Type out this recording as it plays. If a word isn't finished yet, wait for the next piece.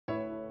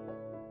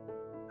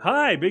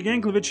Hi, Big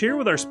Anklevich here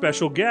with our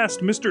special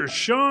guest, Mr.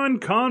 Sean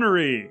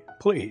Connery.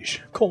 Please,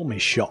 call me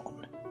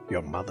Sean.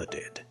 Your mother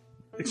did.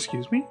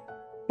 Excuse me?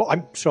 Oh,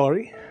 I'm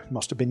sorry.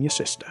 Must have been your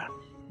sister.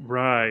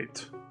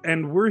 Right.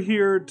 And we're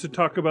here to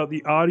talk about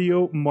the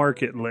audio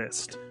market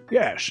list.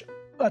 Yes,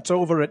 that's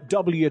over at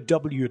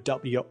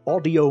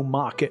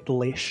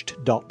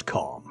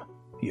www.audiomarketlist.com.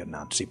 You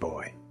Nancy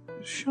boy.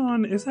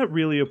 Sean, is that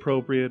really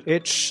appropriate?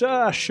 It's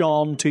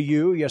Sean to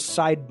you, you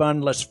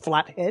sideburn-less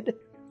flathead.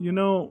 You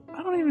know,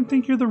 I don't even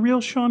think you're the real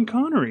Sean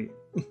Connery.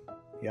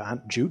 Your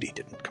Aunt Judy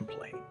didn't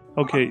complain.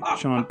 Okay,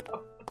 Sean,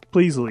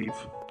 please leave.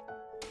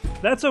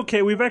 That's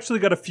okay. We've actually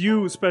got a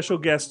few special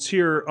guests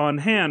here on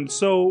hand.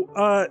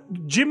 So,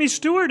 Jimmy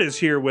Stewart is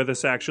here with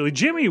us, actually.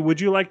 Jimmy,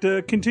 would you like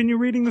to continue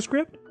reading the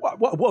script?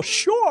 Well,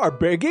 sure,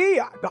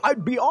 Biggie.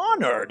 I'd be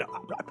honored.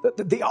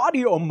 The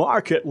audio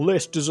market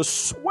list is a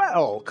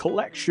swell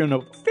collection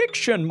of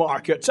fiction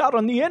markets out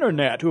on the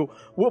internet who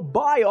will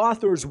buy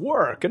authors'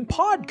 work and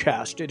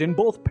podcast it in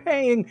both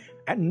paying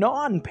and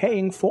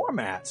non-paying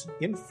formats.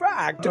 In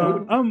fact...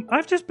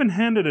 I've just been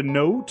handed a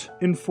note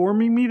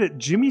informing me that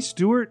Jimmy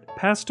Stewart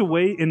passed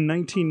away in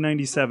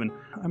 1997.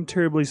 I'm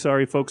terribly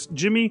sorry, folks.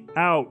 Jimmy,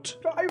 out.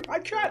 I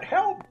can't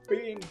help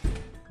being...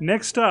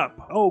 Next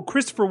up,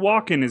 Christopher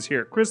Walken is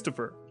here.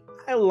 Christopher.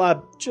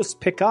 I'll just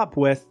pick up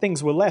where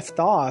things were left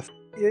off.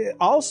 It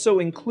also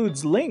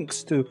includes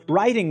links to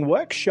writing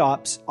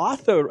workshops,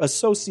 author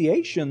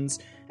associations,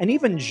 and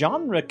even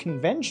genre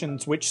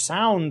conventions, which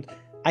sound,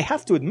 I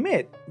have to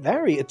admit,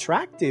 very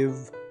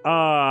attractive.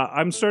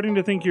 I'm starting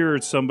to think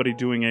you're somebody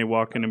doing a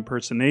Walken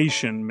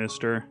impersonation,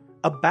 mister.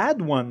 A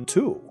bad one,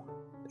 too.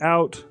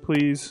 Out,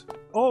 please.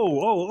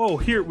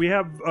 Here, we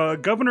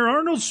have Governor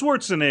Arnold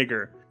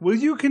Schwarzenegger. Will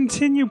you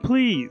continue,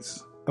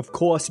 please? Of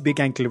course, Big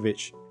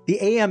Anklevich. The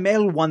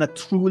AML won a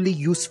truly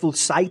useful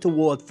site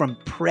award from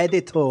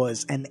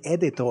Predators and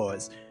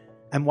Editors.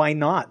 And why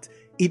not?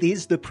 It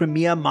is the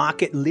premier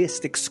market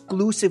list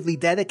exclusively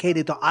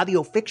dedicated to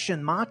audio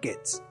fiction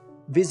markets.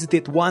 Visit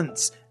it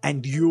once,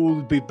 and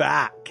you'll be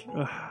back.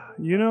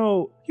 You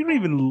don't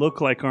even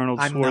look like Arnold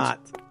Schwarzenegger. I'm not.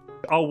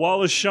 Oh,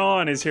 Wallace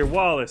Shawn is here.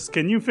 Wallace,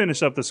 can you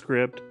finish up the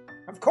script?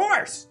 Of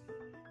course.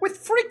 With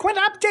frequent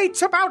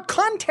updates about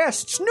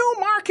contests, new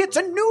markets,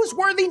 and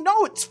newsworthy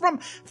notes from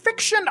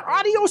fiction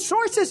audio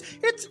sources,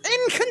 it's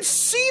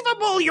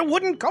inconceivable you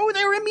wouldn't go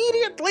there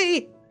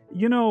immediately.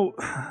 You know,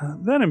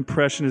 that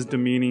impression is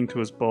demeaning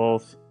to us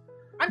both.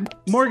 I'm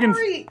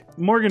sorry.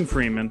 Morgan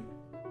Freeman.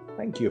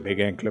 Thank you, Big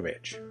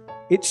Anklevich.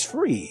 It's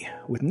free,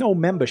 with no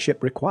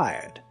membership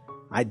required.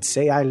 I'd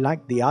say I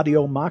liked the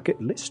audio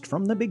market list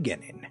from the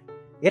beginning.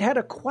 It had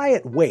a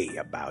quiet way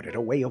about it,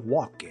 a way of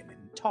walking.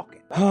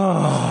 Talking.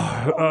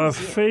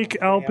 Fake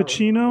Al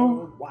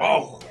Pacino?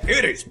 Oh,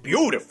 it is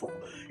beautiful.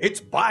 It's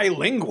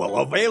bilingual,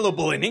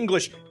 available in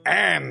English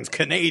and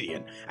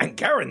Canadian, and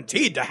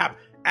guaranteed to have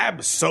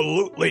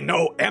absolutely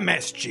no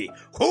MSG.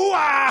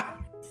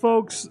 Hooah!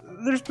 Folks,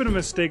 there's been a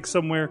mistake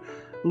somewhere.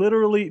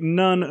 Literally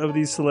none of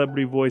these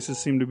celebrity voices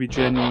seem to be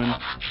genuine.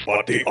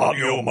 But the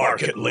audio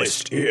market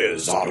list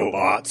is,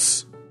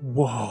 Autobots.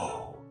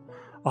 Whoa.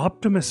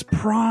 Optimus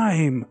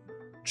Prime.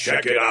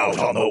 Check it out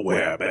on the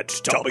web at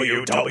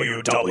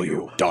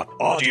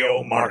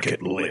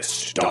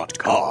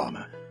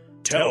www.audiomarketlist.com.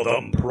 Tell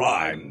them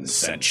Prime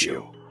sent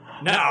you.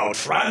 Now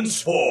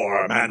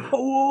transform and...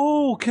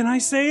 Oh, can I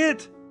say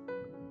it?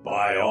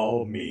 By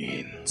all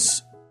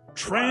means.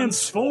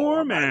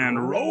 Transform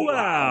and roll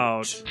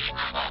out.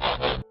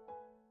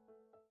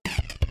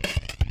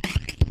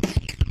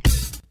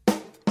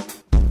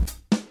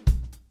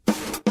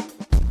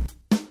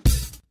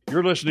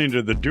 You're listening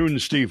to the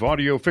Dunesteef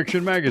Audio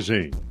Fiction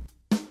Magazine.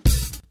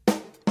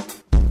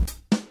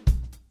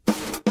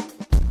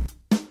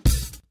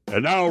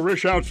 And now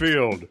Rish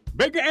Outfield,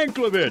 Big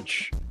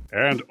Anklevich,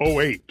 and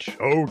 08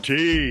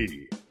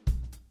 OT.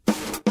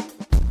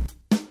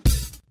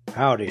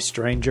 Howdy,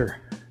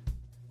 stranger.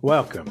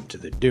 Welcome to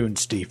the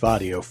Dunesteef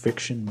Audio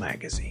Fiction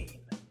Magazine.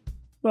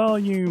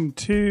 Volume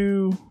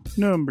 2,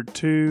 number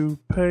 2,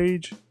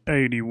 page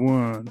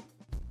 81.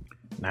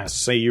 Nice to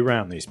see you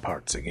around these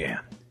parts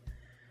again.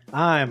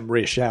 I'm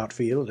Rish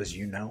Outfield, as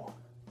you know.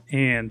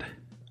 And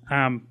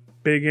I'm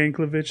Big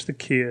Anklevich the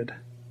Kid.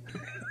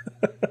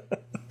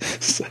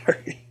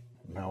 Sorry.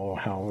 No,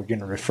 how we're going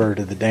to refer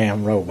to the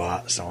damn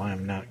robot, so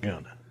I'm not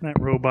gonna. That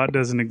robot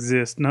doesn't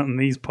exist, not in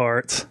these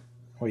parts.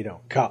 We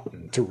don't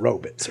cotton to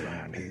robots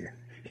around here.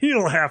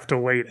 You'll have to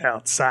wait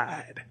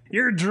outside.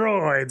 You're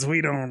droids,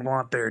 we don't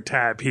want their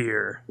type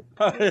here.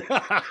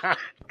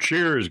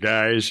 Cheers,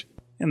 guys.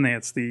 And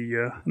that's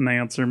the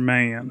announcer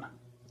man.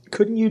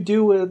 Couldn't you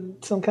do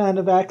some kind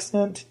of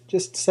accent?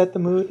 Just set the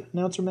mood,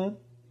 announcer man?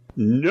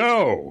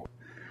 No.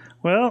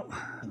 Well,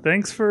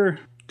 thanks for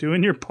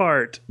doing your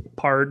part,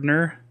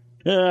 partner.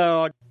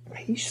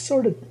 He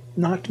sort of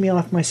knocked me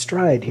off my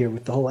stride here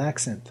with the whole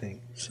accent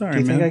thing. Sorry,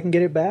 man. Do you think I can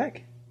get it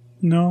back?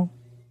 No.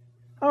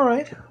 All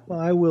right. Well,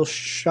 I will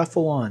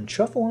shuffle on.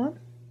 Shuffle on?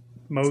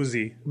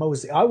 Mosey.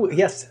 I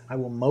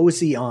will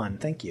mosey on.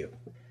 Thank you.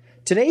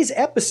 Today's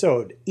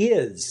episode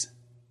is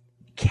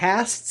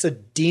casts a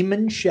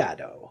demon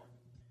shadow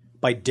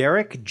by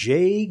Derek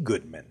J.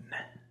 Goodman.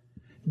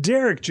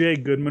 Derek J.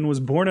 Goodman was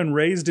born and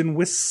raised in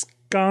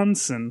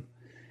Wisconsin,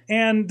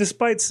 and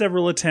despite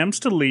several attempts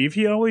to leave,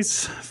 he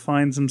always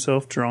finds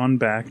himself drawn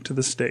back to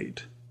the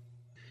state.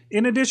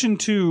 In addition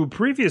to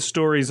previous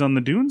stories on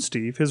the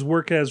Dunesteef, his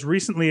work has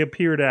recently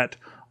appeared at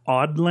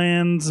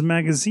Oddlands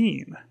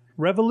Magazine,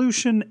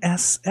 Revolution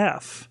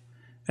SF,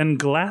 and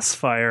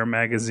Glassfire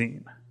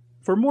Magazine.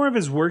 For more of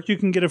his work, you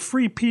can get a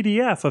free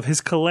PDF of his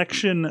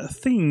collection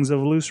Things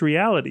of Loose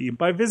Reality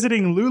by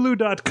visiting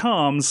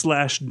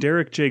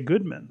lulu.com/Derek J.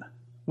 Goodman.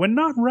 When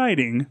not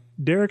writing,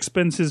 Derek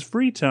spends his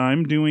free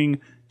time doing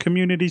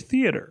community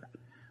theater,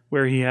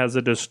 where he has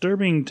a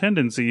disturbing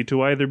tendency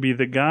to either be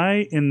the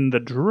guy in the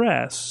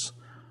dress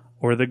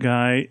or the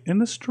guy in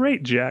the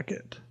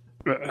straitjacket.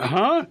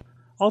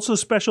 Also,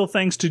 special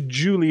thanks to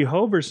Julie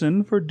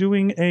Hoverson for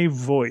doing a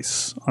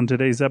voice on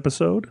today's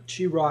episode.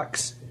 She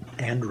rocks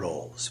and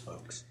rolls,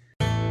 folks.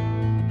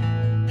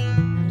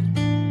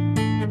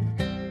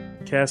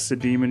 Casts a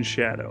Demon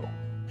Shadow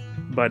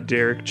by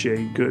Derek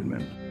J.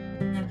 Goodman.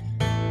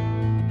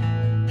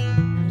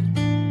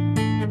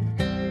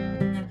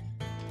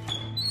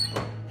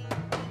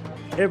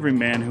 Every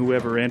man who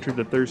ever entered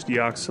the Thirsty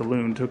Ox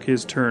Saloon took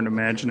his turn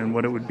imagining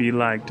what it would be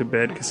like to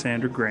bed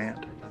Cassandra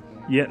Grant.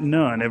 Yet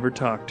none ever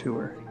talked to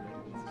her.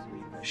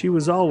 She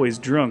was always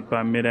drunk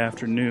by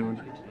mid-afternoon,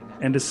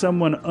 and to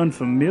someone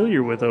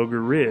unfamiliar with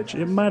Ogre Ridge,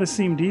 it might have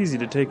seemed easy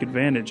to take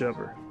advantage of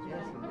her.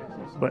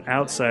 But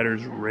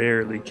outsiders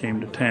rarely came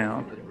to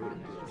town.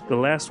 The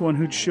last one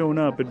who'd shown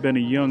up had been a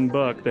young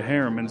buck the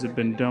Harrimans had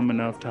been dumb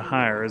enough to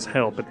hire as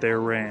help at their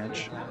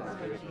ranch.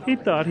 He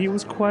thought he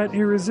was quite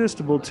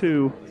irresistible,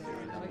 too,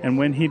 and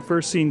when he'd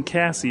first seen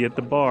Cassie at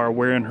the bar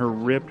wearing her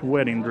ripped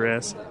wedding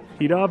dress,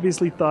 he'd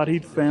obviously thought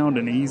he'd found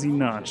an easy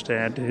notch to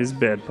add to his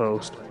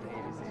bedpost.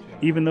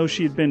 Even though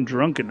she had been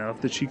drunk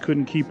enough that she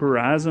couldn't keep her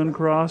eyes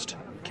uncrossed,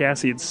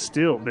 Cassie had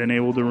still been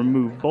able to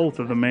remove both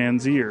of the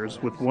man's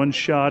ears with one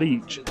shot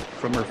each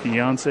from her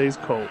fiancé's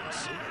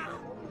Colts.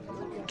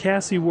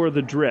 Cassie wore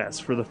the dress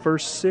for the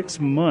first 6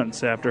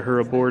 months after her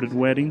aborted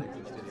wedding.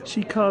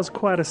 She caused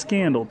quite a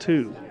scandal,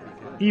 too,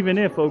 even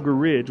if Ogre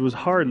Ridge was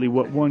hardly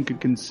what one could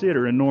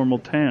consider a normal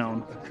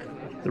town.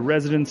 The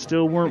residents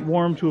still weren't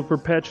warm to a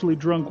perpetually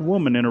drunk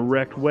woman in a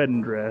wrecked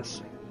wedding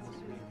dress.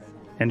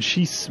 And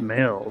she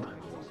smelled.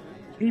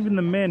 Even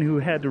the men who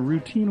had to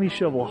routinely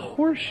shovel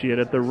horse shit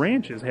at the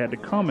ranches had to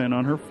comment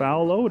on her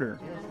foul odor.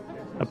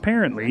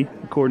 Apparently,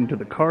 according to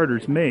the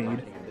carter's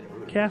maid,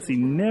 Cassie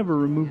never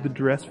removed the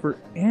dress for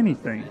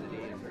anything.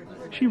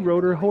 She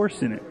rode her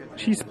horse in it.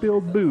 She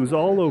spilled booze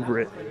all over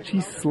it. She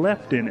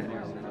slept in it.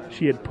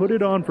 She had put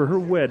it on for her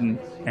wedding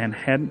and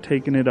hadn't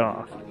taken it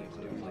off.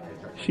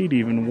 She'd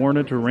even worn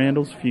it to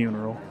Randall's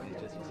funeral.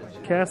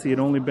 Cassie had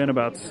only been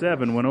about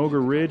 7 when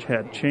Ogre Ridge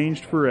had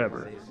changed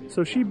forever,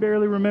 so she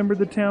barely remembered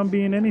the town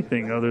being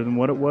anything other than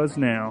what it was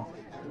now.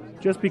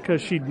 Just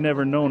because she'd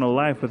never known a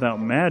life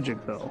without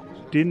magic, though,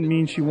 didn't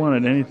mean she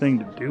wanted anything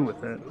to do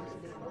with it.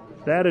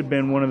 That had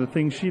been one of the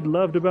things she'd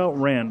loved about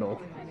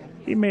Randall.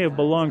 He may have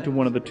belonged to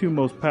one of the 2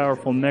 most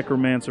powerful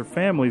necromancer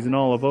families in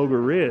all of Ogre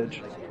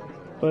Ridge,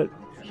 but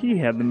he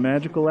had the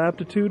magical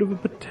aptitude of a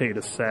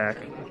potato sack.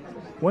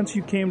 Once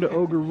you came to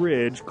Ogre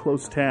Ridge,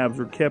 close tabs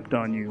were kept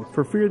on you,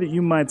 for fear that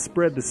you might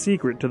spread the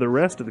secret to the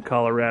rest of the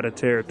Colorado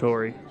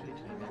territory.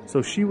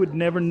 So she would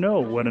never know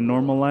what a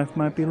normal life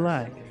might be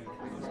like.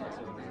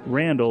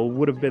 Randall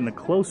would have been the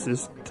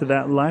closest to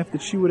that life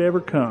that she would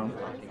ever come.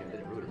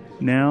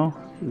 Now,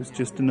 it was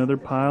just another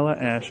pile of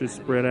ashes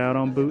spread out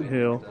on Boot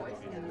Hill.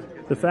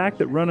 The fact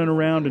that running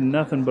around in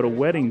nothing but a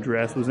wedding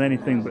dress was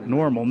anything but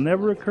normal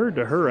never occurred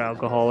to her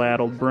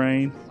alcohol-addled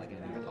brain.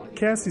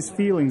 Cassie's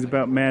feelings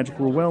about magic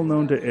were well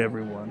known to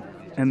everyone,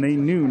 and they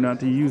knew not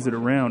to use it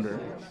around her.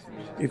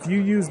 If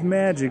you used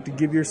magic to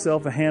give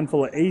yourself a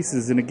handful of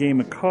aces in a game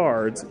of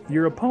cards,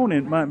 your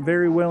opponent might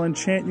very well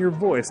enchant your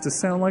voice to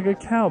sound like a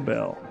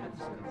cowbell.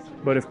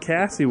 But if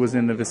Cassie was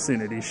in the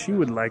vicinity, she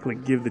would likely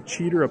give the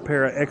cheater a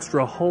pair of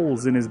extra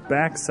holes in his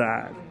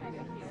backside.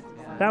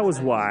 That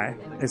was why,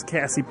 as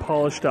Cassie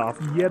polished off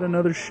yet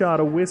another shot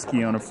of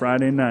whiskey on a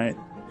Friday night,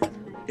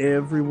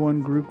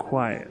 everyone grew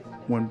quiet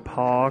when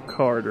Pa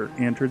Carter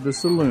entered the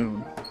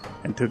saloon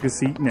and took a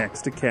seat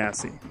next to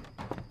Cassie.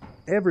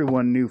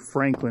 Everyone knew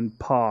Franklin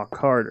Pa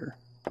Carter,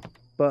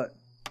 but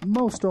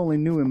most only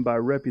knew him by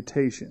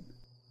reputation.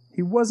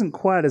 He wasn't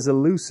quite as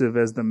elusive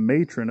as the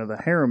matron of the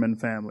Harriman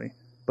family,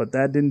 but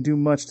that didn't do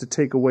much to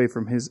take away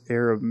from his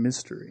air of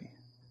mystery.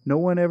 No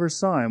one ever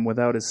saw him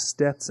without his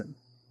Stetson,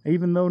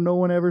 even though no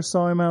one ever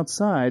saw him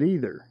outside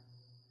either.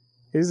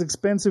 His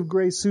expensive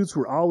gray suits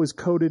were always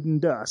coated in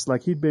dust,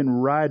 like he'd been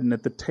riding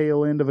at the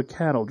tail end of a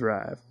cattle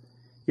drive,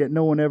 yet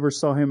no one ever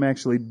saw him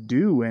actually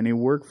do any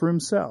work for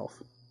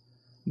himself.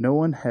 No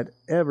one had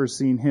ever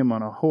seen him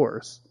on a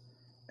horse,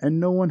 and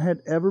no one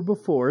had ever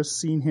before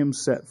seen him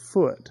set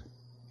foot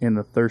in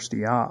the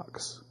Thirsty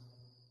Ox.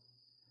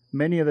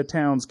 Many of the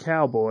town's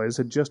cowboys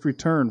had just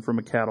returned from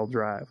a cattle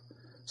drive,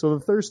 so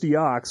the Thirsty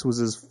Ox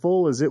was as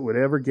full as it would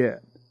ever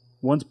get.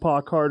 Once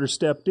Pa Carter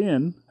stepped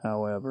in,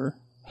 however,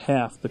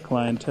 half the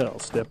clientele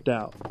stepped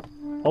out,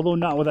 although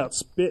not without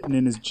spitting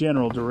in his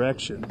general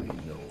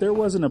direction. There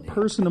wasn't a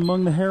person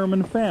among the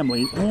Harriman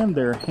family and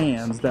their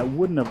hands that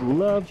wouldn't have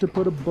loved to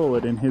put a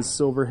bullet in his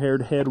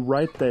silver-haired head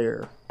right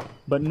there,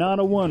 but not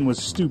a one was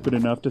stupid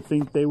enough to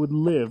think they would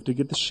live to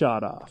get the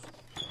shot off.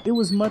 It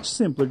was much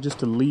simpler just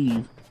to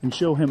leave and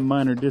show him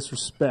minor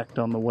disrespect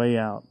on the way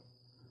out.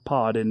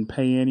 Pa didn't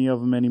pay any of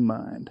them any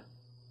mind.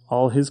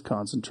 All his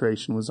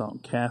concentration was on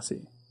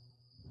Cassie.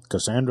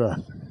 Cassandra,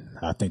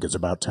 I think it's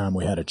about time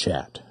we had a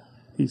chat,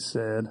 he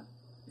said.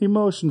 He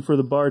motioned for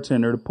the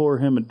bartender to pour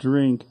him a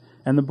drink,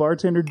 and the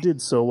bartender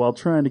did so while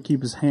trying to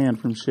keep his hand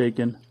from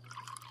shaking.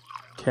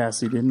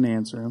 Cassie didn't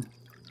answer him.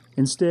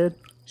 Instead,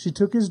 she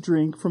took his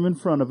drink from in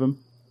front of him,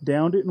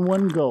 downed it in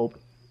one gulp,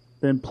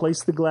 then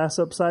placed the glass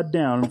upside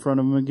down in front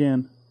of him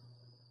again.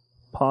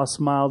 Pa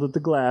smiled at the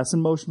glass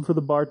and motioned for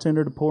the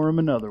bartender to pour him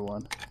another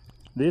one.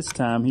 This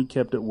time he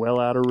kept it well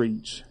out of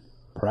reach.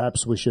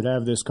 Perhaps we should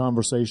have this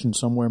conversation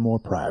somewhere more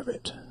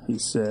private, he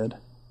said.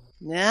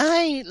 I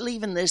ain't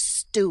leaving this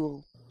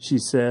stool, she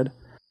said.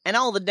 And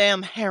all the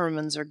damn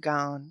Harrimans are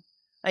gone.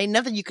 Ain't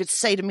nothing you could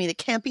say to me that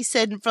can't be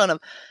said in front of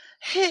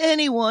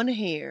anyone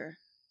here.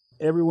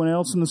 Everyone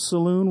else in the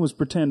saloon was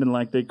pretending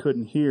like they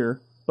couldn't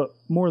hear, but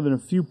more than a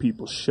few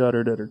people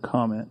shuddered at her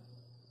comment.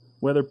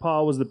 Whether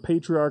Pa was the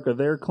patriarch of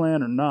their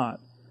clan or not,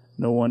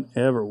 no one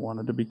ever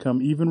wanted to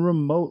become even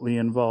remotely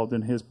involved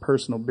in his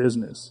personal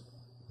business.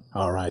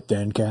 All right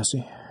then,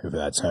 Cassie, if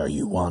that's how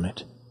you want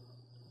it.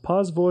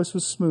 Pa's voice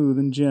was smooth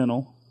and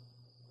gentle.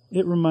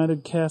 It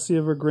reminded Cassie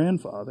of her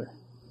grandfather,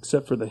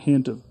 except for the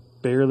hint of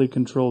barely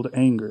controlled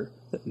anger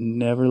that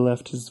never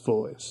left his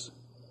voice.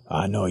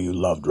 I know you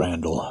loved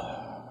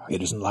Randall.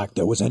 It isn't like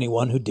there was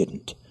anyone who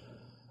didn't.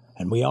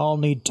 And we all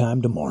need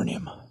time to mourn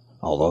him.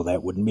 Although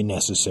that wouldn't be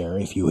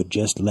necessary if you had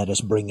just let us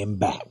bring him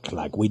back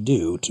like we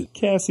do to...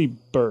 Cassie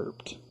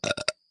burped.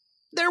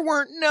 There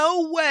weren't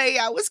no way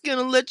I was going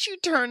to let you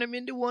turn him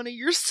into one of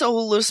your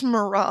soulless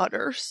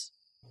marauders.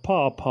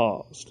 Pa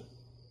paused.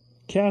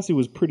 Cassie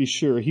was pretty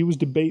sure he was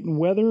debating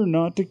whether or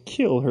not to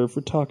kill her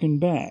for talking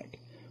back,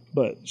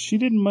 but she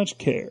didn't much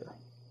care.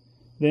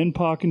 Then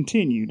Pa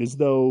continued as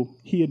though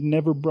he had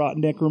never brought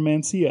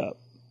necromancy up.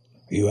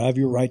 You have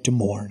your right to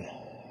mourn,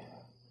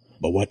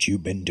 but what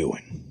you've been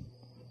doing,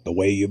 the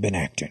way you've been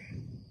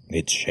acting,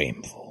 it's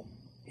shameful.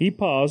 He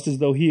paused as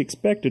though he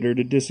expected her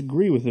to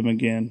disagree with him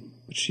again,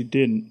 but she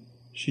didn't.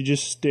 She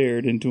just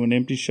stared into an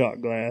empty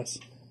shot glass.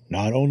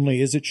 Not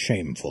only is it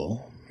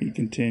shameful, he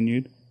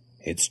continued,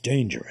 it's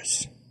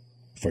dangerous.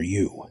 For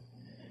you.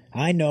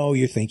 I know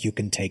you think you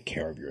can take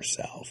care of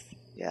yourself.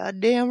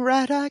 Goddamn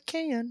right I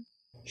can.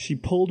 She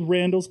pulled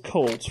Randall's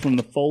Colts from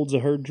the folds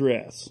of her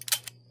dress.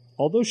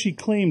 Although she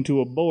claimed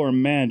to abhor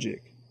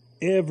magic,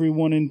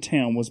 everyone in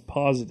town was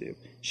positive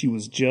she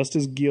was just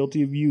as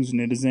guilty of using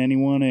it as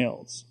anyone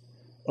else.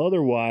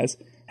 Otherwise,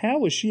 how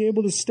was she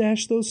able to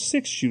stash those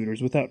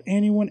six-shooters without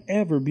anyone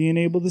ever being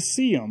able to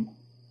see them?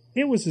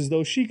 It was as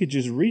though she could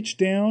just reach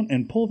down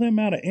and pull them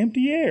out of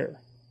empty air.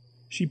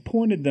 She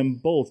pointed them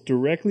both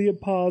directly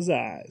at Pa's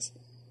eyes,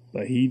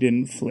 but he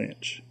didn't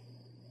flinch.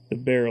 The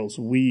barrels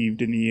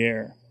weaved in the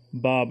air,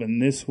 bobbing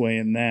this way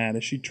and that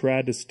as she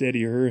tried to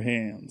steady her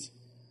hands.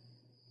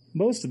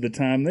 Most of the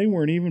time they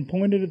weren't even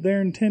pointed at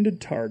their intended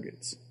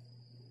targets,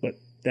 but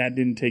that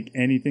didn't take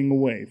anything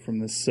away from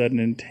the sudden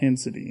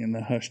intensity in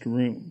the hushed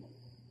room.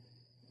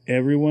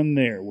 Everyone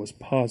there was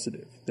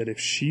positive that if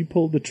she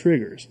pulled the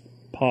triggers,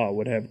 Pa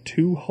would have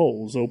 2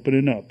 holes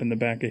opening up in the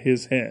back of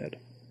his head.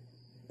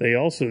 They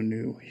also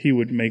knew he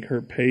would make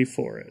her pay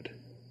for it.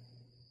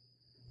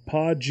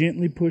 Pa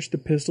gently pushed the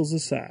pistols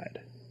aside,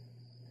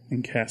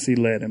 and Cassie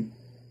led him.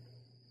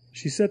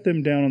 She set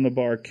them down on the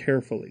bar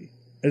carefully,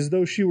 as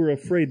though she were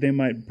afraid they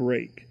might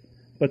break,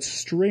 but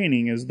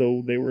straining as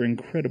though they were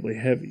incredibly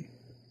heavy.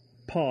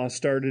 Pa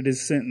started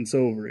his sentence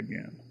over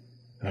again.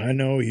 I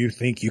know you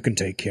think you can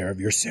take care of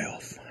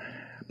yourself,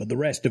 but the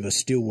rest of us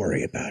still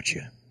worry about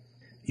you.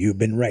 You've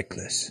been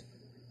reckless,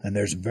 and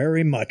there's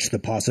very much the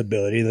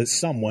possibility that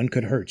someone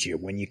could hurt you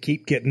when you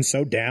keep getting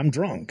so damn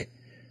drunk.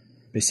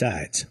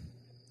 Besides,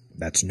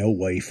 that's no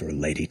way for a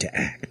lady to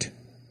act.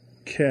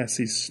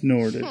 Cassie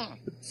snorted,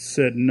 but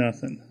said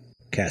nothing.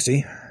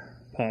 Cassie,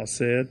 Pa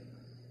said,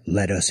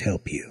 let us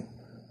help you.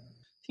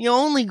 The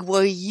only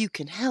way you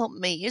can help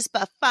me is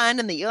by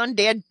finding the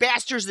undead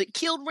bastards that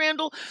killed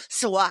Randall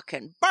so I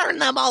can burn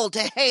them all to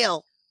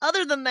hell.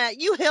 Other than that,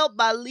 you help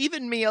by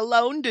leaving me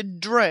alone to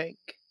drink.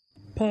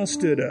 Pa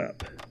stood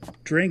up,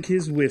 drank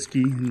his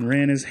whiskey, and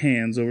ran his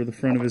hands over the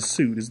front of his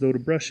suit as though to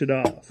brush it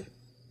off.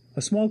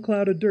 A small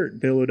cloud of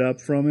dirt billowed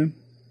up from him,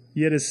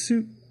 yet his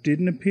suit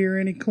didn't appear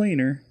any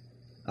cleaner.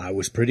 I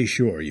was pretty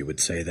sure you would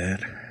say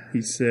that,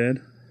 he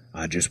said.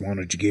 I just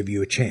wanted to give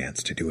you a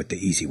chance to do it the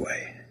easy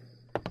way.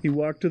 He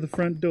walked to the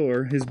front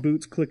door, his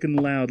boots clicking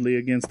loudly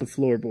against the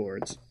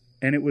floorboards,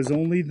 and it was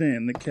only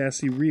then that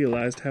Cassie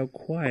realized how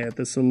quiet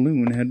the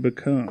saloon had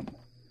become.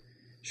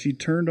 She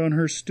turned on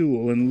her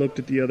stool and looked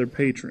at the other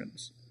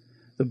patrons.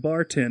 The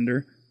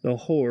bartender, The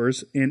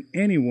whores and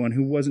anyone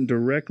who wasn't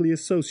directly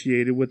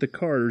associated with the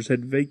Carters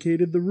had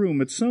vacated the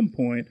room at some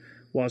point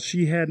while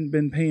she hadn't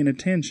been paying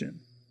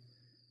attention.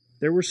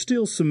 There were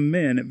still some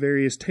men at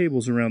various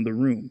tables around the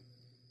room.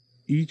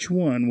 Each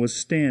one was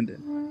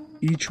standing.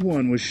 Each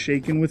one was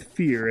shaken with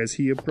fear as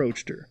he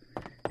approached her,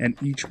 and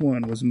each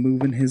one was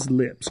moving his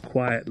lips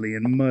quietly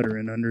and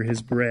muttering under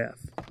his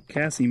breath.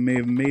 Cassie may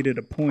have made it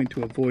a point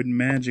to avoid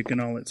magic in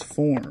all its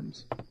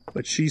forms,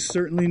 but she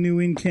certainly knew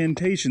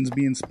incantations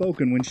being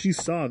spoken when she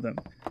saw them.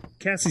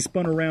 Cassie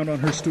spun around on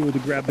her stool to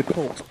grab the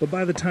Colt, but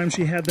by the time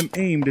she had them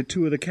aimed at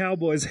two of the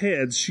cowboys'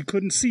 heads, she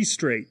couldn't see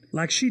straight,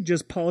 like she'd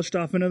just polished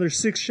off another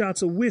 6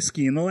 shots of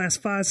whiskey in the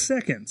last 5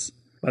 seconds.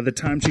 By the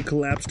time she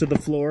collapsed to the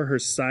floor, her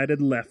sight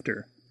had left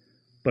her,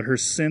 but her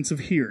sense of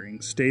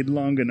hearing stayed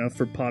long enough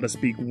for Pa to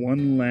speak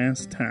one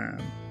last time.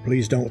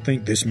 Please don't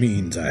think this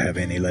means I have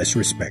any less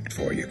respect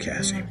for you,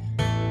 Cassie.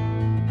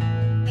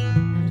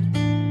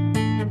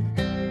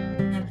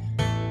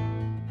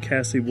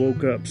 Cassie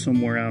woke up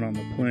somewhere out on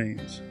the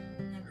plains.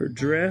 Her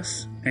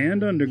dress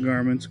and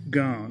undergarments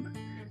gone,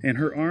 and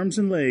her arms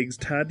and legs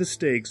tied to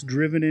stakes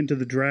driven into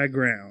the dry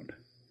ground.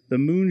 The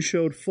moon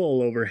showed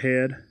full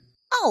overhead.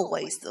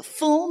 Always the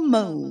full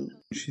moon,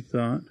 she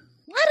thought.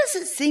 Why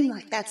does it seem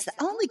like that's the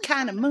only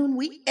kind of moon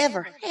we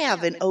ever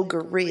have in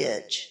Ogre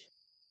Ridge?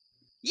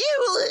 You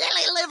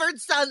lily-livered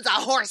sons of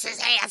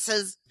horses'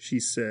 asses, she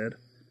said.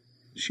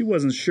 She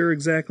wasn't sure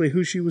exactly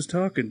who she was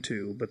talking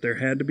to, but there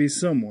had to be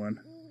someone.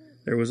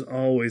 There was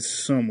always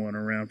someone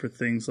around for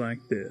things like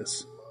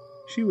this.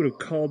 She would have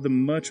called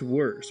them much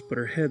worse, but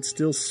her head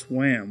still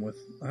swam with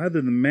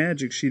either the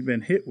magic she'd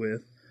been hit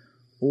with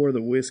or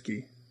the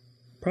whiskey.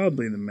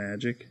 Probably the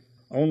magic.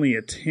 Only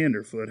a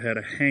tenderfoot had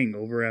a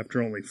hangover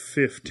after only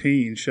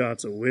 15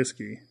 shots of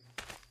whiskey.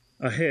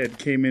 A head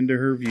came into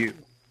her view,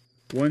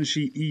 one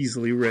she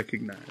easily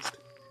recognized.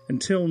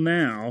 Until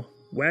now,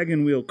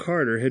 Wagon Wheel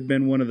Carter had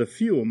been one of the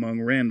few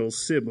among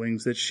Randall's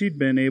siblings that she'd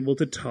been able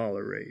to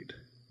tolerate.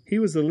 He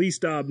was the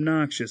least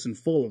obnoxious and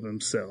full of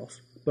himself,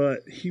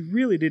 but he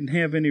really didn't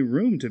have any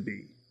room to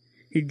be.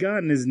 He'd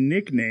gotten his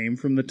nickname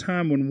from the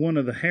time when one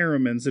of the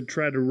Harrimans had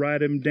tried to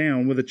ride him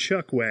down with a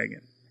chuck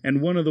wagon,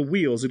 and one of the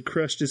wheels had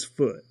crushed his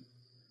foot.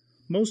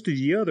 Most of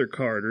the other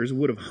Carters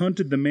would have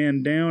hunted the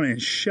man down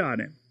and shot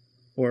him,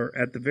 or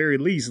at the very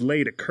least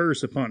laid a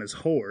curse upon his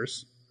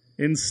horse.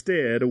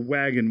 Instead, a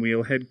wagon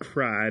wheel had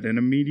cried and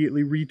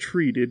immediately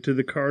retreated to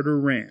the Carter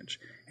ranch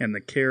and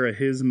the care of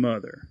his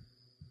mother.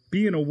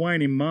 Being a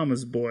whiny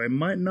mama's boy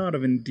might not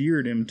have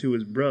endeared him to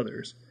his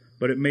brothers,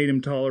 but it made him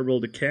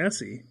tolerable to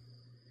Cassie.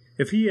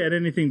 If he had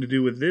anything to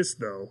do with this,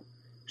 though,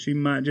 she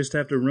might just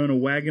have to run a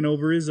wagon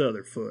over his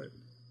other foot.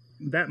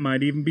 That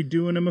might even be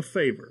doing him a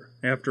favor.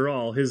 After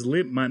all, his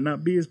limp might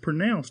not be as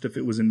pronounced if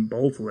it was in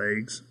both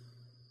legs.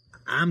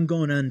 I'm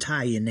going to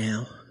untie you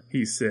now,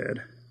 he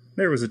said.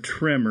 There was a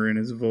tremor in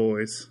his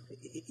voice.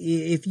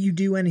 If you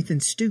do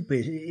anything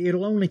stupid,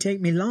 it'll only take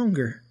me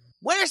longer.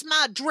 Where's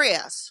my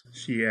dress?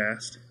 She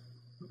asked.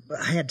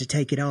 I had to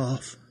take it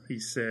off, he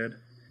said.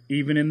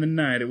 Even in the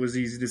night, it was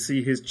easy to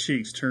see his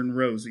cheeks turn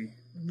rosy.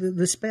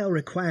 The spell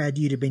required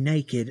you to be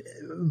naked,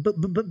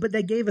 but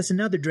they gave us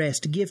another dress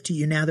to give to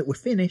you now that we're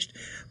finished.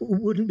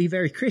 Wouldn't be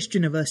very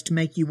Christian of us to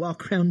make you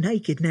walk around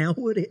naked now,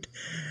 would it?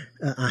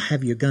 I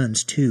have your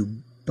guns, too,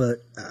 but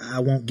I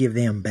won't give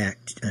them back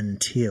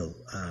until...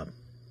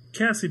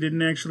 Cassie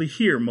didn't actually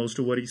hear most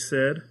of what he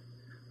said.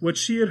 What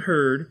she had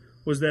heard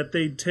was that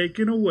they'd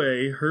taken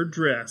away her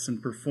dress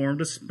and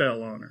performed a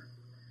spell on her.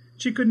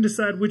 She couldn't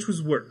decide which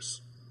was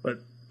worse, but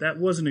that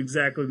wasn't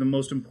exactly the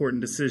most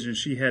important decision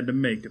she had to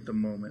make at the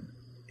moment.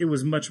 It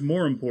was much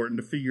more important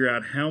to figure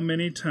out how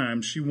many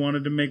times she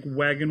wanted to make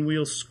Wagon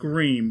Wheel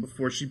scream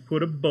before she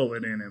put a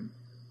bullet in him.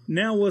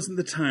 Now wasn't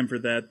the time for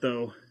that,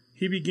 though.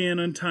 He began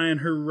untying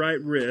her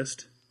right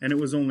wrist, and it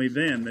was only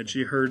then that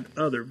she heard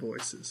other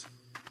voices.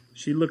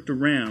 She looked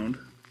around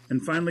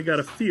and finally got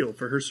a feel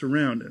for her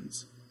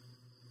surroundings.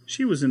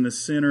 She was in the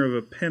center of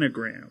a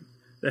pentagram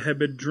that had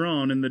been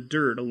drawn in the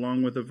dirt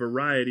along with a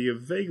variety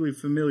of vaguely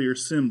familiar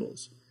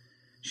symbols.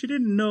 She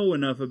didn't know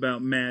enough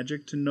about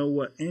magic to know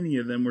what any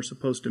of them were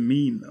supposed to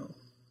mean, though.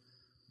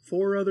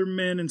 4 other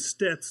men in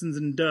Stetsons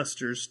and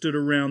dusters stood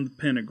around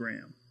the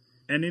pentagram,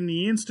 and in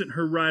the instant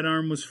her right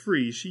arm was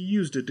free, she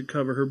used it to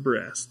cover her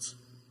breasts.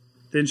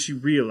 Then she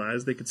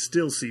realized they could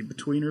still see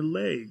between her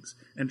legs,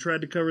 and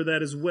tried to cover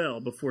that as well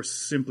before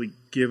simply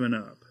giving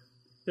up.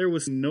 There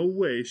was no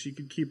way she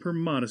could keep her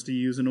modesty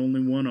using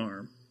only one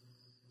arm,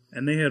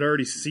 and they had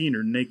already seen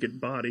her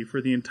naked body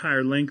for the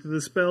entire length of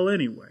the spell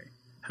anyway.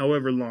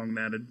 However long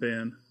that had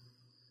been.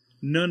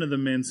 None of the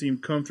men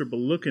seemed comfortable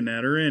looking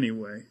at her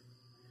anyway.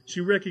 She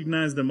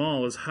recognized them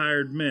all as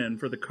hired men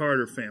for the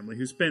Carter family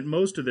who spent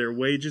most of their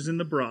wages in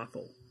the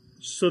brothel.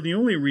 So the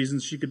only reason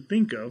she could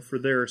think of for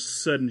their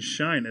sudden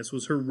shyness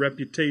was her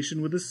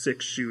reputation with a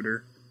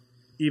 6-shooter.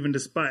 Even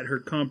despite her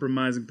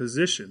compromising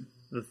position,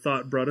 the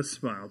thought brought a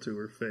smile to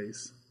her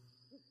face.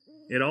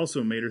 It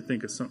also made her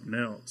think of something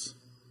else,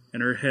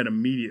 and her head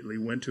immediately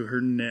went to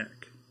her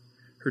neck.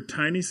 Her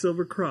tiny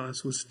silver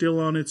cross was still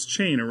on its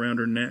chain around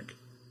her neck,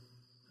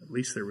 At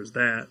least there was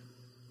that.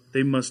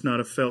 They must not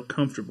have felt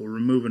comfortable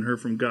removing her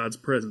from God's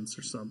presence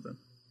or something.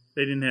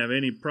 They didn't have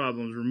any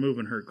problems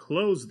removing her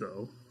clothes,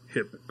 though.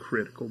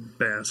 Hypocritical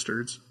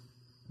bastards.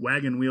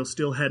 Wagon Wheel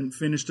still hadn't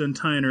finished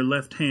untying her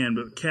left hand,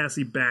 but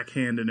Cassie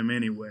backhanded him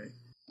anyway.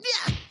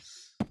 Yeah.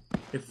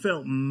 It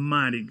felt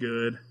mighty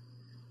good.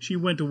 She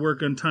went to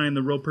work untying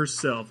the rope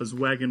herself as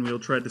Wagon Wheel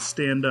tried to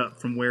stand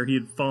up from where he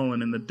had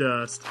fallen in the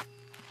dust.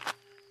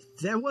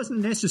 That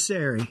wasn't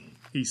necessary,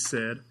 he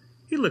said.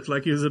 He looked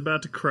like he was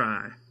about to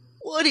cry.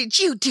 What did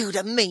you do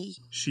to me?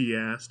 She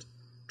asked,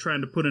 trying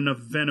to put enough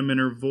venom in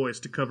her voice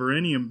to cover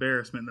any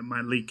embarrassment that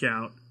might leak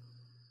out.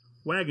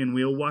 Wagon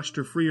Wheel watched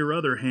her free her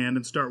other hand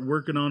and start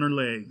working on her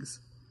legs.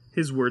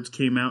 His words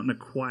came out in a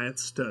quiet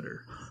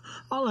stutter.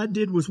 All I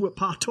did was what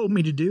Pa told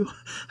me to do.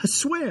 I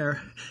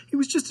swear, it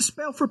was just a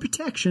spell for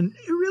protection.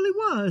 It really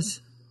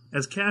was.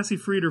 As Cassie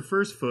freed her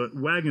first foot,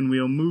 Wagon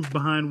Wheel moved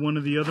behind one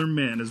of the other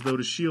men as though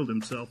to shield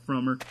himself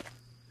from her.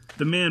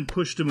 The man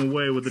pushed him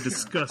away with a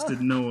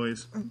disgusted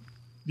noise.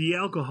 The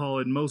alcohol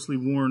had mostly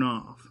worn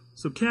off,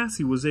 so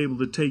Cassie was able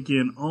to take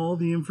in all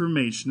the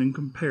information and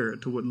compare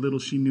it to what little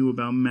she knew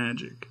about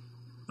magic.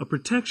 A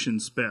protection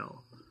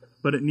spell,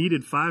 but it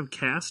needed 5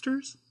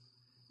 casters?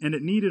 And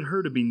it needed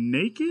her to be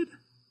naked?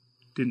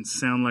 Didn't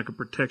sound like a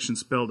protection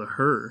spell to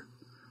her.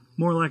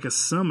 More like a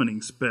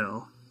summoning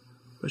spell.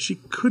 But she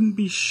couldn't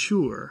be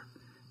sure.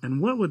 And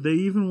what would they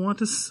even want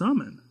to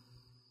summon?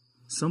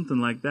 Something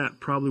like that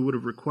probably would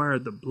have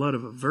required the blood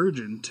of a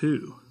virgin,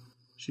 too.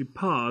 She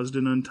paused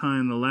in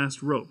untying the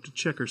last rope to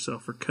check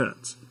herself for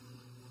cuts.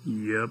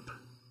 Yep.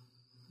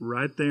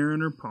 Right there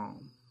in her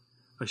palm.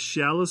 A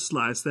shallow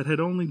slice that had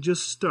only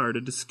just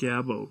started to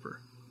scab over.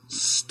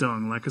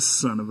 Stung like a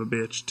son of a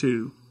bitch,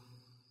 too.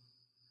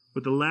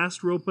 With the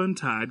last rope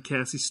untied,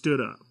 Cassie stood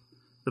up.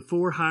 The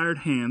 4 hired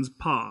hands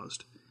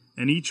paused,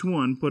 and each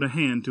one put a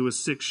hand to a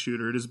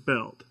 6-shooter at his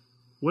belt.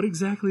 What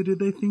exactly did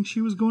they think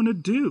she was going to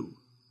do?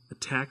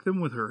 Attack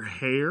them with her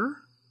hair?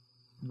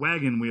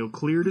 Wagon Wheel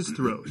cleared his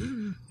throat,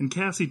 and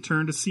Cassie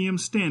turned to see him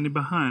standing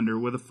behind her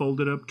with a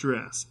folded-up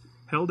dress,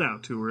 held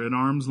out to her at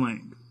arm's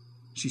length.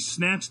 She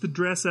snatched the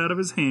dress out of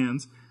his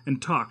hands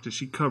and talked as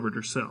she covered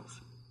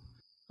herself.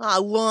 I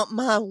want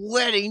my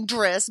wedding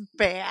dress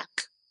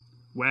back.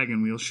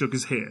 Wagon Wheel shook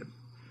his head.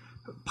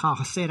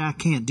 Pa said I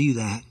can't do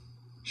that.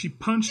 She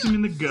punched him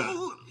in the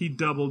gut. He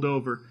doubled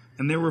over,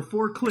 and there were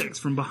 4 clicks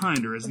from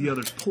behind her as the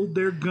others pulled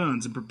their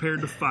guns and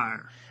prepared to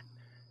fire.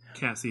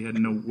 Cassie had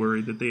no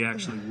worry that they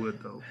actually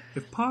would, though.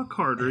 If Pa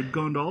Carter had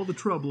gone to all the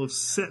trouble of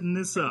setting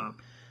this up,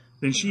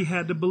 then she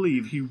had to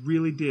believe he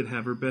really did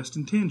have her best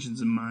intentions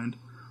in mind,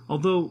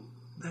 although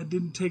that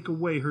didn't take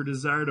away her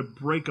desire to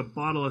break a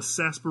bottle of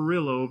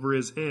sarsaparilla over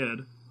his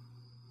head.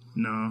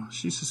 No,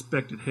 she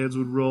suspected heads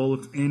would roll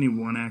if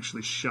anyone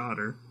actually shot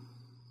her.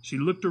 She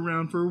looked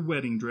around for her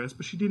wedding dress,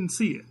 but she didn't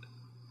see it.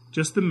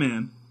 Just the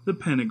men, the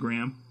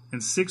pentagram,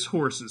 and 6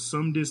 horses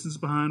some distance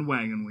behind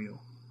Wagon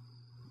Wheel.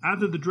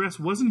 Either the dress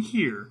wasn't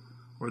here,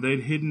 or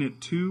they'd hidden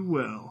it too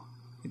well.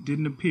 It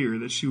didn't appear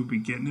that she would be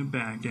getting it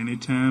back any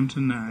time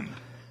tonight.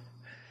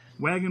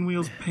 Wagon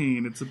Wheel's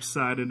pain had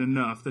subsided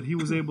enough that he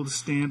was able to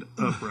stand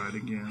upright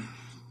again.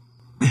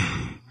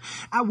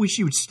 I wish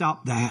you would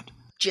stop that.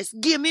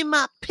 Just give me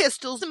my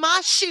pistols and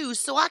my shoes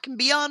so I can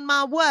be on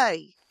my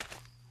way.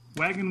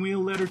 Wagon Wheel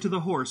led her to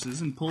the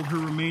horses and pulled her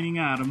remaining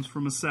items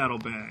from a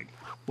saddlebag,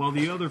 while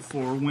the other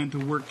 4 went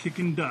to work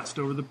kicking dust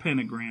over the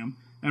pentagram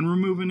and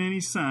removing any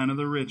sign of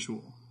the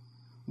ritual.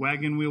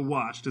 Wagon Wheel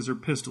watched as her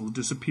pistols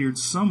disappeared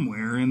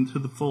somewhere into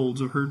the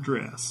folds of her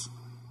dress.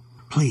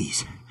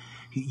 Please,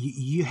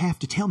 you have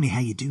to tell me how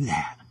you do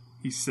that,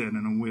 he said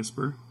in a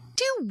whisper.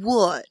 Do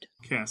what?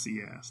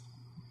 Cassie asked.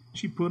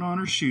 She put on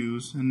her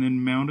shoes and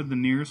then mounted the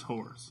nearest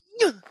horse.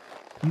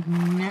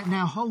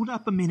 Now hold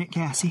up a minute,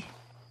 Cassie.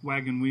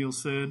 Wagon Wheel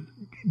said.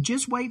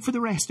 Just wait for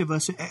the rest of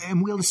us,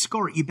 and we'll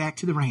escort you back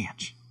to the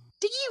ranch.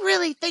 Do you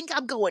really think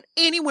I'm going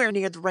anywhere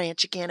near the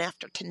ranch again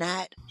after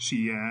tonight?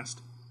 She asked.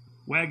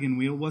 Wagon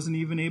Wheel wasn't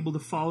even able to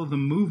follow the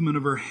movement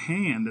of her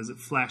hand as it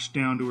flashed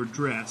down to her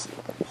dress,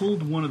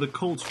 pulled one of the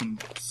Colts from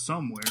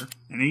somewhere,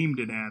 and aimed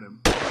it at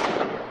him.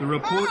 The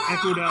report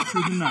echoed out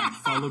through the night,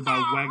 followed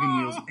by Wagon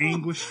Wheel's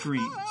anguished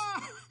screams.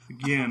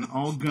 Again,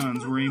 all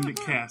guns were aimed at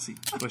Cassie,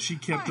 but she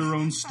kept her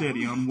own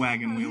steady on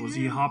Wagon Wheel as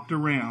he hopped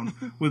around,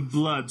 with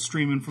blood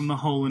streaming from the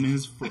hole in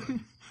his foot.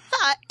 If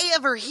I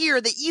ever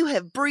hear that you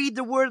have breathed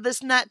the word of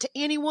this night to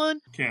anyone,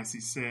 Cassie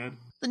said,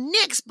 the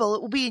next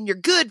bullet will be in your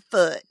good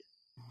foot.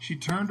 She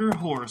turned her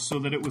horse so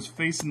that it was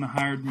facing the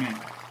hired men.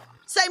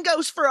 Same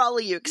goes for all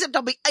of you, except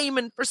I'll be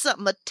aiming for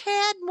something a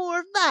tad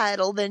more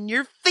vital than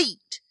your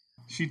feet.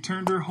 She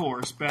turned her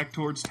horse back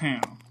towards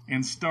town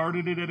and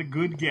started it at a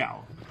good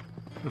gallop.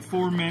 The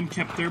 4 men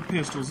kept their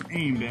pistols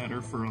aimed at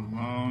her for a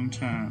long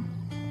time,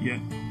 yet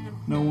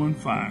no one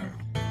fired.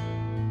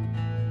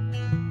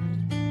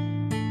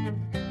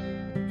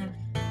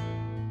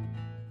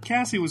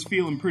 Cassie was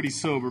feeling pretty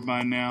sober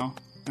by now,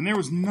 and there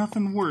was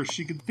nothing worse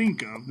she could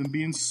think of than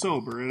being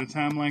sober at a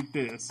time like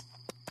this.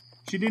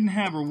 She didn't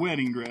have her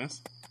wedding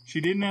dress,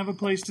 she didn't have a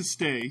place to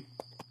stay,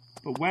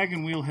 but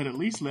Wagon Wheel had at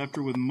least left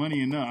her with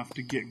money enough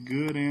to get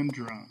good and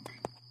drunk.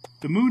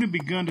 The moon had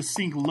begun to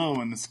sink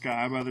low in the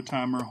sky by the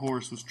time her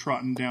horse was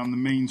trotting down the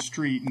main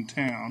street in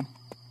town,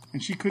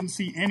 and she couldn't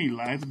see any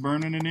lights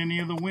burning in any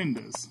of the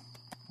windows.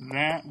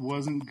 That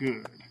wasn't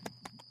good.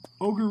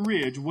 Ogre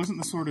Ridge wasn't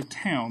the sort of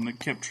town that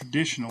kept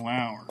traditional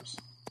hours.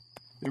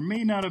 There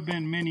may not have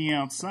been many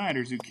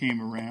outsiders who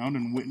came around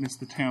and witnessed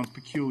the town's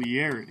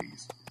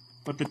peculiarities,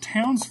 but the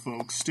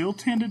townsfolk still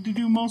tended to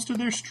do most of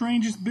their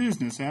strangest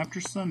business after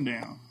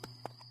sundown.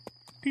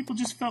 People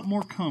just felt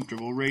more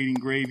comfortable raiding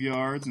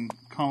graveyards and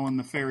calling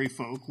the fairy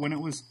folk when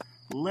it was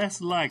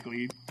less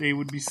likely they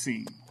would be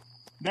seen.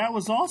 That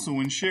was also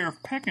when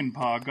Sheriff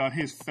Peckinpah got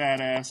his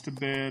fat ass to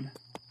bed.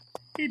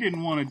 He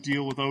didn't want to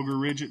deal with Ogre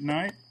Ridge at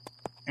night,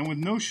 and with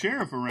no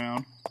sheriff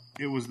around,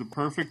 it was the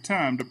perfect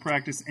time to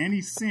practice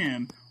any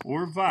sin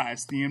or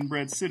vice the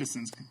inbred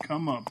citizens could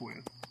come up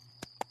with.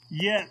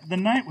 Yet the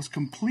night was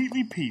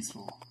completely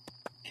peaceful.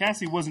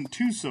 Cassie wasn't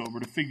too sober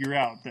to figure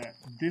out that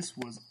this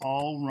was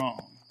all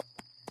wrong.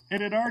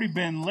 It had already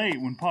been late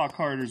when Pa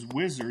Carter's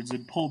wizards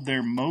had pulled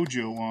their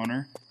mojo on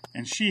her,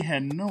 and she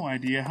had no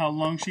idea how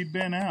long she'd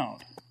been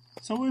out.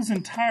 So it was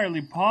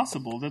entirely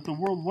possible that the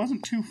world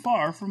wasn't too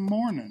far from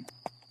morning.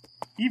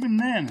 Even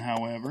then,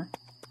 however,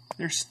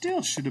 there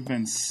still should have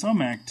been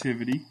some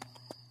activity.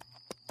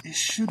 It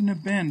shouldn't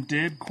have been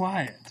dead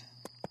quiet.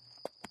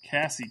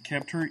 Cassie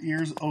kept her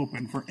ears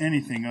open for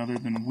anything other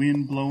than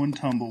wind-blowing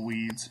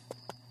tumbleweeds,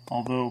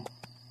 although,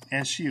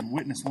 as she had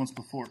witnessed once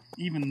before,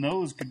 even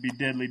those could be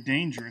deadly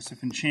dangerous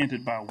if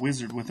enchanted by a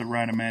wizard with the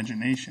right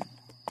imagination.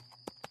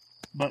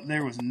 But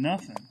there was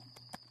nothing.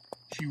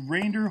 She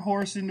reined her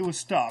horse into a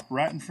stop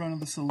right in front of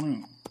the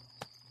saloon,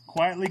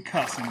 quietly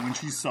cussing when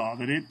she saw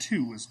that it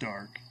too was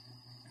dark,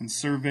 and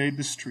surveyed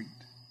the street.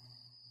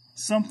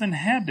 Something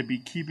had to be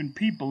keeping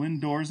people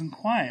indoors and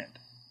quiet,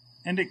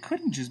 and it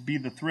couldn't just be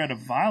the threat of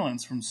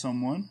violence from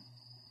someone.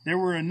 There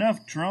were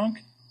enough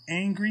drunk,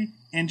 angry,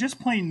 and just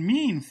plain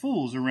mean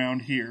fools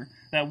around here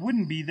that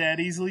wouldn't be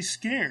that easily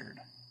scared.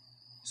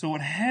 So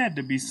it had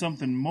to be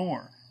something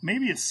more,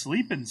 maybe a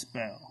sleeping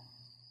spell.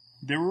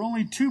 There were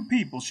only two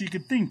people she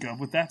could think of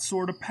with that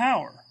sort of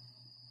power: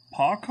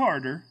 Pa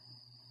Carter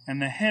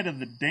and the head of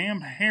the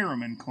damned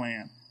Harriman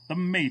clan, the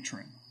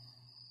matron.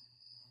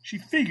 She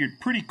figured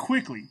pretty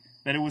quickly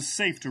that it was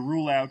safe to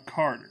rule out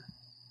Carter.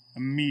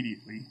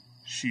 Immediately,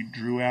 she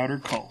drew out her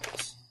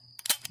Colts.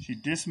 She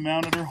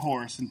dismounted her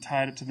horse and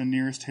tied it to the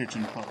nearest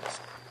hitching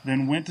post,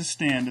 then went to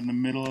stand in the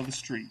middle of the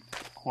street,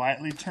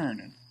 quietly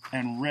turning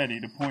and ready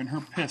to point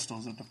her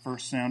pistols at the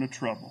first sound of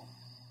trouble.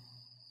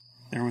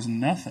 There was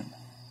nothing.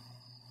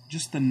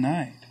 Just the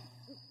night.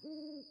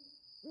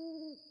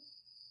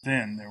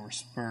 Then there were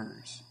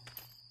spurs.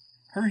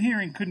 Her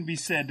hearing couldn't be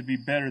said to be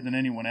better than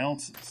anyone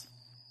else's,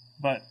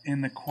 but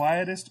in the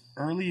quietest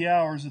early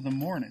hours of the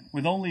morning,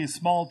 with only a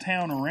small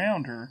town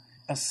around her,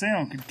 a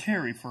sound could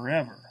carry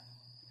forever.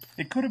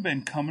 It could have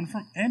been coming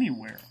from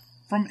anywhere,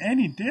 from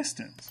any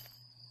distance.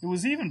 It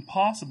was even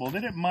possible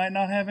that it might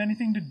not have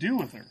anything to do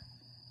with her,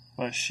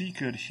 but she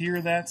could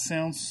hear that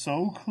sound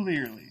so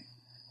clearly.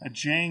 A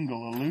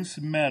jangle of loose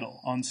metal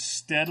on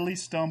steadily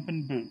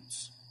stomping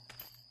boots.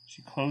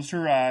 She closed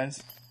her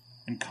eyes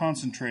and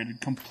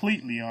concentrated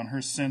completely on her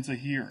sense of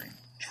hearing,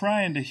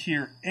 trying to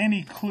hear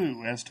any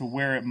clue as to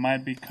where it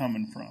might be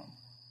coming from.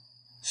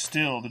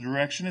 Still, the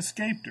direction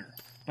escaped her,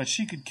 but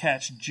she could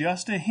catch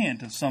just a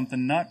hint of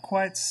something not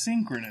quite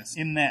synchronous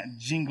in that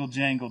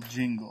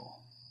jingle-jangle-jingle.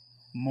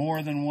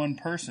 More than one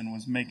person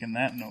was making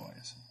that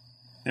noise.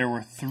 There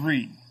were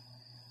three,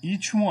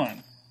 each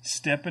one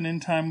stepping in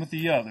time with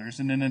the others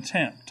in an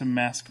attempt to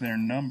mask their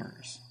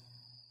numbers.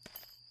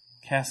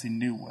 Cassie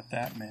knew what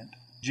that meant,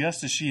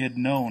 just as she had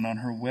known on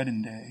her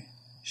wedding day.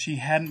 She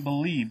hadn't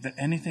believed that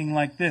anything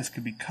like this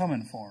could be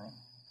coming for him.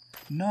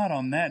 Not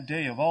on that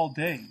day of all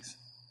days.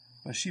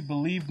 But she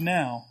believed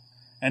now,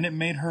 and it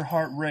made her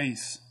heart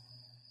race.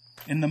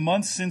 In the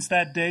months since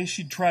that day,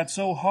 she'd tried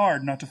so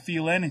hard not to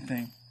feel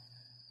anything.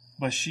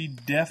 But she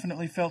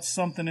definitely felt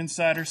something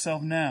inside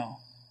herself now.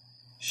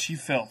 She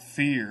felt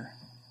fear.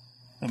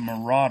 The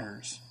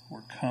marauders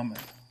were coming.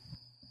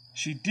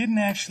 She didn't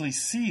actually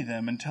see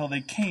them until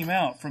they came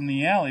out from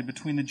the alley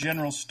between the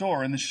general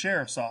store and the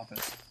sheriff's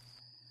office.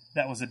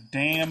 That was a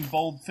damn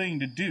bold thing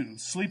to do,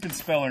 sleeping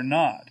spell or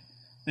not.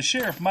 The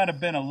sheriff might have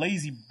been a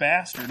lazy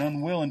bastard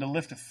unwilling to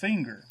lift a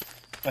finger,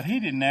 but he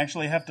didn't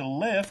actually have to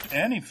lift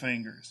any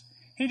fingers.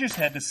 He just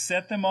had to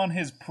set them on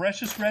his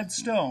precious red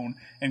stone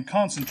and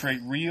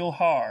concentrate real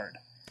hard.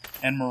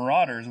 And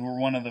marauders were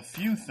one of the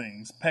few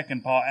things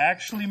Peckinpah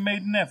actually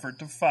made an effort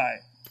to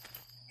fight.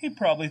 He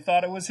probably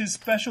thought it was his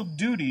special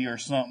duty or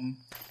something.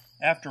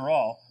 After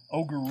all,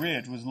 Ogre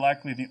Ridge was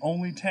likely the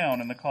only town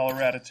in the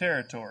Colorado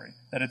Territory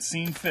that had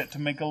seen fit to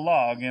make a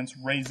law against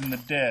raising the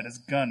dead as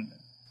gunmen,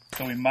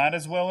 so he might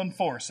as well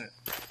enforce it.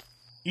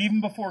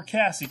 Even before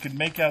Cassie could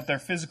make out their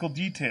physical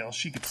details,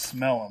 she could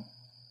smell them.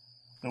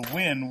 The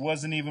wind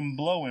wasn't even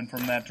blowing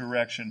from that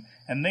direction,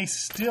 and they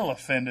still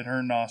offended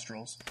her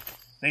nostrils.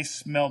 They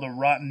smelled of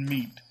rotten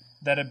meat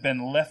that had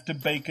been left to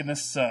bake in the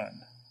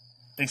sun.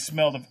 They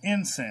smelled of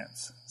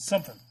incense,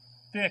 something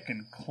thick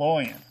and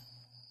cloying.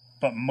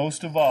 But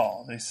most of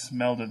all, they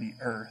smelled of the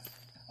earth,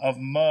 of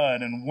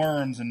mud and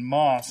worms and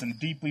moss and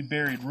deeply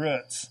buried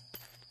roots.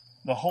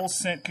 The whole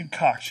scent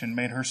concoction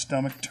made her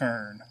stomach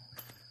turn.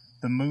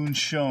 The moon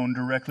shone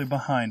directly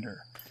behind her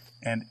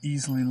and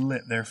easily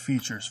lit their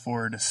features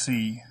for her to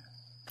see.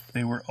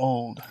 They were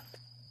old.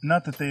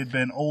 Not that they had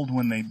been old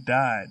when they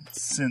died,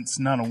 since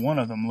not a one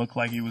of them looked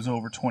like he was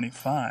over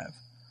 25.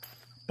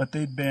 But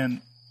they'd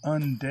been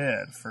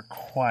undead for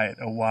quite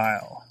a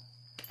while.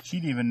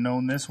 She'd even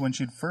known this when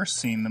she'd first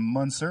seen them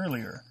months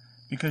earlier,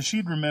 because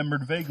she'd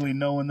remembered vaguely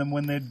knowing them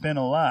when they'd been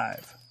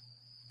alive.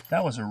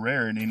 That was a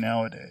rarity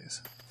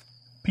nowadays.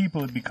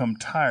 People had become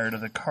tired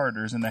of the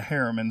carters and the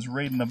Harrimans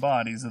raiding the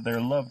bodies of their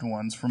loved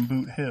ones from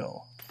Boot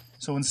Hill.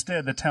 So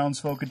instead, the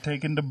townsfolk had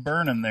taken to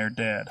burning their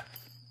dead.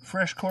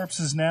 Fresh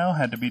corpses now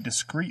had to be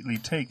discreetly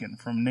taken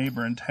from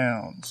neighboring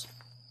towns.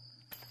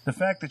 The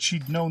fact that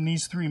she'd known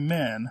these three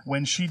men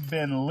when she'd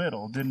been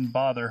little didn't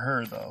bother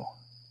her, though.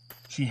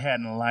 She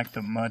hadn't liked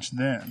them much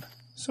then,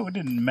 so it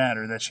didn't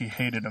matter that she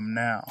hated them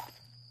now.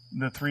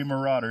 The three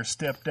marauders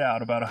stepped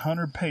out about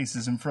 100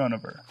 paces in front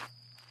of her.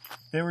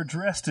 They were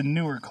dressed in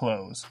newer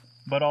clothes,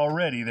 but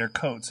already their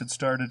coats had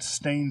started to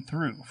stain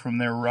through from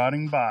their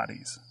rotting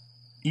bodies.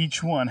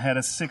 Each one had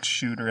a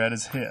 6-shooter at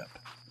his hip.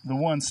 The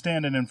one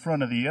standing in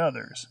front of the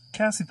others,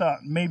 Cassie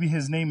thought maybe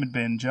his name had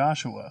been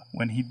Joshua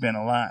when he'd been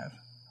alive,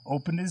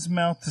 opened his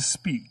mouth to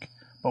speak,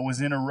 but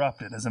was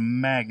interrupted as a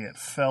maggot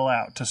fell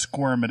out to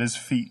squirm at his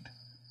feet.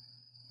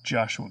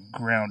 Joshua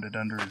grounded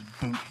under his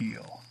boot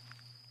heel.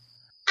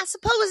 I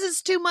suppose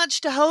it's too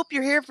much to hope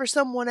you're here for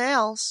someone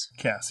else,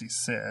 Cassie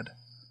said.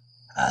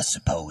 I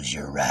suppose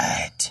you're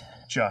right,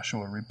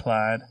 Joshua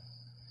replied.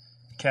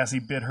 Cassie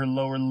bit her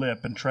lower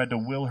lip and tried to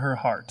will her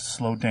heart to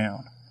slow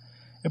down.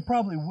 It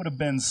probably would have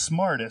been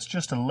smartest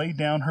just to lay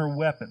down her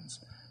weapons,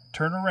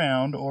 turn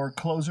around or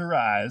close her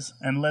eyes,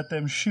 and let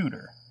them shoot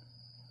her.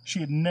 She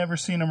had never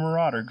seen a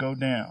marauder go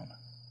down.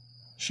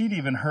 She'd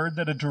even heard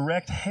that a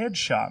direct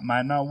headshot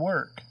might not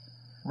work.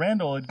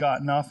 Randall had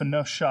gotten off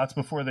enough shots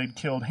before they'd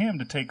killed him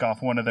to take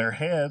off one of their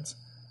heads.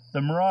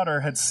 The marauder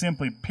had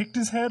simply picked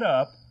his head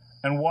up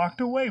and walked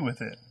away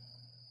with it.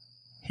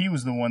 He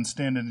was the one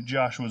standing to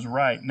Joshua's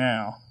right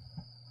now.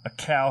 A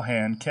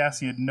cowhand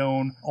Cassie had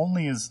known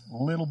only as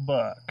Little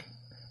Buck,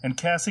 and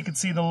Cassie could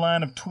see the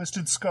line of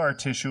twisted scar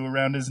tissue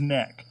around his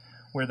neck,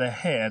 where the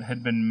head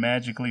had been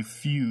magically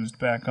fused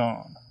back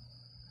on.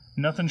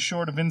 Nothing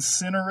short of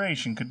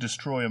incineration could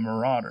destroy a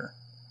marauder,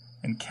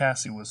 and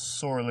Cassie was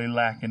sorely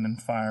lacking in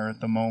fire at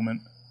the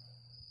moment.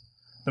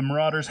 The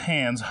marauders'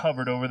 hands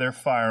hovered over their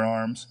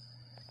firearms.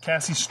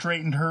 Cassie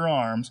straightened her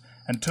arms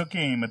and took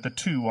aim at the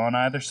two on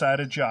either side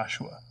of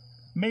Joshua.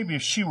 Maybe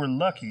if she were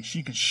lucky,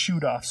 she could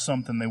shoot off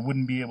something they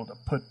wouldn't be able to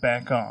put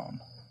back on.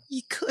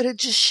 You could have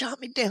just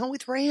shot me down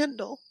with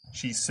Randall,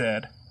 she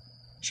said.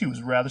 She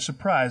was rather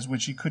surprised when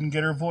she couldn't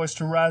get her voice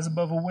to rise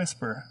above a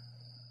whisper.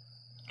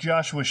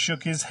 Joshua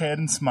shook his head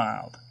and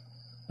smiled.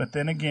 But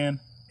then again,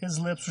 his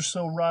lips were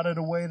so rotted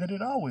away that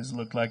it always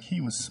looked like he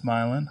was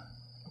smiling.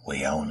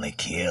 We only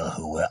kill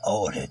who we're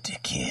ordered to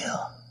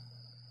kill.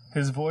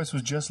 His voice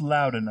was just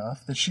loud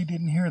enough that she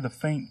didn't hear the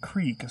faint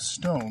creak of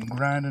stone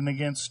grinding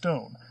against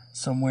stone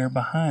somewhere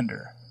behind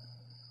her.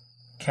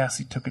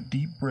 Cassie took a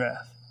deep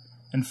breath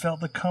and felt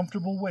the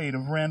comfortable weight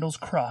of Randall's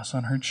cross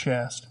on her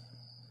chest.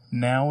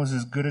 Now was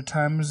as good a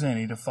time as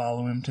any to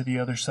follow him to the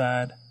other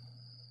side.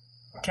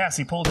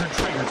 Cassie pulled her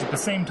triggers at the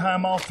same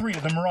time all three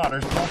of the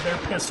marauders pulled their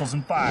pistols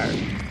and fired.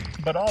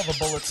 But all the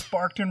bullets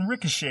sparked and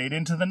ricocheted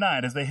into the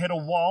night as they hit a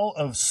wall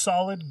of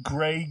solid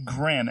gray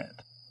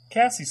granite.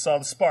 Cassie saw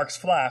the sparks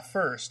fly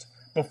first,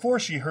 before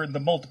she heard the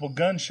multiple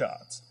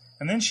gunshots,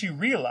 and then she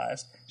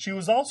realized she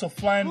was also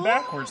flying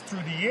backwards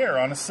through the air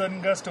on a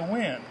sudden gust of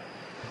wind.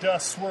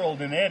 Dust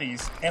swirled in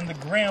eddies, and the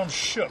ground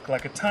shook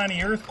like a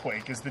tiny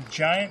earthquake as the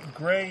giant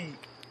gray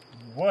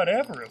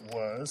whatever it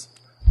was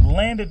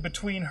landed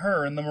between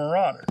her and the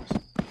marauders.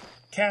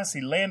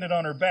 Cassie landed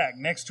on her back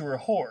next to her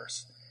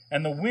horse,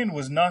 and the wind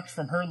was knocked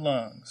from her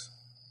lungs.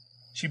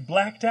 She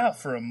blacked out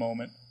for a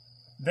moment,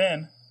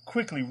 then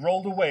quickly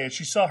rolled away as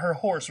she saw her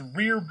horse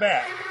rear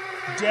back,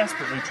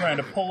 desperately trying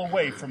to pull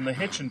away from the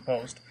hitching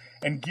post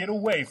and get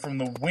away from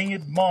the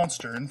winged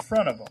monster in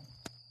front of him.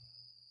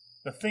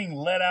 The thing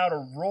let out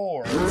a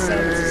roar that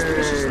sounded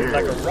suspiciously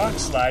like a rock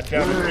slide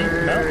down a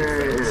deep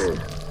mountain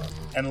face,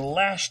 and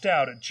lashed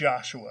out at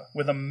Joshua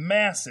with a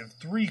massive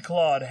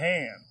 3-clawed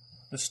hand.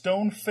 The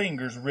stone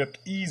fingers ripped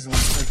easily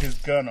through his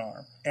gun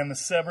arm, and the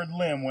severed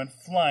limb went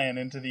flying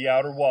into the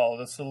outer wall of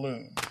the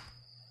saloon.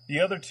 The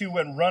other two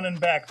went running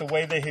back the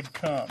way they had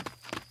come,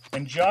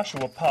 and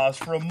Joshua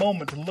paused for a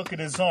moment to look at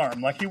his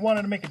arm like he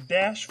wanted to make a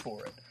dash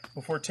for it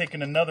before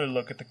taking another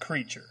look at the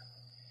creature.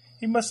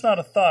 He must not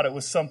have thought it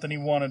was something he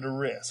wanted to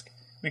risk,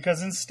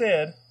 because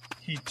instead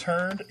he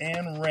turned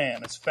and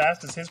ran as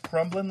fast as his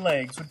crumbling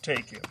legs would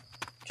take him.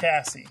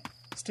 Cassie,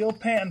 still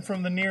panting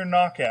from the near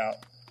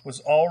knockout, was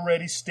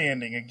already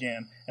standing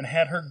again and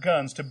had her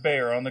guns to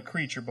bear on the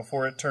creature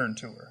before it turned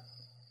to her.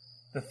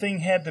 The thing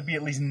had to be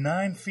at least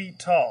 9 feet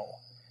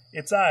tall.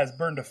 Its eyes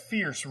burned a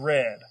fierce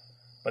red,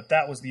 but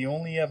that was the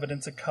only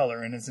evidence of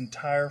color in its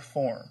entire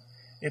form.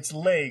 Its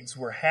legs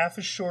were half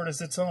as short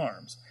as its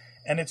arms,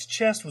 and its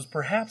chest was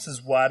perhaps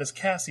as wide as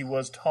Cassie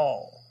was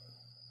tall.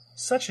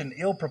 Such an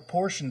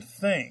ill-proportioned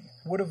thing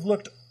would have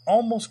looked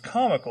almost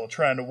comical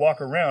trying to walk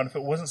around if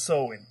it wasn't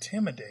so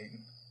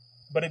intimidating.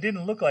 But it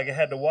didn't look like it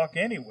had to walk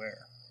anywhere.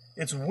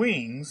 Its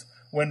wings,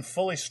 when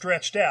fully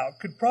stretched out,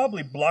 could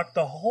probably block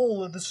the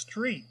whole of the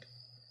street.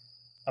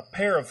 A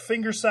pair of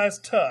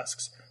finger-sized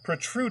tusks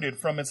protruded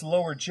from its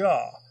lower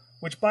jaw,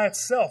 which by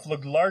itself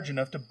looked large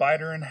enough to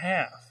bite her in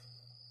half.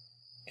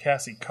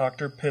 Cassie cocked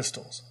her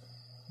pistols,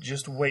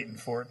 just waiting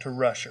for it to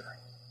rush her.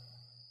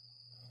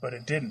 But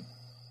it didn't.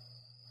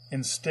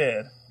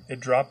 Instead, it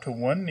dropped to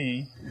one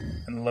knee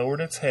and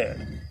lowered its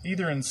head,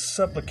 either in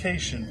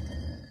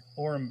supplication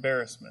or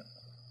embarrassment.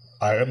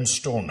 I am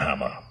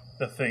Stonehammer,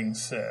 the thing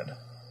said,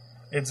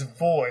 its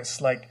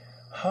voice like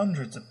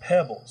hundreds of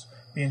pebbles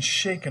being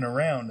shaken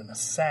around in a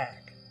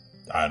sack.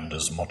 And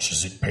as much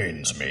as it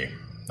pains me,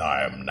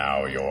 I am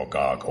now your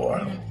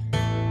gargoyle.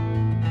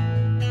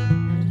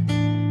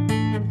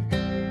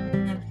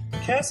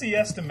 Cassie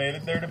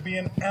estimated there to be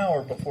an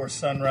hour before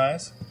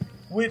sunrise,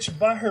 which,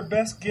 by her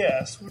best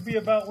guess, would be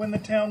about when the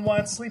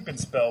town-wide sleeping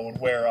spell would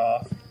wear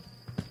off.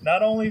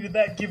 Not only did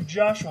that give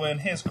Joshua and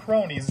his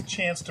cronies a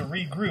chance to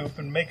regroup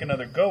and make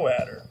another go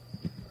at her,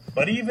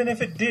 but even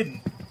if it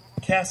didn't,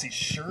 Cassie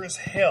sure as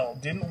hell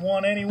didn't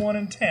want anyone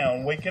in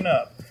town waking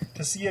up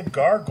to see a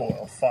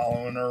gargoyle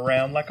following her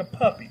around like a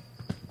puppy.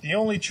 The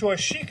only choice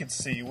she could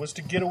see was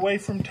to get away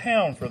from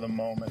town for the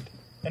moment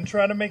and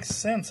try to make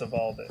sense of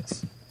all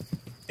this.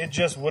 It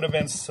just would have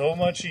been so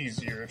much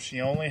easier if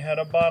she only had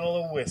a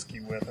bottle of whiskey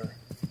with her.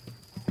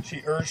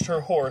 She urged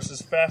her horse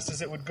as fast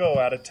as it would go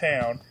out of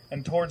town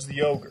and towards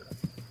the ogre,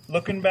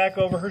 looking back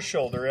over her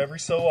shoulder every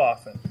so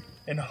often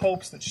in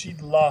hopes that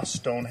she'd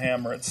lost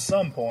Stonehammer at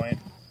some point.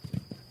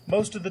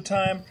 Most of the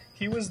time,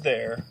 he was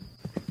there.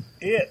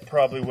 It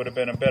probably would have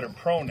been a better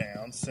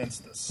pronoun, since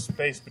the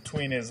space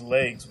between his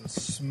legs was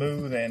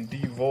smooth and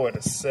devoid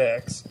of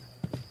sex,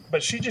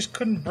 but she just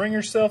couldn't bring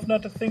herself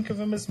not to think of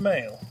him as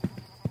male.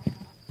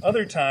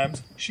 Other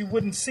times, she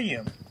wouldn't see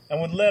him,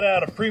 and would let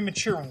out a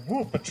premature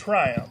whoop of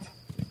triumph,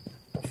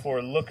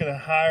 before looking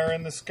higher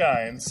in the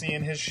sky and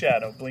seeing his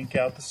shadow blink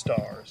out the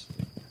stars.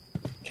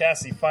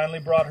 Cassie finally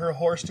brought her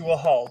horse to a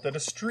halt at a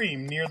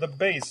stream near the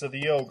base of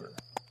the ogre.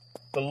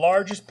 The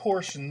largest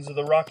portions of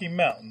the Rocky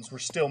Mountains were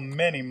still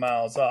many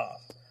miles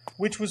off,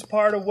 which was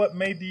part of what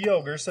made the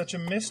ogre such a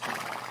mystery.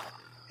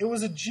 It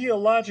was a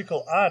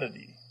geological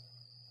oddity.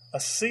 A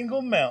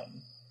single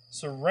mountain,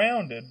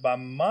 surrounded by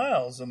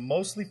miles of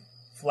mostly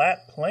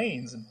flat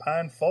plains and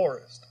pine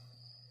forest.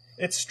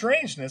 Its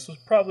strangeness was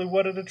probably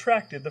what had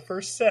attracted the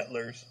first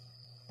settlers,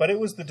 but it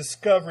was the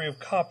discovery of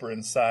copper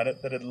inside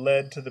it that had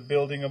led to the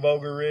building of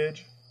Ogre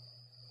Ridge.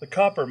 The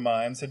copper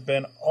mines had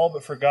been all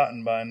but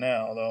forgotten by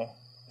now, though,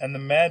 and the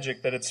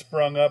magic that had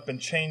sprung up and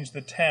changed the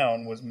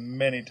town was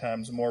many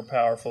times more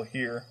powerful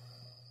here.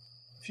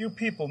 Few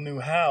people knew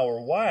how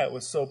or why it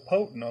was so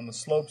potent on the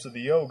slopes of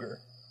the ogre,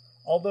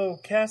 although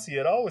Cassie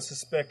had always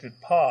suspected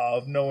Pa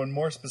of knowing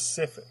more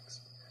specifics,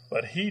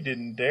 but he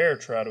didn't dare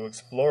try to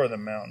explore the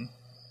mountain.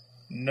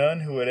 None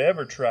who had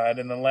ever tried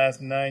in the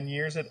last 9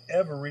 years had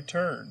ever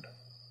returned.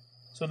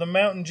 So the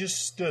mountain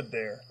just stood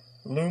there,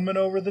 looming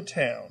over the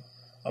town,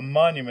 a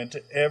monument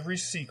to every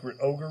secret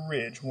Ogre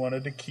Ridge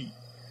wanted to keep,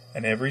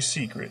 and every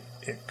secret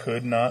it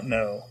could not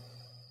know.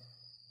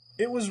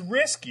 It was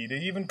risky to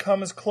even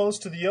come as close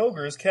to the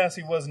ogre as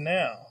Cassie was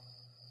now,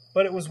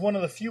 but it was one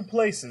of the few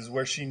places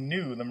where she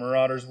knew the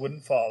marauders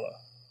wouldn't follow.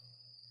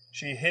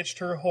 She hitched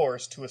her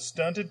horse to a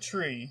stunted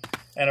tree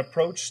and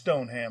approached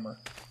Stonehammer.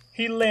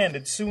 He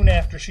landed soon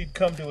after she'd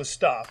come to a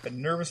stop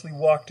and nervously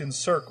walked in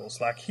circles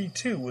like he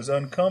too was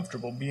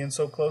uncomfortable being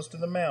so close to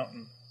the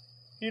mountain.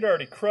 He'd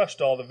already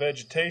crushed all the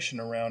vegetation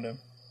around him.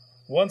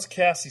 Once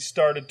Cassie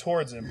started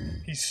towards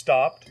him, he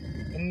stopped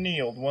and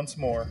kneeled once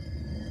more.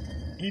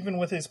 Even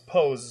with his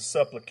pose of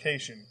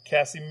supplication,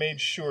 Cassie made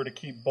sure to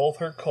keep both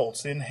her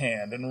Colts in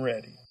hand and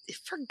ready.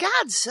 For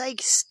God's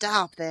sake,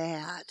 stop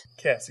that,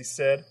 Cassie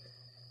said.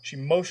 She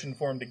motioned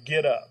for him to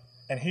get up,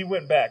 and he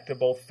went back to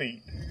both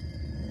feet.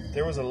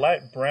 There was a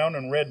light brown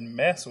and red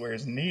mess where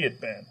his knee had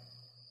been.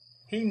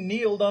 He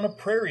kneeled on a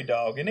prairie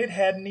dog, and it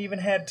hadn't even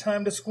had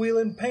time to squeal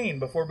in pain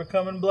before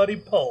becoming bloody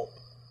pulp.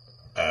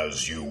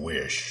 As you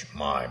wish,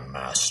 my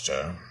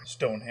master,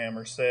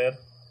 Stonehammer said.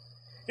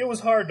 It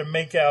was hard to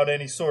make out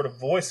any sort of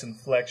voice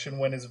inflection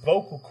when his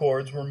vocal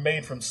cords were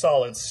made from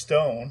solid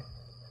stone,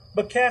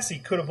 but Cassie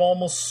could have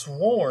almost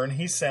sworn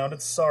he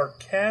sounded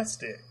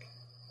sarcastic.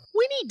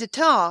 We need to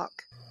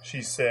talk,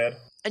 she said.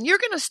 And you're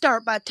going to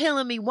start by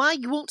telling me why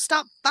you won't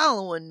stop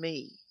following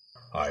me.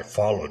 I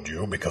followed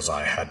you because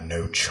I had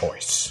no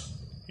choice,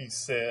 he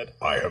said.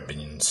 I have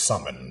been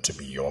summoned to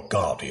be your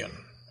guardian,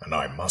 and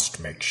I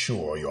must make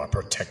sure you are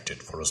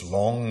protected for as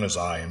long as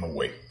I am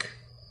awake.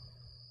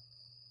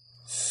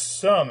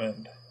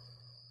 Summoned?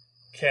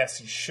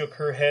 Cassie shook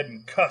her head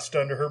and cussed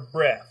under her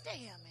breath.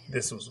 Damn it.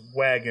 This was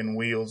Wagon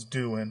Wheel's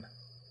doing.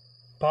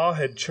 Pa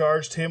had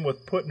charged him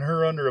with putting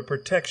her under a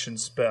protection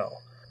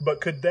spell. But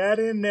could that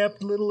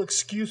inept little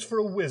excuse for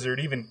a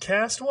wizard even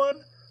cast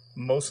one?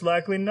 Most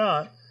likely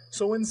not.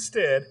 So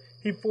instead,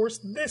 he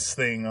forced this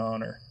thing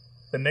on her.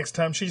 The next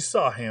time she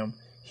saw him,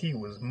 he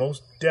was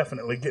most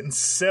definitely getting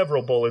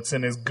several bullets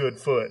in his good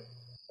foot.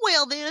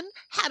 Well then,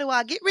 how do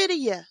I get rid of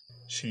you?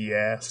 She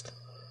asked.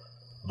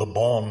 The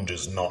bond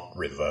is not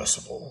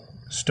reversible.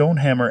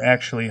 Stonehammer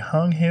actually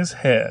hung his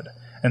head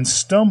and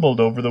stumbled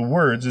over the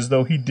words as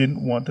though he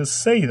didn't want to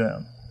say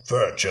them.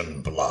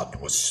 Virgin blood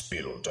was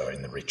spilled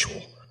during the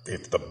ritual.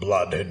 If the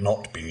blood had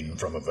not been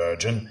from a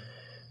virgin,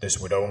 this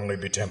would only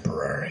be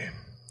temporary.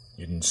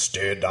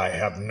 Instead, I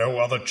have no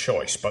other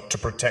choice but to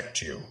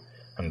protect you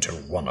until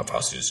one of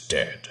us is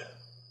dead.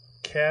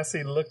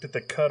 Cassie looked at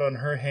the cut on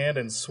her hand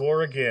and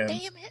swore again.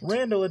 Damn it.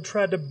 Randall had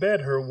tried to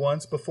bed her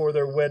once before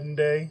their wedding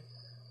day,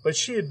 but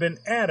she had been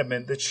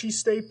adamant that she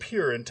stay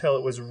pure until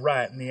it was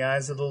right in the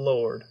eyes of the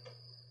Lord.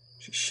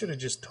 She should have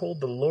just told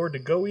the Lord to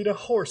go eat a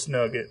horse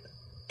nugget.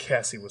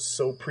 Cassie was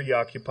so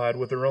preoccupied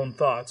with her own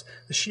thoughts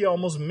that she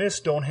almost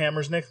missed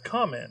Stonehammer's next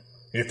comment.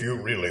 If you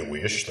really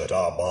wish that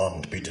our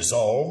bond be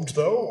dissolved,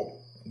 though,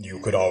 you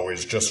could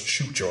always just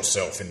shoot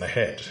yourself in the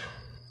head.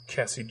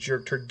 Cassie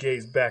jerked her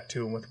gaze back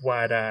to him with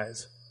wide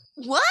eyes.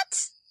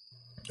 What?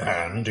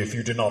 And if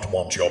you do not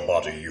want your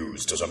body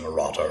used as a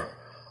marauder,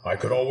 I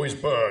could always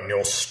burn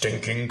your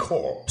stinking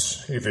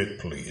corpse, if it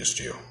pleased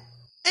you.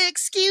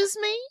 Excuse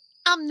me?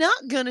 I'm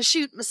not gonna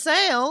shoot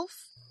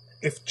myself.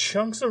 If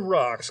chunks of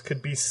rocks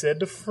could be said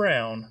to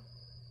frown,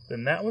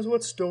 then that was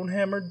what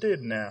Stonehammer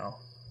did now.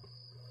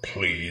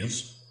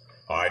 Please?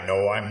 I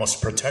know I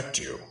must protect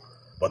you,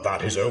 but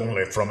that is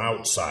only from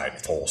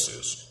outside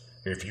forces.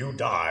 If you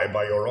die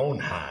by your own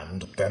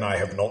hand, then I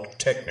have not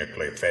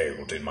technically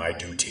failed in my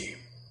duty.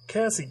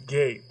 Cassie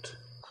gaped.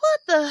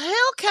 What the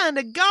hell kind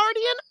of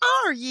guardian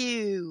are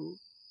you?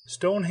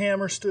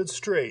 Stonehammer stood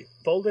straight,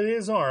 folded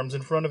his arms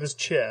in front of his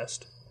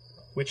chest,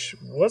 which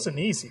wasn't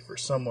easy for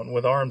someone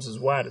with arms as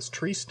wide as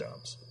tree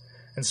stumps,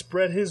 and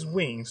spread his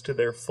wings to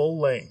their full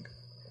length.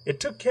 It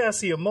took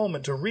Cassie a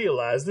moment to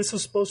realize this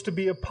was supposed to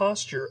be a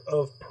posture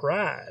of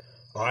pride.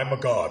 I'm a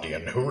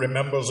guardian who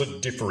remembers a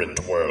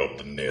different world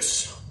than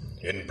this.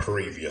 In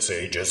previous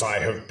ages, I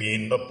have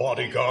been the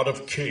bodyguard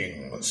of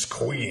kings,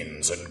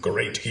 queens, and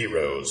great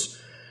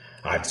heroes.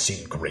 I've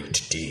seen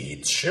great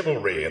deeds,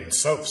 chivalry, and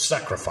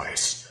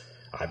self-sacrifice.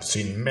 I've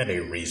seen many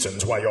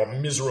reasons why your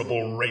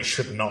miserable race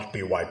should not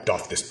be wiped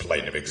off this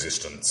plane of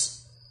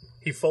existence.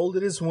 He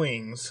folded his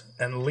wings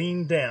and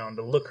leaned down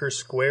to look her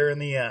square in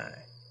the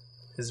eye.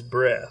 His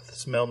breath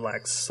smelled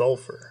like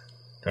sulfur.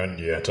 And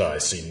yet I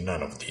see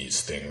none of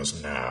these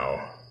things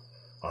now.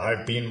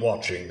 I've been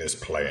watching this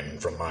plane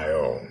from my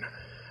own,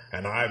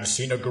 and I've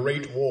seen a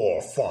great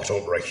war fought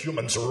over a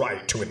human's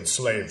right to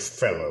enslave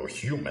fellow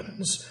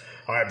humans.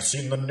 I've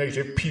seen the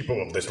native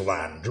people of this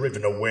land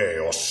driven away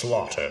or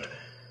slaughtered.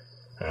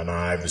 And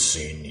I've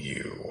seen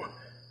you.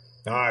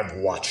 I've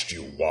watched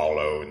you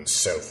wallow in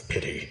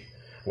self-pity.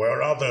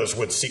 Where others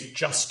would seek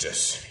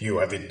justice, you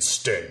have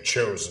instead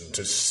chosen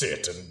to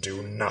sit and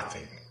do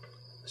nothing.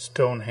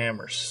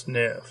 Stonehammer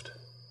sniffed.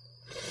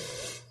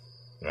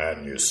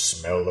 And you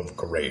smell of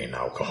grain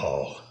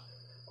alcohol.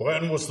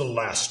 When was the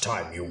last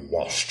time you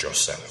washed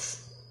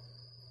yourself?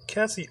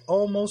 Cassie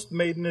almost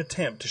made an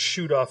attempt to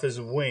shoot off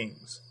his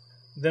wings,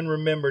 then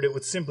remembered it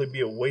would simply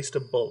be a waste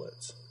of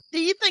bullets.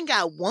 Do you think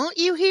I want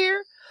you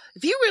here?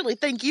 If you really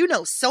think you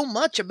know so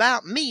much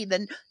about me,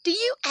 then do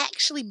you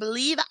actually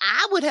believe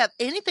I would have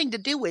anything to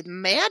do with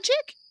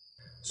magic?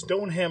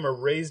 Stonehammer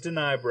raised an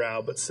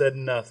eyebrow but said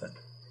nothing.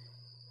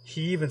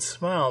 He even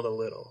smiled a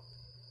little.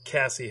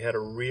 Cassie had a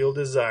real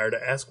desire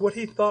to ask what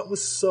he thought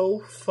was so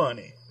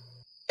funny.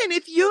 And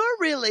if you're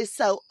really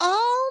so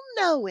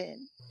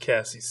all-knowing,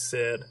 Cassie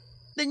said,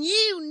 then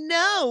you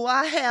know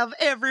I have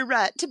every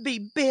right to be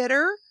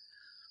bitter.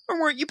 Or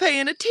weren't you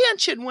paying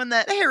attention when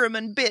that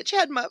Harriman bitch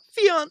had my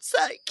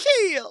fiancé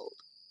killed?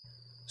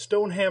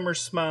 Stonehammer's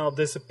smile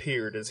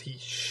disappeared as he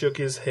shook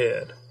his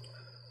head.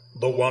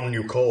 The one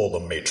you call the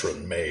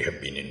matron may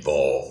have been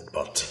involved,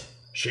 but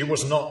she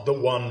was not the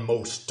one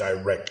most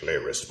directly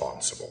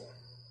responsible.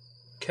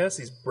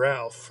 Cassie's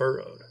brow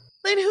furrowed.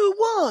 Then who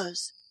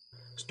was?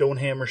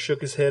 Stonehammer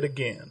shook his head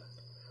again.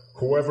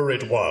 Whoever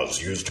it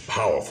was used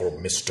powerful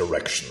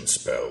misdirection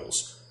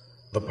spells.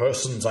 The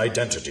person's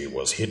identity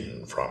was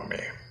hidden from me.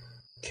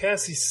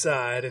 Cassie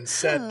sighed and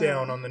sat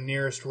down on the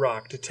nearest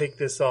rock to take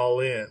this all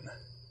in.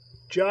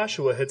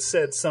 Joshua had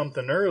said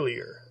something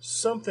earlier,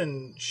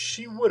 something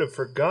she would have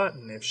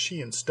forgotten if she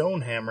and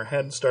Stonehammer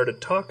hadn't started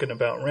talking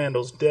about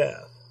Randall's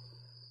death.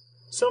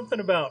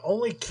 Something about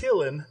only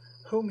killing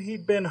whom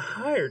he'd been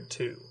hired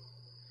to.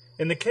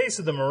 In the case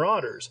of the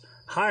Marauders,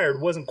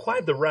 hired wasn't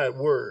quite the right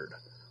word.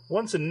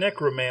 Once a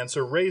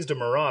necromancer raised a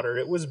marauder,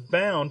 it was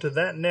bound to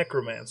that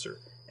necromancer,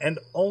 and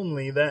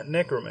only that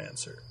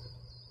necromancer.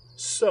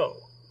 So,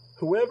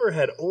 whoever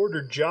had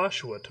ordered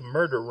Joshua to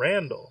murder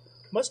Randall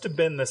must have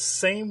been the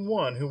same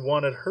one who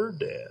wanted her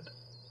dead.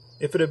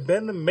 If it had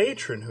been the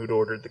matron who'd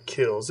ordered the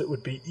kills, it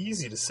would be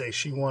easy to say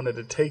she wanted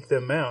to take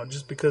them out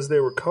just because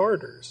they were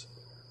Carter's.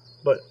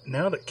 But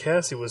now that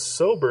Cassie was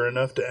sober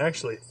enough to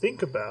actually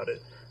think about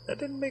it, that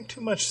didn't make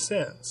too much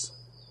sense.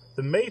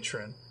 The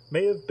matron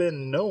may have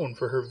been known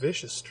for her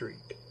vicious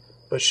streak,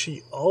 but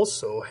she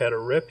also had a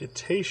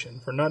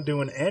reputation for not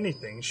doing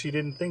anything she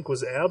didn't think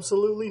was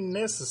absolutely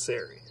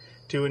necessary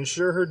to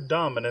ensure her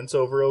dominance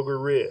over Ogre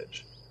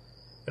Ridge.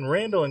 And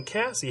Randall and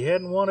Cassie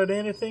hadn't wanted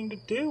anything to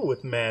do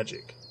with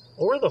magic,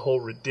 or the whole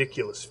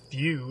ridiculous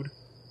feud.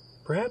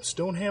 Perhaps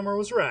Stonehammer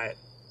was right.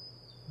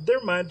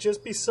 There might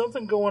just be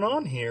something going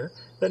on here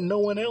that no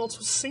one else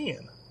was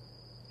seeing.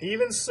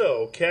 Even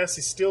so,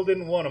 Cassie still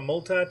didn't want a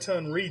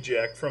multi-ton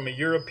reject from a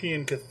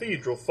European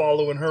cathedral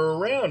following her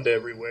around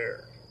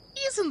everywhere.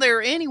 Isn't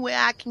there any way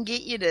I can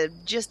get you to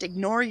just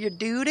ignore your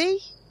duty?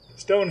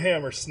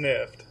 Stonehammer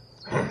sniffed.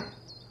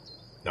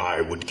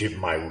 I would give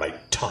my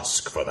right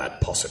tusk for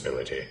that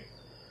possibility.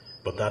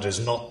 But that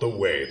is not the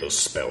way the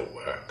spell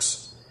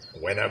works.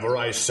 Whenever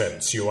I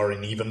sense you are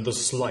in even the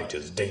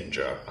slightest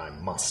danger, I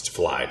must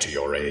fly to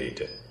your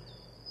aid.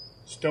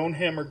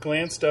 Stonehammer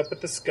glanced up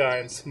at the sky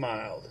and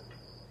smiled.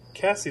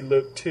 Cassie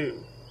looked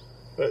too,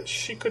 but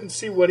she couldn't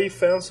see what he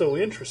found so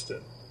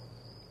interesting.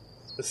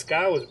 The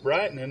sky was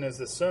brightening as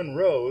the sun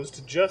rose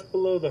to just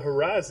below the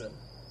horizon,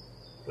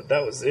 but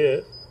that was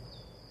it.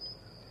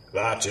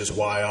 That is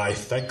why I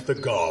thank the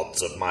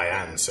gods of my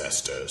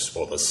ancestors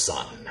for the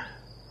sun.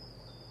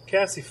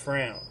 Cassie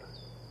frowned.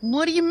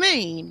 What do you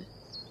mean?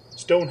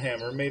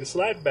 Stonehammer made a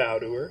slight bow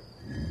to her.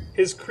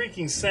 His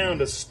creaking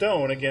sound of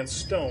stone against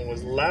stone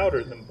was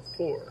louder than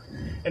before,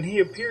 and he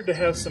appeared to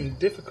have some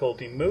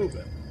difficulty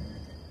moving.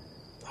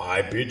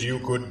 I bid you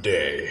good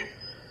day.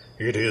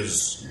 It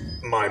is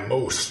my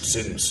most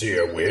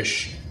sincere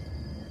wish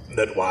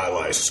that while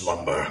I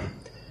slumber,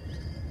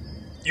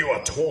 you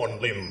are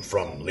torn limb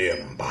from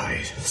limb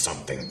by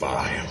something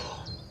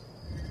vile.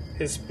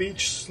 His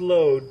speech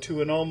slowed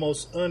to an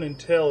almost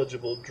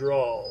unintelligible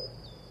drawl.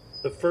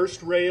 The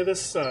first ray of the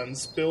sun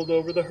spilled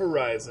over the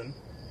horizon,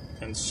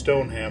 and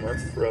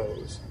Stonehammer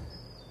froze.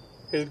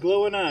 His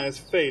glowing eyes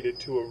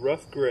faded to a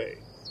rough gray,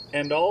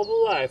 and all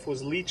the life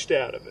was leached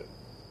out of him.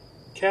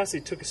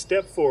 Cassie took a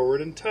step forward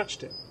and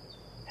touched him,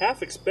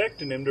 half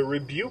expecting him to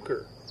rebuke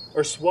her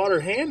or swat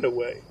her hand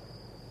away,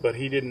 but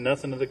he did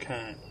nothing of the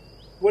kind.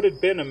 What had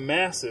been a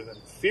massive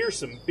and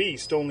fearsome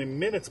beast only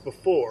minutes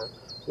before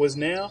was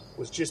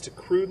just a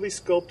crudely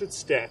sculpted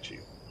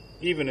statue.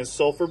 Even his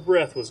sulfur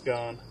breath was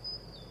gone.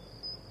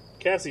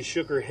 Cassie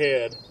shook her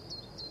head.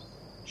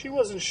 She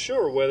wasn't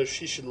sure whether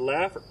she should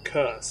laugh or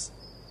cuss,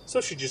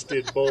 so she just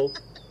did both.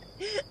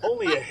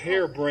 Only a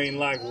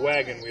harebrained-like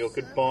wagon wheel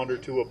could bond her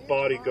to a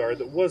bodyguard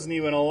that wasn't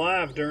even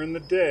alive during the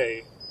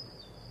day.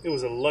 It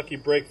was a lucky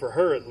break for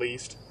her, at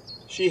least.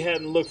 She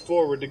hadn't looked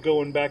forward to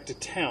going back to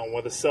town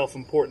with a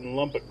self-important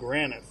lump of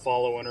granite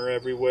following her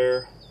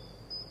everywhere.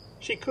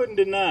 She couldn't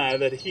deny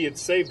that he had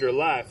saved her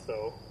life,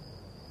 though.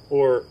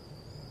 Or,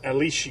 at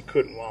least she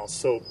couldn't while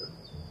sober.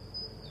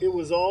 It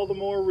was all the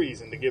more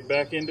reason to get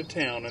back into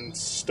town and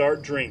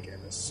start drinking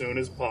as soon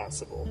as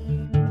possible.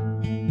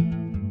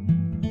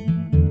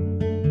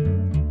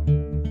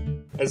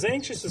 As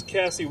anxious as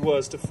Cassie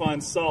was to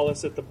find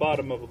solace at the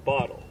bottom of a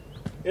bottle,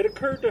 it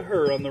occurred to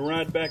her on the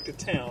ride back to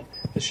town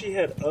that she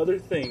had other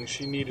things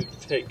she needed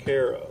to take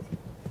care of.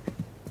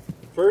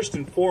 First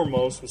and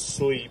foremost was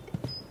sleep.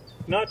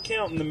 Not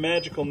counting the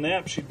magical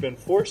nap she'd been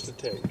forced to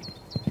take,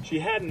 she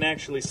hadn't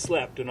actually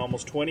slept in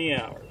almost 20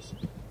 hours.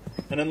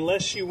 And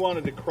unless she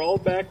wanted to crawl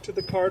back to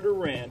the Carter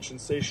Ranch and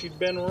say she'd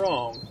been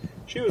wrong,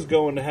 she was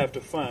going to have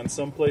to find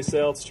someplace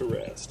else to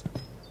rest.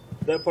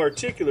 That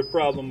particular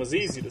problem was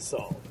easy to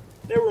solve.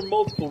 There were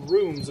multiple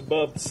rooms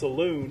above the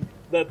saloon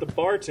that the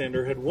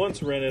bartender had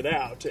once rented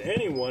out to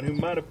anyone who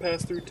might have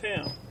passed through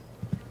town.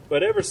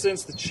 But ever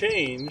since the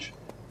change,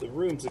 the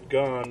rooms had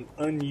gone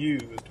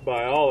unused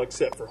by all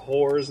except for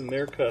whores and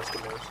their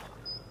customers.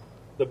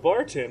 The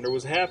bartender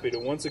was happy to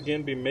once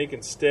again be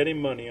making steady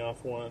money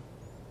off one,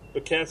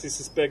 but Cassie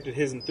suspected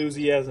his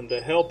enthusiasm to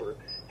help her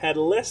had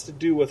less to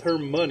do with her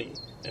money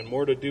and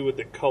more to do with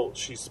the colt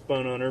she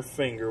spun on her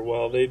finger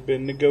while they'd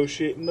been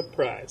negotiating the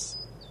price.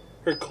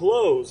 Her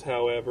clothes,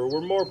 however,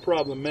 were more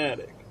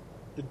problematic.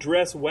 The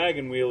dress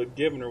wagon wheel had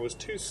given her was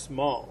too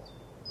small.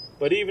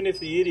 But even if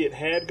the idiot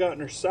had gotten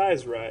her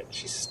size right,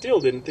 she still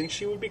didn't think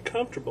she would be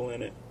comfortable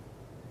in it.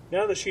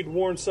 Now that she'd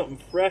worn something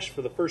fresh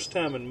for the first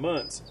time in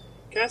months,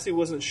 Cassie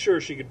wasn't sure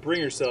she could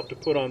bring herself to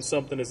put on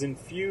something as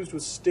infused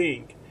with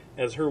stink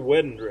as her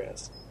wedding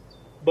dress.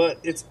 But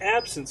its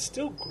absence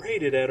still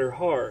grated at her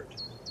heart.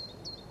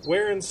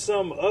 Wearing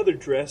some other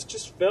dress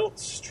just felt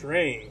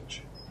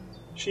strange.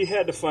 She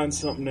had to find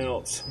something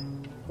else.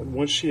 And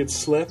once she had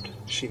slept,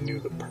 she knew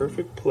the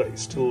perfect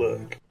place to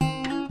look.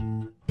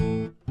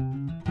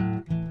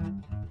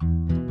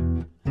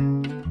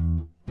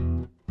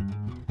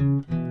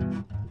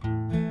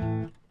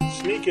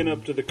 Sneaking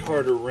up to the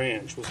Carter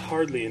Ranch was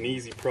hardly an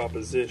easy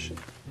proposition,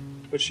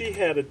 but she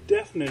had a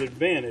definite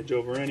advantage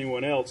over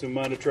anyone else who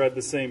might have tried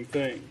the same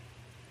thing.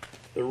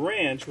 The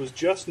ranch was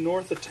just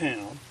north of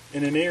town,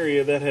 in an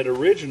area that had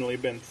originally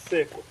been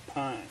thick with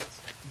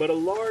pines. But a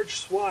large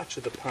swatch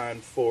of the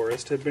pine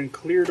forest had been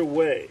cleared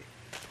away,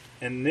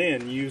 and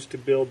then used to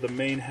build the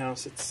main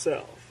house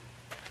itself.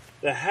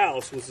 The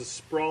house was a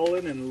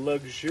sprawling and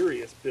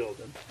luxurious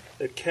building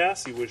that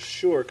Cassie was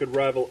sure could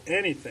rival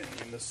anything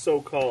in the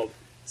so-called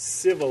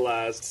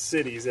civilized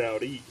cities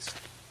out east,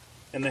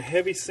 and the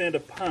heavy scent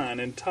of pine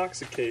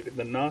intoxicated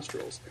the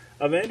nostrils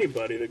of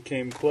anybody that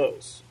came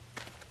close.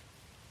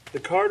 The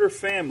Carter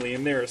family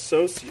and their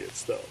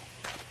associates, though,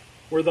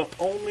 were the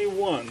only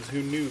ones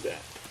who knew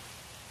that.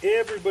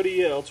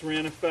 Everybody else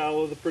ran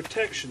afoul of the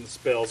protection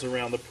spells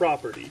around the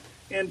property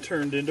and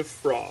turned into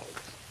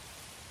frogs.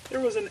 There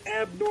was an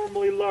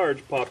abnormally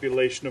large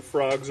population of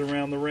frogs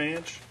around the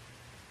ranch.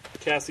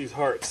 Cassie's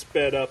heart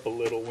sped up a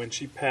little when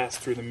she passed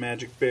through the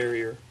magic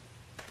barrier.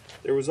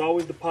 There was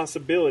always the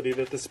possibility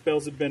that the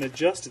spells had been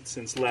adjusted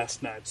since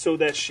last night, so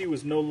that she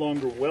was no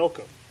longer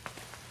welcome.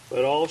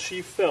 But all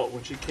she felt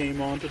when she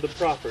came onto the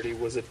property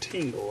was a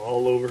tingle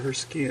all over her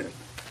skin.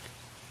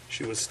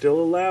 She was still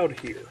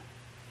allowed here,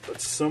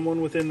 but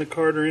someone within the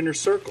Carter inner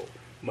circle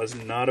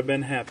must not have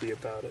been happy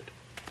about it.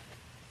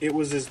 It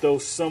was as though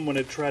someone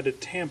had tried to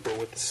tamper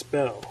with the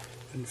spell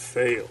and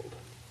failed.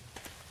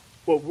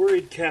 What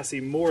worried Cassie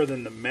more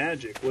than the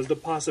magic was the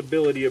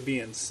possibility of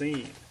being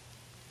seen.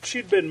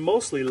 She'd been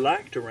mostly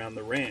liked around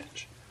the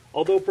ranch,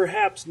 although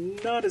perhaps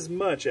not as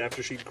much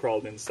after she'd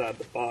crawled inside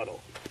the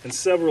bottle, and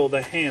several of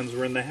the hands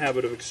were in the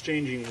habit of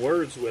exchanging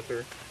words with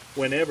her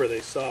whenever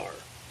they saw her,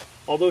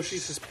 although she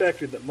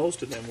suspected that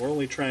most of them were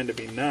only trying to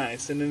be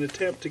nice in an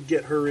attempt to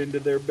get her into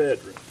their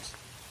bedrooms.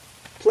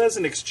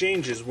 Pleasant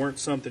exchanges weren't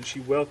something she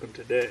welcomed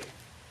today.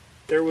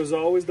 There was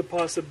always the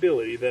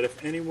possibility that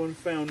if anyone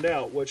found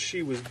out what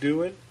she was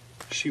doing,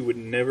 she would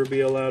never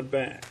be allowed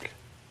back.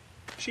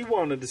 She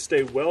wanted to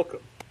stay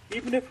welcome,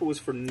 even if it was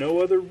for no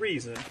other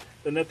reason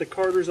than that the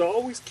Carters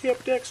always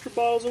kept extra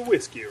bottles of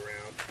whiskey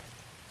around.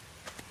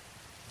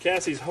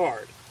 Cassie's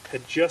heart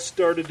had just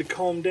started to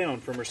calm down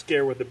from her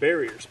scare with the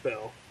barrier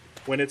spell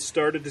when it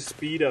started to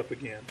speed up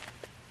again.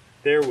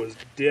 There was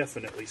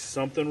definitely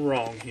something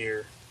wrong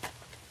here.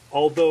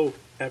 Although,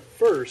 at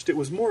first, it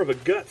was more of a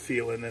gut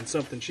feeling than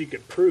something she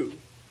could prove.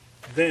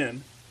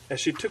 Then, as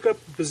she took up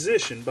a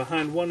position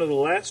behind one of the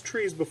last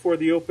trees before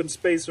the open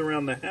space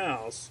around the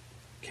house,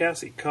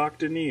 Cassie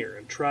cocked an ear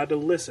and tried to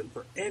listen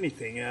for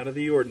anything out of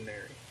the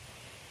ordinary.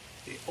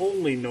 The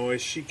only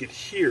noise she could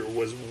hear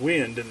was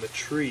wind in the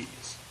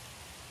trees.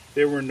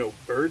 There were no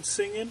birds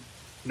singing,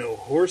 no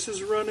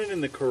horses running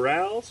in the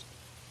corrals,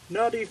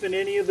 not even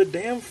any of the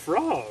damn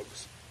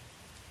frogs.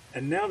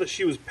 And now that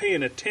she was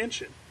paying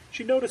attention,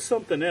 she noticed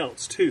something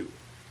else, too.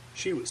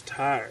 She was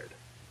tired.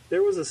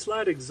 There was a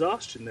slight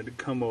exhaustion that had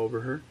come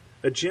over her,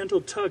 a gentle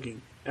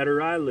tugging at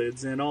her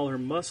eyelids and all her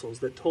muscles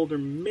that told her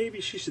maybe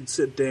she should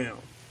sit down.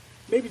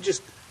 Maybe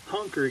just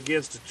hunker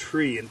against a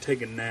tree and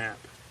take a nap.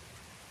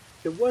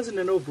 It wasn't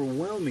an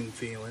overwhelming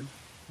feeling,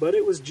 but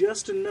it was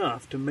just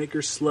enough to make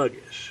her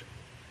sluggish.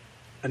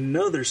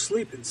 Another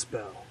sleeping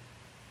spell.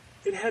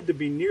 It had to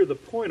be near the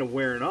point of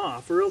wearing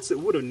off, or else it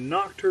would have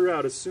knocked her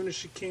out as soon as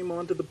she came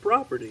onto the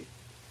property.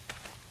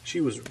 She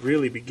was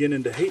really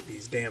beginning to hate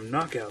these damn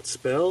knockout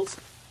spells.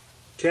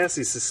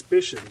 Cassie's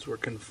suspicions were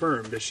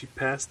confirmed as she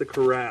passed the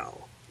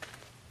corral.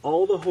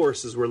 All the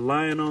horses were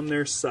lying on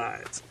their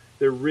sides,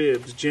 their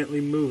ribs gently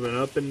moving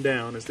up and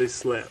down as they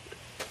slept.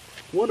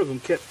 One of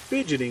them kept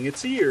fidgeting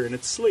its ear in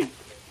its sleep,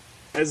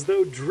 as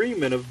though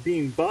dreaming of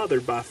being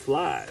bothered by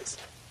flies.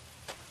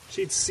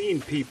 She'd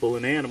seen people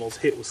and animals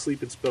hit with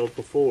sleeping spells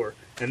before,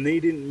 and they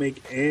didn't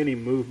make any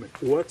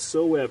movement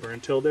whatsoever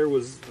until there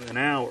was an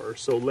hour or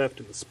so left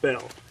in the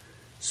spell.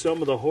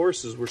 Some of the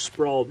horses were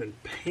sprawled in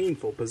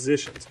painful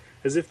positions,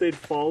 as if they'd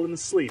fallen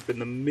asleep in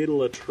the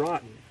middle of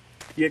trotting.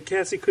 Yet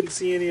Cassie couldn't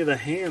see any of the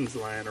hands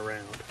lying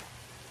around.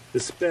 The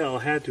spell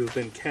had to have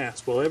been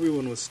cast while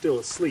everyone was still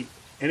asleep,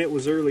 and it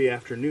was early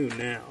afternoon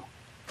now.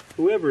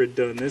 Whoever had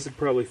done this had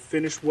probably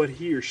finished what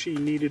he or she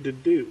needed to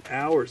do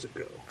hours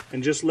ago,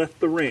 and just left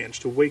the ranch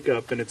to wake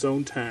up in its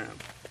own time.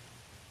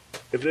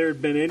 If there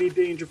had been any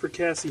danger for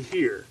Cassie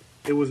here,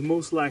 it was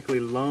most likely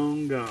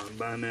long gone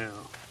by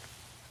now.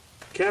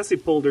 Cassie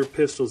pulled her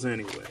pistols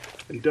anyway,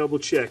 and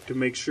double-checked to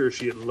make sure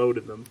she had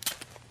loaded them.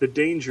 The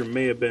danger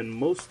may have been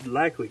most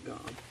likely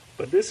gone,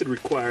 but this had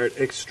required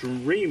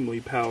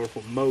extremely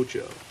powerful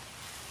mojo.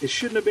 It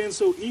shouldn't have been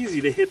so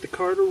easy to hit the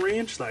Carter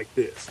Ranch like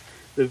this.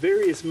 The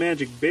various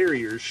magic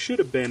barriers should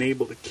have been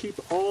able to keep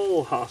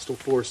all hostile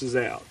forces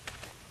out.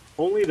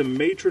 Only the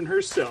matron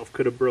herself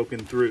could have broken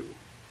through.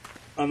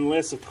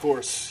 Unless, of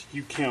course,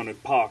 you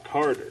counted Pa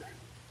Carter.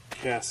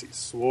 Cassie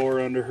swore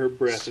under her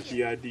breath at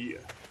the idea.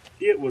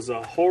 It was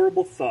a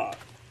horrible thought.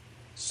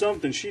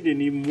 Something she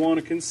didn't even want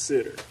to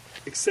consider.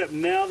 Except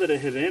now that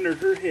it had entered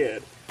her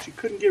head, she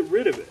couldn't get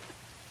rid of it.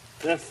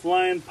 That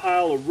flying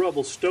pile of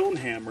rubble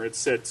Stonehammer had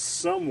said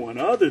someone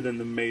other than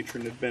the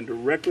matron had been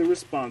directly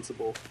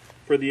responsible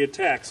for the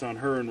attacks on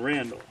her and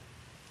Randall.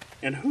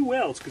 And who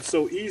else could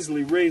so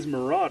easily raise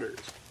marauders,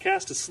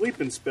 cast a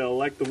sleeping spell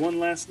like the one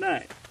last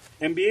night,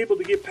 and be able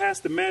to get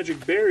past the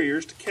magic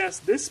barriers to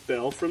cast this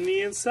spell from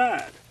the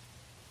inside.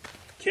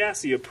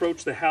 Cassie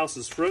approached the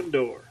house's front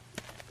door.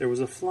 There was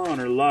a flaw in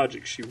her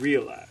logic, she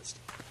realized.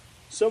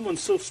 Someone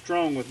so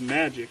strong with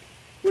magic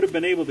would have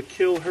been able to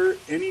kill her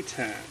any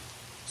time.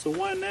 So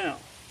why now?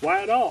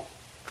 Why at all?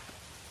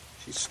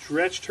 She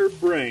stretched her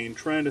brain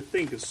trying to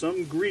think of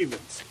some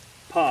grievance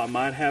Pa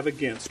might have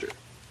against her,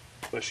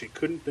 but she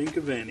couldn't think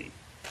of any.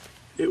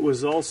 It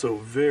was also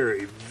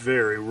very,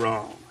 very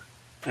wrong,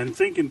 and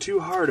thinking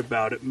too hard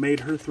about it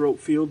made her throat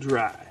feel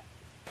dry.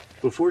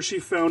 Before she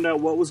found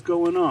out what was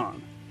going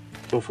on,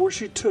 before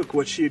she took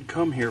what she had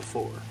come here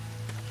for,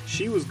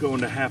 she was going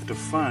to have to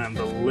find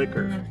the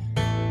liquor.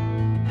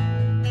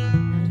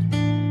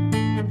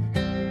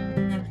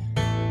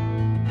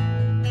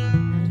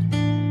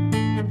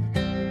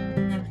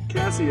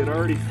 Cassie had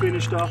already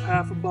finished off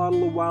half a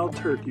bottle of wild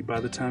turkey by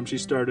the time she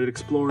started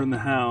exploring the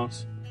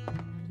house,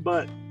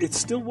 but it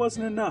still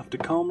wasn't enough to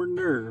calm her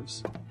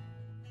nerves.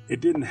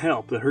 It didn't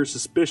help that her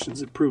suspicions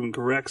had proven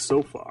correct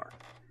so far.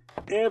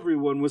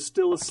 Everyone was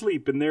still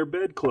asleep in their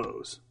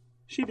bedclothes.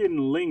 She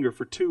didn't linger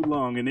for too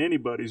long in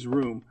anybody's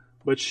room,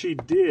 but she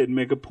did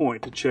make a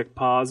point to check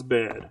Pa's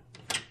bed.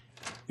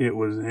 It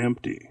was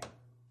empty.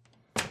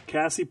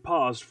 Cassie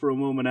paused for a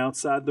moment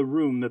outside the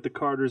room that the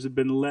Carters had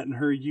been letting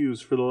her use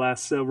for the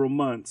last several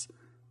months,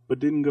 but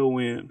didn't go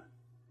in.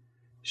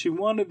 She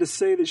wanted to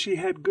say that she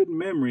had good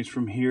memories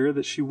from here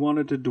that she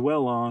wanted to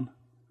dwell on,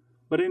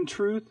 but in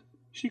truth,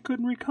 she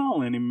couldn't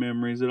recall any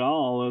memories at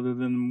all other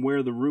than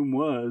where the room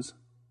was.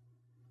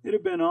 It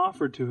had been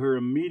offered to her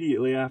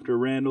immediately after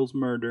Randall's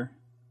murder,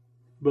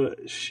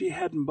 but she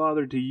hadn't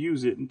bothered to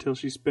use it until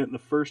she spent the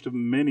first of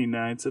many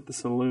nights at the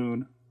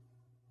saloon.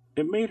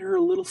 It made her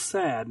a little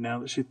sad now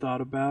that she thought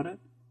about it.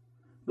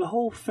 The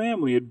whole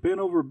family had bent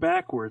over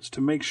backwards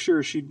to make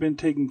sure she'd been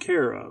taken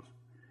care of,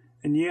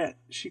 and yet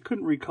she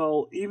couldn't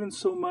recall even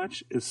so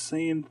much as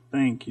saying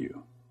thank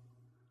you.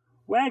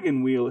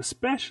 Wagon Wheel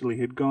especially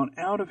had gone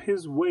out of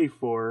his way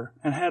for her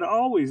and had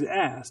always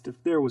asked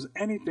if there was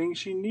anything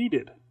she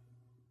needed.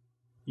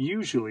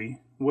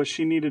 Usually, what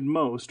she needed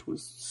most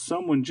was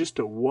someone just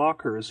to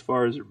walk her as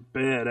far as her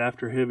bed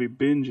after heavy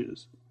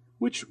binges,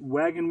 which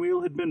Wagon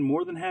Wheel had been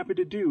more than happy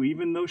to do,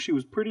 even though she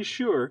was pretty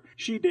sure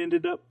she'd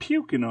ended up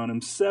puking on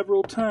him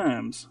several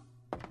times.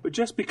 But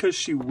just because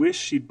she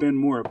wished she'd been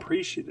more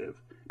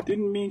appreciative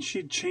didn't mean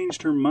she'd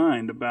changed her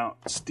mind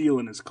about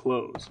stealing his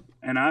clothes.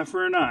 An eye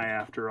for an eye,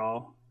 after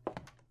all.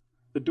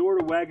 The door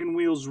to Wagon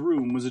Wheel's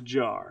room was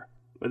ajar,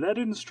 but that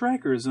didn't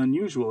strike her as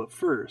unusual at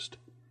first.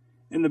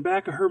 In the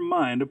back of her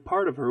mind, a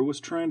part of her was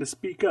trying to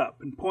speak up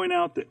and point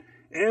out that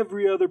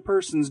every other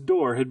person's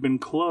door had been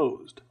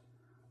closed.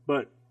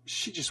 But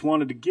she just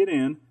wanted to get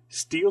in,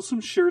 steal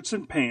some shirts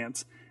and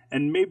pants,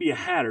 and maybe a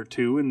hat or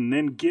two, and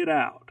then get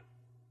out.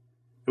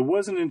 It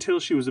wasn't until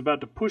she was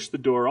about to push the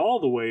door all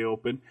the way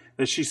open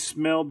that she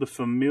smelled the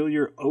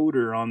familiar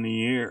odor on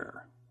the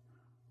air.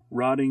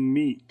 Rotting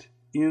meat,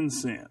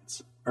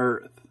 incense,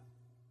 earth.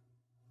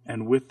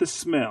 And with the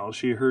smell,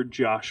 she heard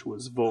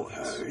Joshua's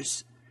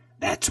voice.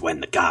 That's when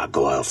the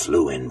gargoyle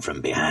flew in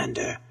from behind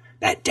her.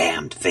 That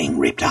damned thing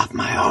ripped off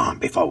my arm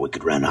before we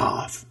could run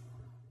off.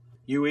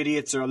 You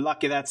idiots are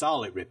lucky that's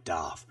all it ripped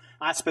off.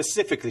 I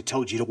specifically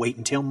told you to wait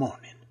until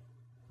morning.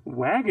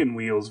 Wagon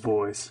Wheel's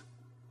voice.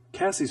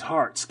 Cassie's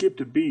heart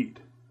skipped a beat.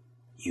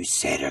 You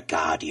said her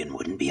guardian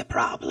wouldn't be a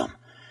problem.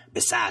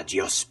 Besides,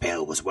 your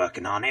spell was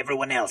working on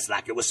everyone else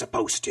like it was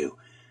supposed to.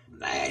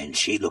 And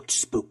she looked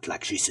spooked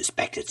like she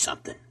suspected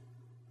something.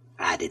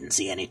 I didn't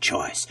see any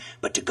choice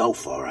but to go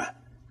for her.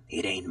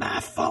 It ain't my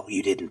fault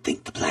you didn't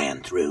think the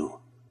plan through.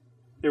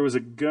 There was a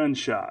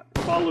gunshot,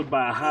 followed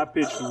by a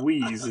high-pitched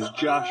wheeze as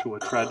Joshua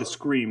tried to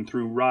scream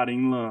through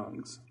rotting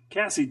lungs.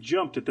 Cassie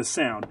jumped at the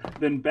sound,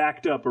 then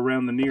backed up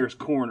around the nearest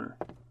corner.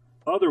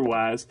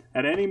 Otherwise,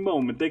 at any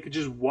moment, they could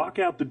just walk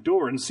out the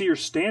door and see her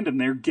standing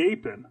there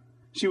gaping.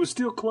 She was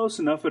still close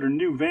enough at her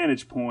new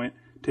vantage point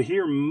to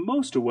hear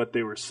most of what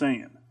they were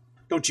saying.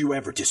 Don't you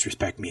ever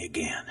disrespect me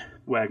again,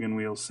 Wagon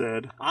Wheel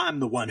said. I'm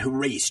the one who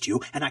raised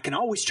you, and I can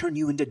always turn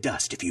you into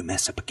dust if you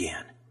mess up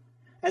again.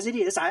 As it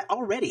is, I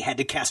already had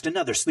to cast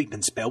another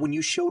sleeping spell when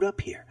you showed up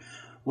here.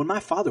 When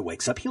my father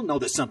wakes up, he'll know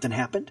that something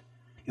happened.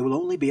 It will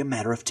only be a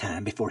matter of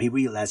time before he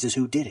realizes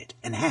who did it,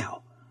 and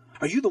how.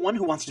 Are you the one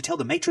who wants to tell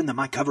the matron that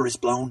my cover is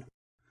blown?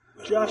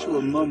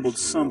 Joshua mumbled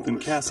something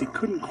Cassie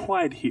couldn't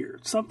quite hear,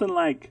 something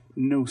like,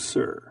 "No,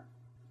 sir,"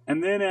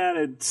 and then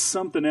added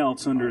something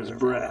else under his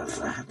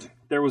breath.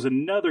 There was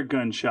another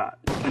gunshot,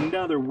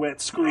 another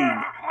wet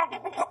scream.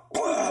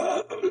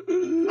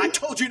 I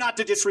told you not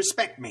to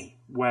disrespect me,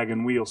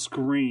 Wagon Wheel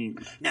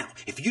screamed. Now,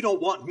 if you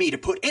don't want me to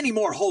put any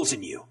more holes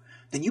in you,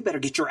 then you better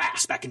get your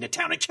ass back into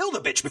town and kill the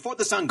bitch before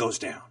the sun goes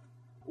down.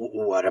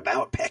 What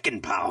about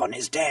Peckinpah and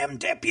his damn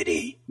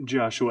deputy?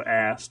 Joshua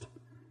asked.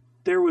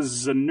 There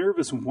was a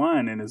nervous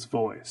whine in his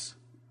voice.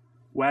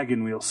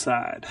 Wagon Wheel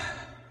sighed.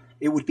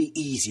 It would be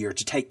easier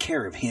to take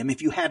care of him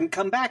if you hadn't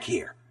come back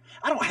here.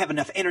 I don't have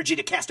enough energy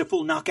to cast a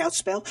full knockout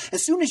spell.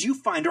 As soon as you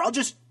find her, I'll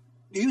just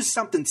use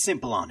something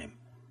simple on him.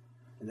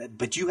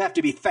 But you have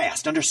to be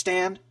fast,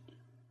 understand?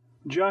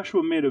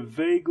 Joshua made a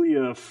vaguely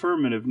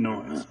affirmative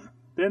noise.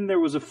 Then there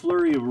was a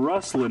flurry of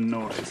rustling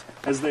noise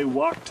as they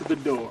walked to the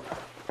door.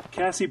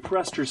 Cassie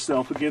pressed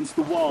herself against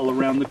the wall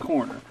around the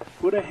corner,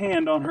 put a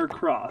hand on her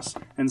cross,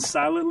 and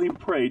silently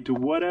prayed to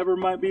whatever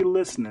might be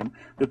listening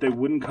that they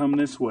wouldn't come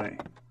this way.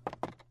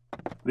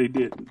 They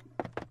didn't.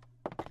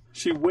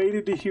 She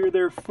waited to hear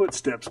their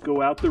footsteps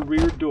go out the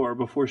rear door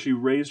before she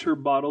raised her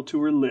bottle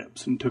to her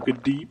lips and took a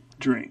deep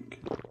drink.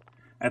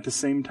 At the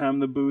same time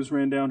the booze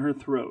ran down her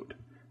throat,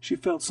 she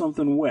felt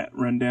something wet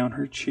run down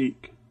her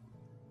cheek.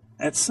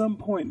 At some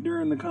point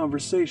during the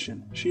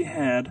conversation, she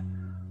had,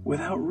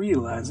 without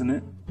realizing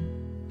it,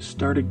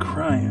 started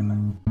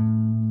crying.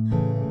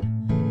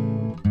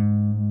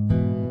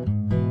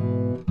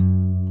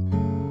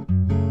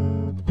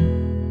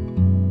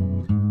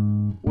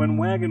 When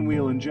Wagon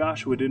Wheel and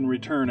Joshua didn't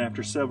return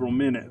after several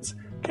minutes,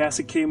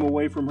 Cassie came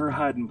away from her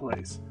hiding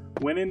place,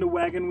 went into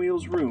Wagon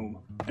Wheel's room,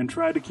 and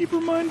tried to keep her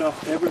mind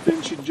off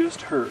everything she'd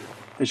just heard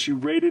as she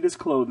raided his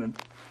clothing,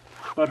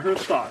 but her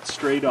thoughts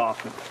strayed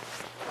off him.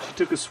 She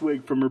took a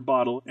swig from her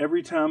bottle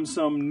every time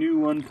some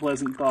new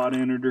unpleasant thought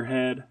entered her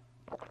head,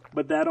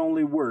 but that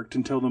only worked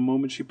until the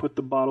moment she put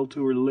the bottle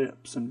to her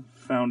lips and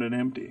found it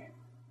empty.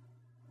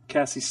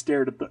 Cassie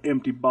stared at the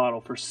empty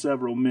bottle for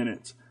several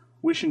minutes,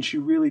 wishing she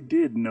really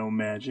did know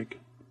magic,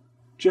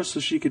 just so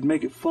she could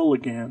make it full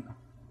again.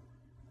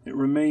 It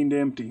remained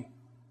empty.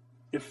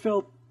 It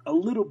felt a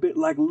little bit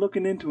like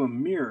looking into a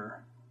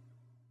mirror.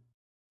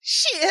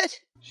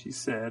 Shit, she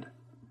said.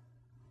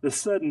 The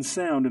sudden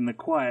sound in the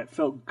quiet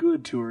felt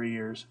good to her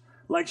ears,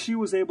 like she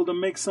was able to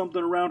make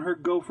something around her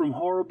go from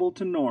horrible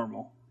to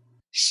normal.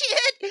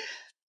 Shit!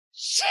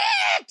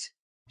 Shit!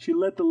 She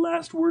let the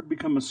last word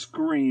become a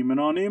scream, and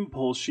on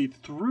impulse she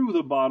threw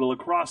the bottle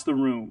across the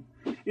room.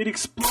 It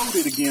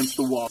exploded against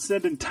the wall,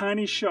 sending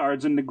tiny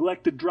shards and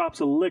neglected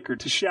drops of liquor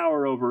to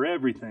shower over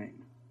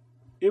everything.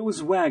 It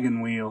was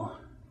Wagon Wheel.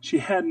 She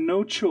had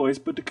no choice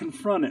but to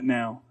confront it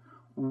now.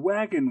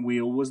 Wagon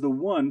Wheel was the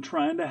one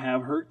trying to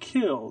have her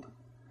killed.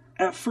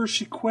 At first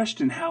she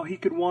questioned how he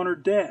could want her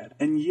dead,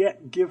 and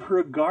yet give her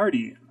a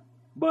guardian.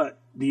 But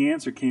the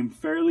answer came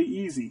fairly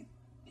easy.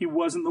 He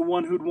wasn't the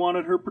one who'd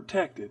wanted her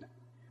protected.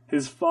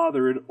 His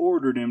father had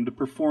ordered him to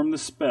perform the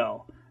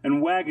spell,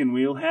 and Wagon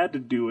Wheel had to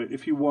do it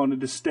if he wanted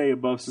to stay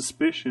above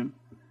suspicion.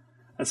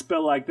 A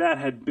spell like that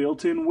had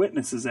built-in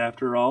witnesses,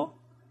 after all.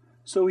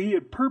 So he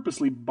had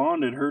purposely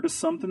bonded her to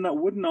something that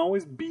wouldn't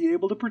always be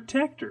able to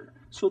protect her,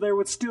 so there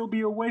would still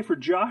be a way for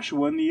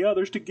Joshua and the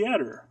others to get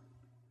her.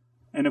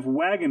 And if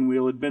Wagon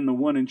Wheel had been the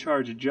one in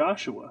charge of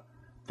Joshua,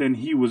 then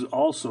he was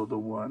also the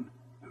one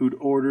who'd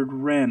ordered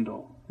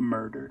Randall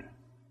murdered.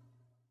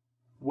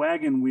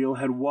 Wagon Wheel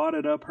had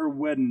wadded up her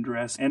wedding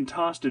dress and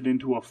tossed it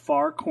into a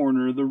far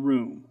corner of the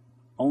room.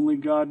 Only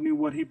God knew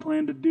what he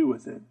planned to do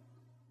with it.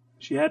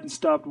 She hadn't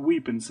stopped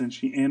weeping since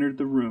she entered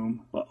the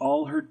room, but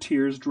all her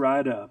tears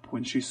dried up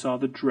when she saw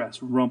the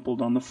dress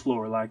rumpled on the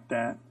floor like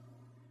that.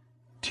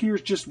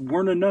 Tears just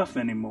weren't enough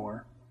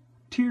anymore.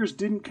 Tears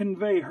didn't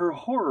convey her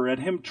horror at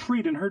him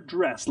treating her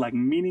dress like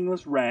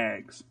meaningless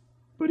rags.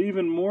 But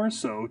even more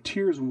so,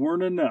 tears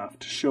weren't enough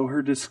to show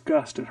her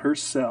disgust at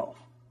herself.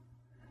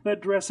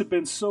 That dress had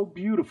been so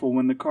beautiful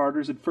when the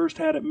Carters had first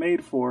had it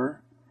made for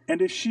her, and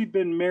if she'd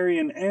been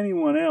marrying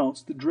anyone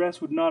else, the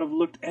dress would not have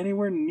looked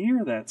anywhere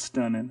near that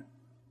stunning.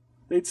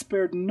 They'd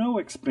spared no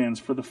expense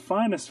for the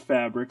finest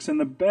fabrics and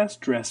the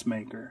best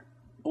dressmaker,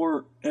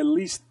 or at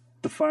least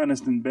the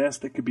finest and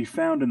best that could be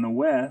found in the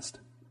West.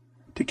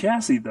 To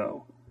Cassie,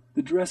 though,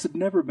 the dress had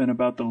never been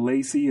about the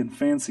lacy and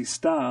fancy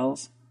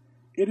styles.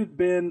 It had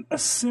been a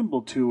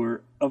symbol to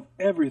her of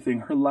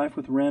everything her life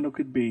with Randall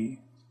could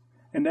be.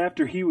 And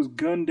after he was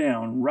gunned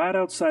down right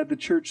outside the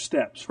church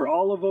steps for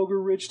all of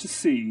Ogre Ridge to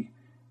see,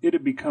 it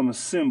had become a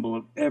symbol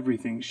of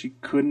everything she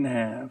couldn't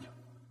have.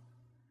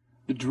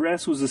 The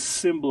dress was a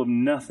symbol of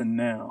nothing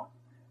now.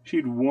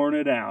 She'd worn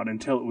it out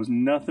until it was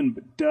nothing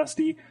but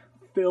dusty,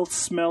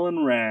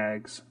 filth-smelling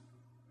rags.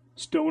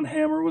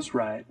 Stonehammer was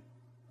right.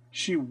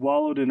 She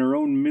wallowed in her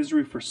own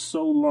misery for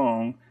so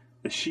long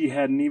that she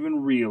hadn't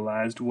even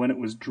realized when it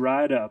was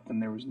dried up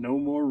and there was no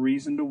more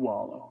reason to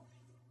wallow.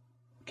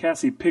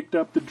 Cassie picked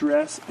up the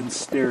dress and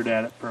stared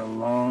at it for a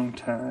long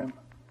time,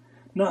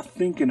 not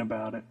thinking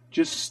about it,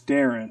 just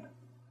staring.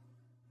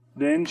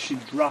 Then she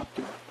dropped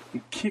it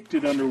and kicked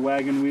it under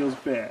Wagon Wheel's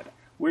bed,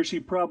 where she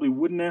probably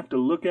wouldn't have to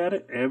look at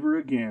it ever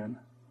again.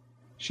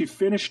 She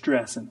finished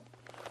dressing,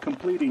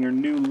 completing her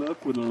new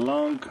look with a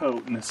long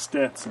coat and a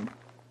Stetson.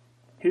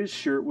 His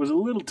shirt was a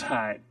little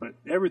tight, but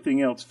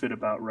everything else fit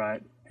about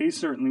right. He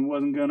certainly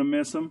wasn't going to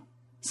miss him,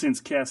 since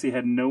Cassie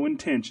had no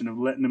intention of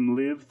letting him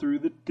live through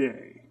the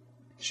day.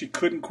 She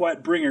couldn't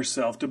quite bring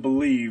herself to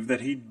believe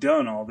that he'd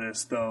done all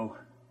this, though.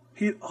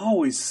 He'd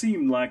always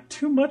seemed like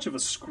too much of a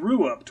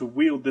screw-up to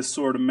wield this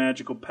sort of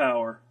magical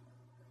power.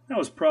 That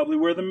was probably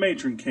where the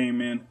matron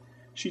came in.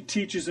 She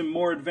teaches him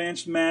more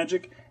advanced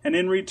magic, and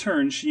in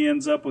return she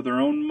ends up with her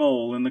own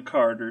mole in the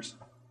Carters.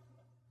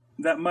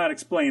 That might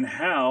explain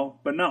how,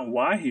 but not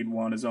why he'd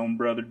want his own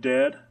brother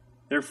dead.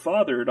 Their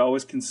father had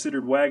always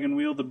considered Wagon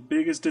Wheel the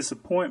biggest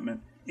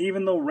disappointment,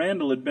 even though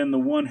Randall had been the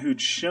one who'd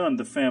shunned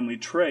the family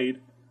trade.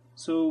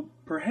 So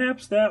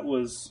perhaps that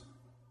was...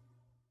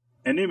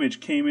 An image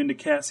came into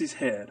Cassie's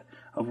head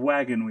of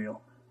Wagon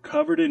Wheel,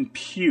 covered in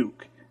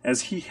puke,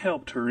 as he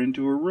helped her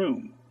into her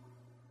room.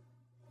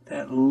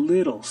 That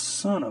little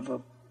son of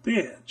a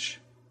bitch.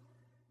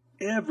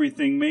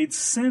 Everything made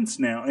sense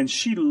now, and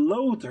she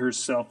loathed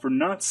herself for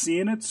not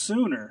seeing it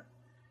sooner.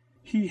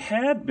 He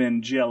had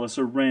been jealous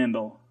of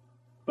Randall,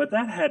 but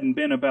that hadn't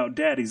been about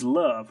Daddy's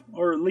love,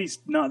 or at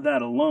least not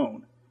that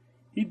alone.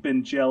 He'd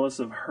been jealous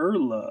of her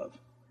love,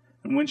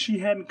 and when she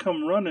hadn't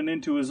come running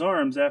into his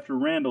arms after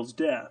Randall's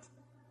death,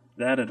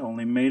 that had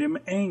only made him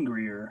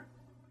angrier.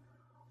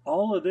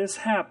 All of this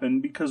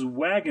happened because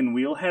Wagon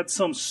Wheel had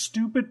some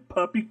stupid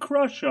puppy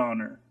crush on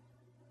her.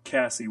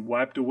 Cassie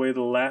wiped away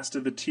the last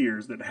of the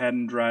tears that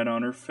hadn't dried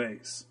on her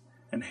face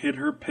and hid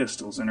her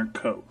pistols in her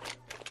coat.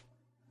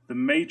 The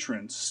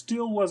matron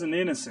still wasn't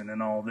innocent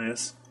in all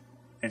this,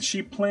 and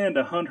she planned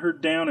to hunt her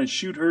down and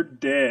shoot her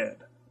dead.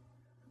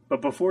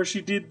 But before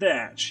she did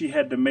that, she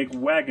had to make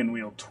Wagon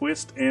Wheel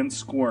twist and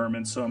squirm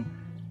in some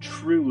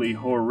truly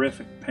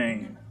horrific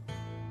pain.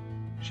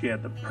 She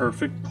had the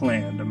perfect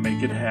plan to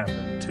make it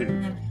happen,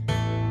 too.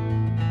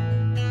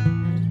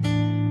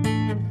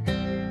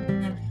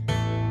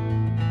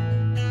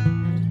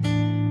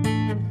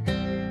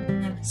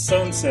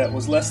 Sunset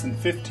was less than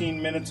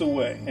 15 minutes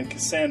away, and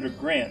Cassandra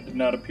Grant did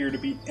not appear to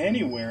be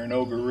anywhere in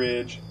Ogre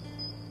Ridge.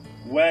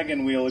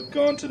 Wagon Wheel had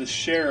gone to the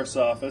sheriff's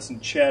office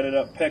and chatted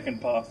up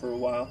Peckinpah for a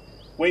while,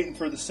 waiting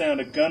for the sound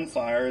of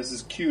gunfire as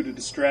his cue to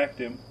distract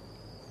him.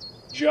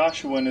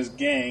 Joshua and his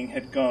gang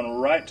had gone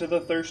right to the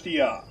Thirsty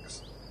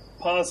Ox,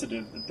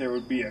 positive that there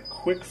would be a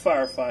quick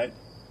firefight,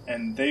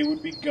 and they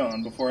would be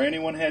gone before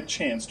anyone had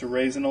chance to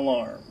raise an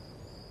alarm.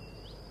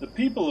 The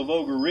people of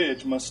Ogre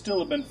Ridge must still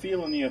have been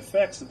feeling the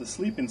effects of the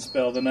sleeping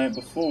spell the night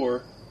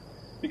before,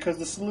 because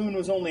the saloon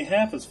was only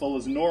half as full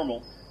as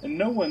normal, and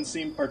no one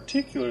seemed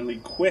particularly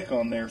quick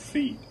on their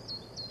feet.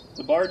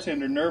 The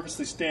bartender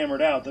nervously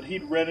stammered out that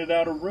he'd rented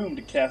out a room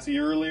to Cassie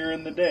earlier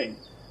in the day,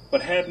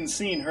 but hadn't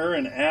seen her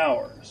in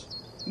hours.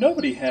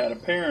 Nobody had,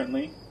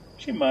 apparently.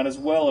 She might as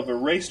well have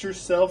erased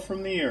herself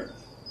from the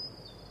earth.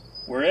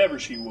 Wherever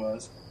she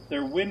was,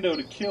 their window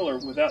to kill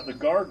her without the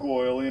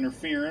gargoyle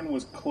interfering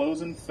was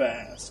closing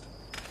fast.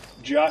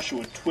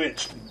 Joshua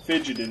twitched and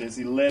fidgeted as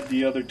he led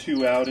the other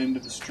two out into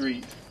the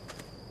street.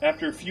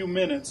 After a few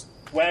minutes,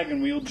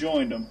 Wagon Wheel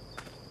joined him,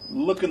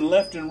 looking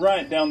left and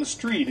right down the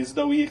street as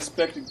though he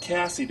expected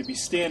Cassie to be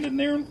standing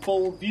there in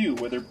full view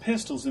with her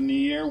pistols in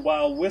the air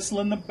while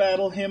whistling the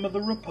battle hymn of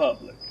the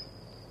Republic.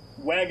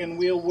 Wagon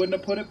Wheel wouldn't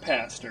have put it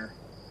past her.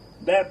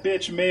 That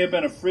bitch may have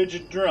been a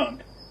frigid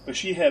drunk, but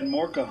she had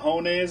more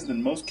cojones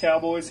than most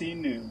cowboys he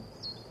knew.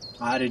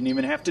 I didn't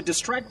even have to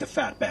distract the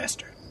fat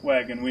bastard,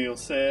 Wagon Wheel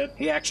said.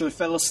 He actually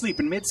fell asleep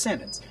in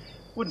mid-sentence.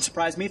 Wouldn't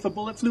surprise me if a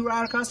bullet flew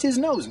right across his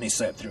nose and he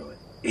slept through it.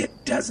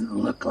 It doesn't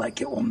look like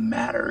it will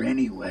matter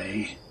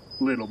anyway,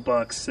 Little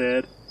Buck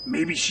said.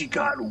 Maybe she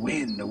got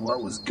wind of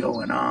what was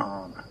going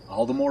on.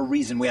 All the more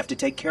reason we have to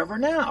take care of her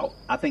now.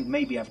 I think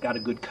maybe I've got a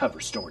good cover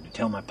story to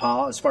tell my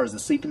pa as far as the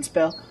sleeping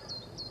spell,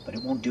 but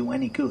it won't do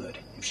any good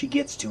if she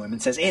gets to him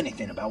and says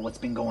anything about what's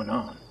been going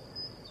on.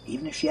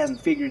 Even if she hasn't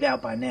figured it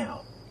out by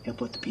now, he'll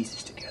put the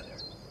pieces together.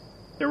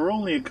 There were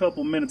only a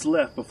couple minutes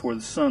left before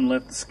the sun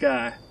left the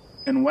sky,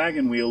 and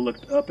Wagon Wheel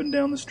looked up and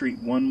down the street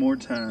one more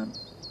time.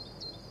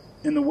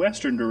 In the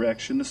western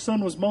direction, the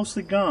sun was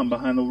mostly gone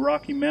behind the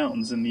Rocky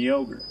Mountains and the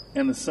Ogre,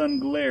 and the sun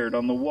glared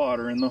on the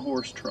water in the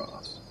horse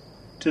troughs.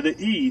 To the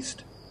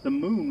east, the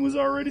moon was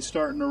already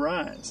starting to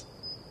rise.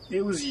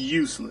 It was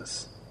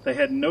useless. They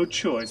had no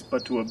choice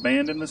but to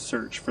abandon the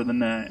search for the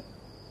night.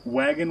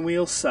 Wagon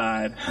Wheel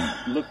sighed,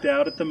 looked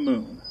out at the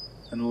moon,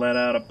 and let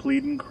out a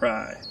pleading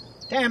cry.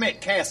 Damn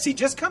it, Cassie,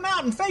 just come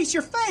out and face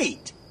your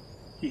fate!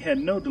 He had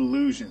no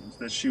delusions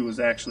that she was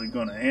actually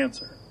going to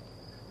answer.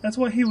 That's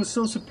why he was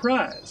so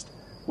surprised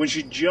when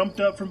she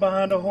jumped up from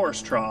behind a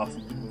horse trough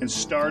and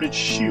started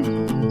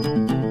shooting.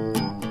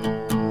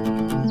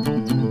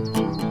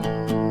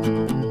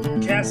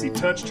 Cassie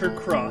touched her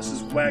cross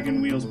as Wagon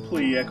Wheel's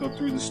plea echoed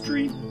through the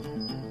street.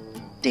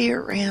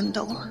 Dear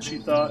Randall, she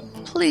thought,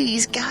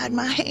 please guide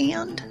my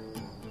hand.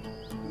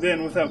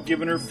 Then, without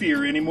giving her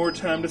fear any more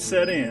time to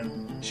set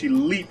in, she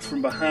leaped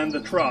from behind the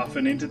trough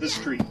and into the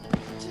street.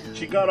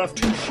 She got off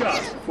 2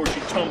 shots before she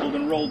tumbled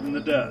and rolled in the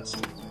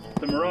dust.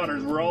 The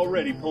marauders were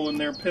already pulling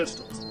their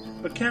pistols,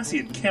 but Cassie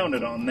had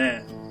counted on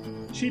that.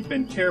 She'd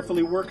been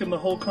carefully working the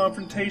whole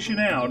confrontation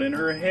out in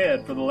her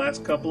head for the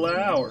last couple of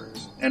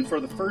hours, and for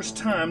the first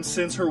time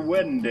since her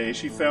wedding day,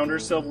 she found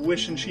herself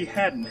wishing she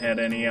hadn't had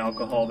any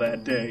alcohol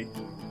that day.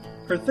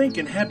 Her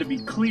thinking had to be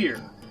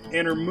clear,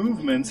 and her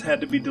movements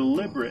had to be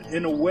deliberate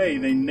in a way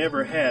they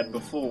never had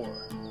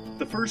before.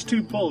 The first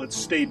 2 bullets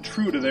stayed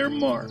true to their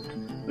mark.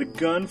 The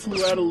gun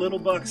flew out of Little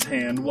Buck's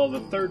hand while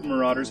the third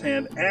marauder's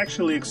hand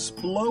actually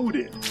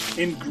exploded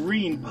in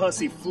green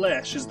pussy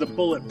flesh as the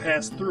bullet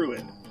passed through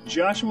it.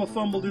 Joshua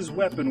fumbled his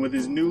weapon with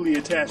his newly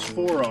attached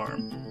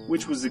forearm,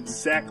 which was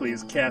exactly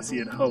as Cassie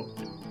had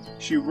hoped.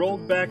 She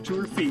rolled back to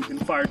her feet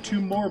and fired 2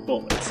 more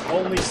bullets,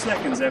 only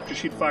seconds after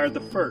she'd fired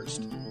the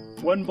first.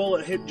 One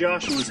bullet hit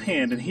Joshua's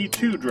hand and he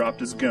too dropped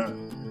his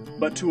gun.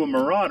 But to a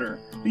marauder,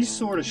 these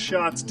sort of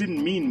shots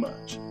didn't mean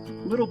much.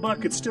 Little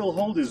Buck could still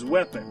hold his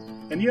weapon,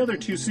 and the other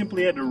 2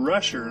 simply had to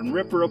rush her and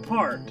rip her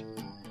apart.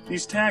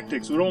 These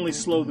tactics would only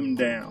slow them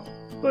down,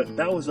 but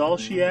that was all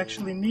she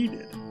actually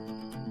needed.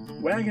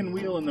 Wagon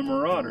Wheel and the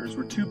Marauders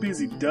were too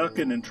busy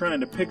ducking and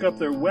trying to pick up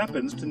their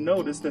weapons to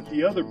notice that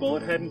the other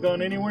bullet hadn't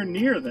gone anywhere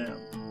near them.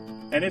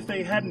 And if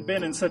they hadn't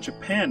been in such a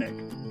panic,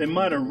 they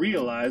might have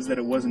realized that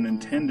it wasn't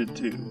intended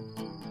to.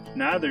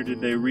 Neither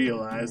did they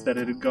realize that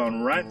it had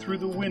gone right through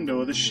the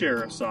window of the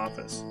sheriff's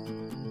office.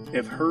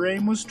 If her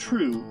aim was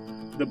true,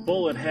 the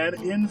bullet had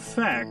in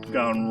fact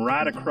gone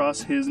right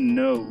across his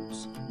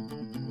nose.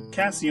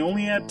 Cassie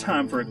only had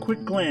time for a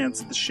quick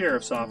glance at the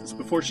sheriff's office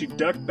before she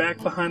ducked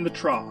back behind the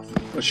trough,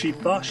 but she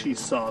thought she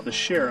saw the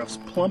sheriff's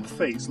plump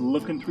face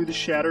looking through the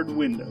shattered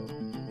window,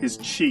 his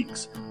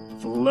cheeks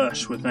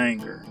flush with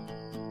anger.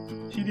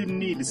 She didn't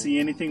need to see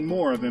anything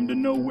more of him to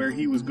know where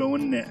he was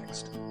going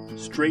next.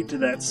 Straight to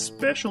that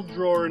special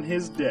drawer in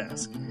his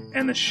desk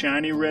and the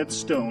shiny red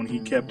stone he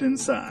kept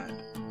inside.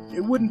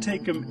 It wouldn't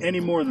take him any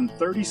more than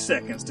 30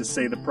 seconds to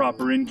say the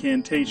proper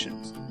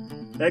incantations.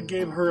 That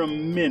gave her a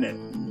minute,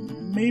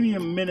 maybe a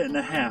minute and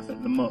a half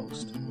at the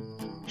most.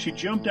 She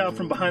jumped out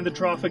from behind the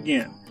trough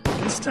again,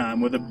 this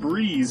time with a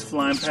breeze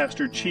flying past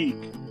her cheek.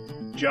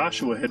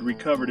 Joshua had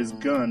recovered his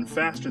gun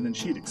faster than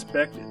she'd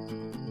expected.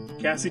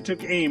 Cassie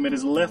took aim at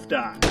his left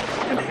eye,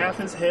 and half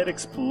his head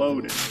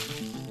exploded.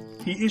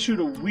 He issued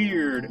a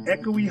weird,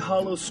 echoey,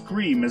 hollow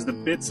scream as the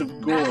bits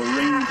of gore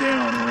rained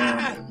down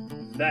around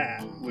him.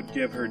 That would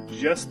give her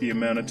just the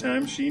amount of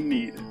time she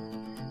needed,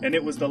 and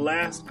it was the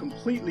last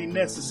completely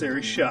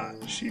necessary shot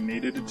she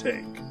needed to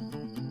take.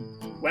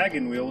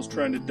 Wagon Wheel was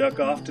trying to duck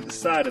off to the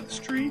side of the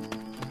street,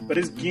 but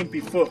his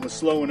gimpy foot was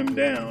slowing him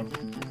down.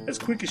 As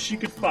quick as she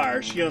could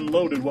fire, she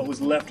unloaded what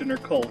was left in her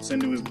Colts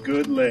into his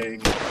good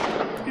leg.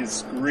 His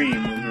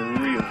scream was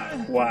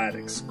really quite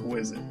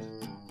exquisite.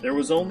 There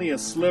was only a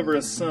sliver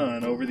of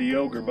sun over the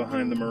ogre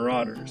behind the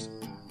Marauders,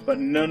 but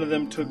none of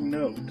them took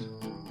note.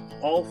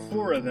 All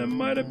 4 of them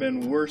might have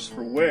been worse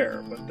for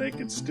wear, but they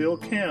could still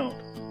count.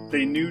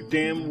 They knew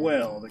damn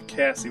well that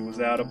Cassie was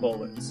out of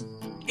bullets.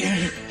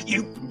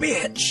 You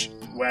bitch!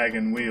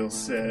 Wagon Wheel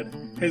said.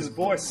 His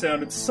voice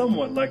sounded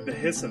somewhat like the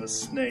hiss of a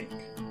snake.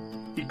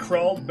 He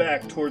crawled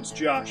back towards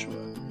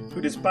Joshua, who,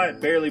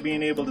 despite barely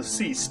being able to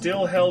see,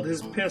 still held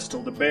his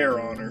pistol to bear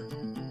on her.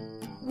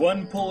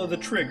 One pull of the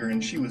trigger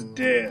and she was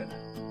dead.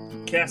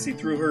 Cassie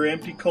threw her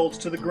empty Colts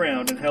to the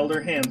ground and held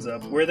her hands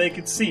up where they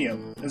could see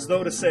him, as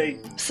though to say,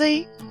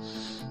 "See?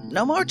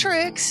 No more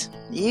tricks.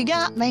 You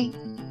got me."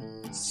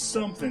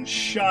 Something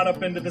shot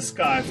up into the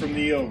sky from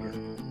the ogre,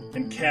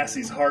 and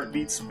Cassie's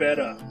heartbeat sped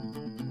up.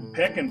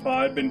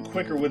 Peckinpah had been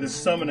quicker with his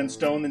summoning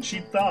stone than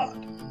she'd thought.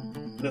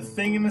 The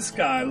thing in the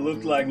sky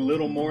looked like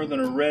little more than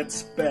a red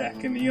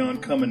speck in the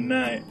oncoming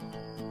night,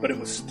 but it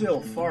was still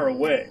far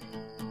away.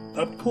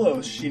 Up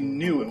close, she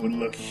knew it would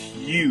look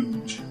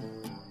huge.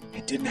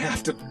 It didn't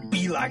have to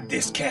be like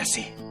this,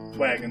 Cassie,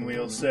 Wagon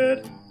Wheel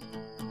said.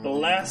 The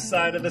last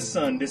sight of the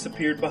sun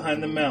disappeared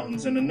behind the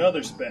mountains, and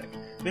another speck,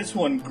 this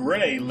one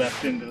gray,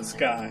 leapt into the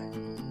sky.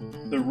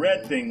 The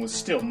red thing was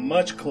still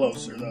much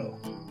closer, though.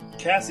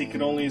 Cassie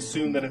could only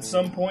assume that at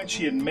some point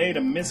she had made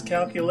a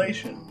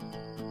miscalculation.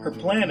 Her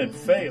plan had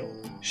failed.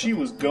 She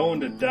was going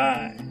to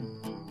die.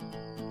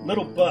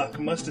 Little Buck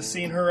must have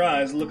seen her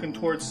eyes looking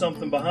towards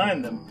something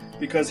behind them,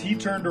 because he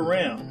turned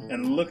around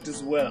and looked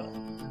as well.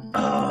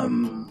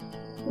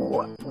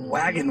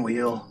 Wagon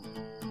Wheel.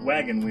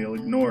 Wagon Wheel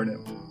ignored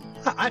him.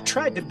 I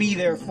tried to be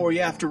there for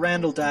you after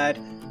Randall died,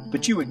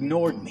 but you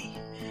ignored me.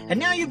 And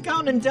now you've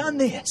gone and done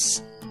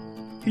this.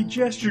 He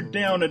gestured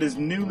down at his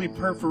newly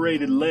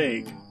perforated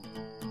leg.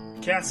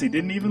 Cassie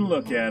didn't even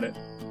look at it.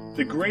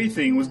 The gray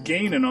thing was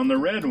gaining on the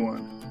red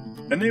one,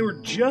 and they were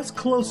just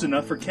close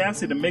enough for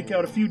Cassie to make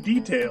out a few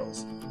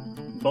details.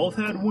 Both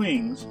had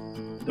wings.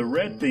 The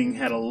red thing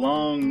had a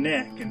long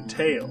neck and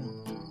tail.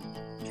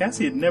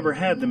 Cassie had never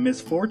had the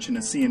misfortune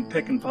of seeing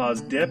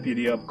Peckinpah's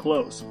deputy up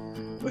close,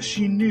 but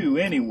she knew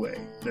anyway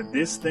that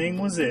this thing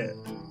was it.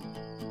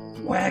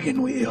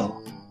 Wagon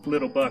Wheel,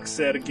 Little Buck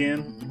said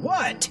again.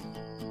 What?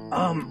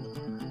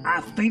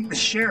 I think the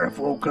sheriff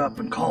woke up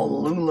and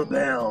called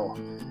Lulabelle.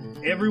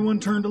 Everyone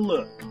turned to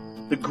look.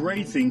 The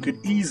gray thing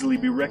could easily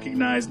be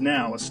recognized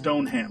now as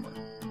Stonehammer,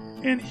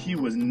 and he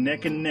was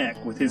neck and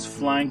neck with his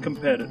flying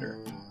competitor.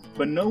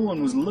 But no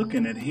one was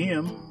looking at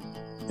him.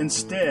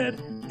 Instead,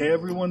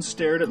 everyone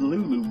stared at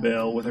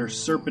Lulabelle with her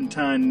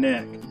serpentine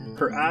neck,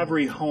 her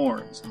ivory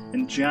horns,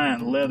 and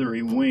giant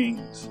leathery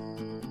wings.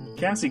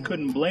 Cassie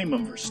couldn't blame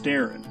them for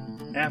staring.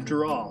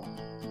 After all,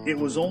 it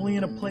was only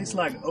in a place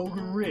like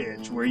Ogre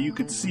Ridge where you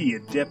could see a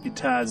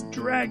deputized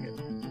dragon.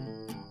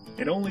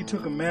 It only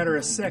took a matter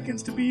of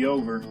seconds to be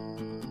over.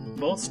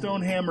 Both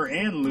Stonehammer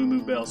and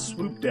Lulabelle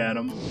swooped at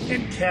him,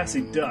 and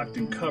Cassie ducked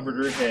and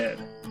covered her head.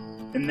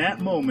 In that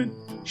moment,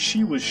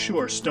 she was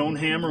sure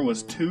Stonehammer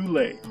was too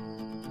late.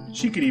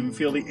 She could even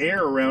feel the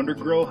air around her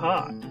grow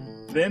hot.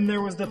 Then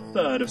there was the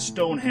thud of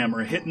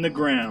Stonehammer hitting the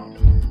ground,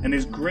 and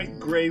his great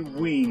gray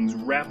wings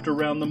wrapped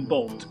around them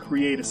both to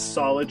create a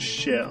solid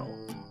shell.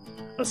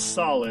 A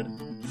solid,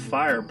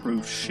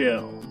 fireproof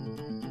shell.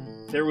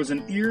 There was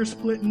an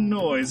ear-splitting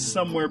noise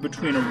somewhere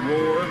between a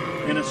roar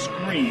and a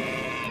scream,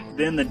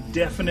 then the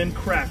deafening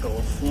crackle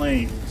of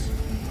flames.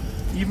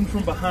 Even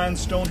from behind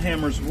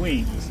Stonehammer's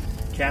wings,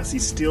 Cassie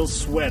still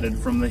sweated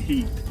from the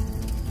heat.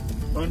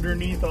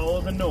 Underneath all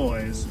of the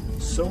noise,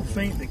 so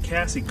faint that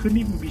Cassie couldn't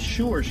even be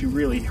sure she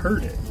really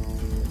heard it,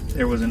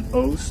 there was an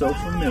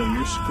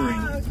oh-so-familiar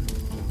scream.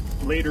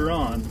 Later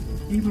on,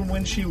 even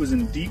when she was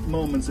in deep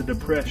moments of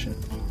depression,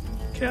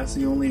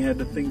 Cassie only had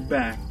to think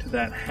back to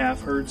that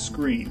half-heard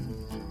scream,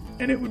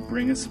 and it would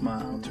bring a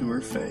smile to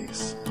her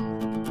face.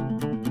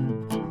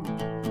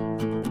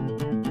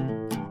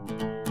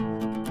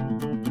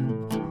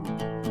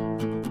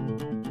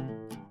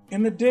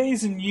 In the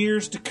days and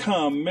years to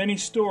come, many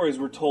stories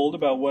were told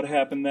about what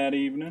happened that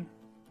evening.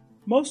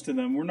 Most of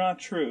them were not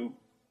true.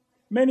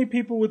 Many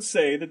people would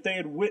say that they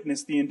had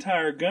witnessed the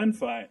entire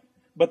gunfight,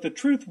 but the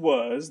truth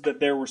was that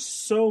there were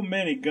so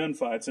many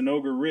gunfights in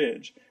Ogre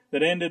Ridge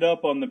that ended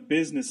up on the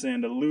business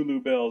end of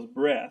Lulubelle's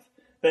breath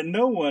that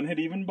no one had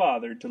even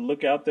bothered to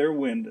look out their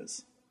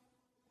windows.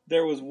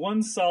 There was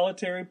one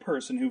solitary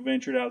person who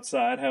ventured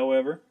outside,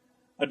 however,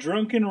 a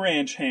drunken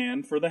ranch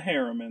hand for the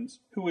Harrimans,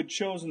 who had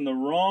chosen the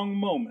wrong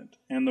moment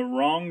and the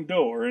wrong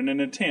door in an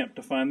attempt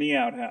to find the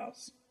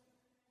outhouse.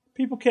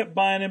 People kept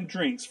buying him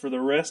drinks for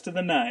the rest of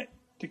the night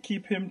to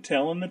keep him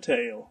telling the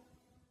tale.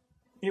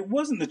 It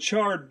wasn't the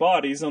charred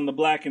bodies on the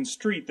blackened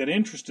street that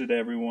interested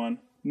everyone,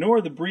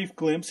 nor the brief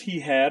glimpse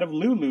he had of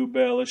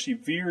Lulubelle as she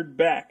veered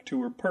back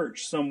to her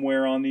perch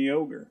somewhere on the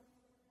Ogre.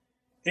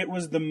 It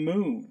was the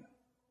moon.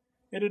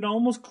 It had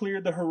almost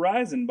cleared the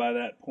horizon by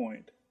that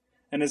point,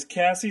 and as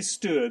Cassie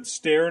stood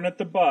staring at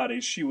the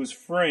bodies, she was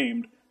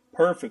framed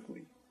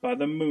perfectly by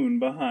the moon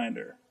behind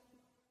her.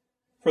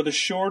 For the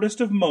shortest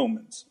of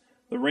moments,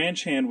 the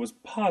ranch hand was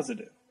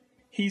positive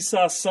he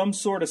saw some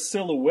sort of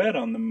silhouette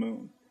on the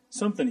moon,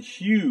 something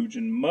huge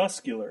and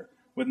muscular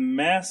with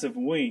massive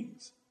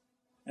wings.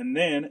 And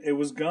then it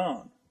was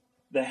gone.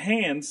 The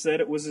hand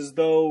said it was as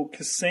though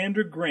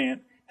Cassie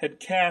Grant had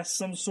cast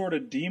some sort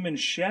of demon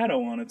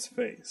shadow on its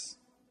face.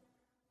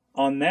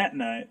 On that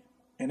night,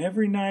 and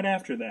every night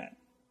after that,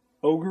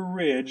 Ogre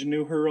Ridge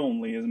knew her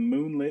only as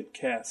Moonlit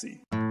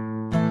Cassie.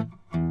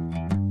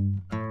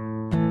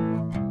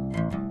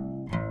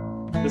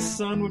 The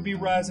sun would be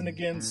rising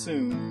again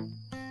soon.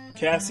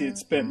 Cassie had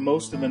spent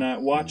most of the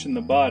night watching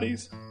the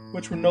bodies,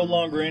 which were no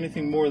longer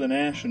anything more than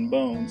ash and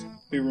bones,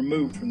 be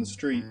removed from the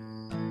street.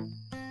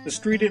 The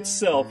street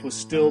itself was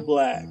still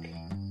black,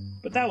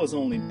 but that was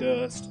only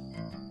dust.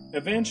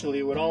 Eventually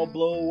it would all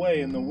blow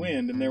away in the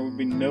wind and there would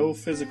be no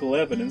physical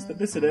evidence that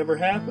this had ever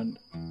happened.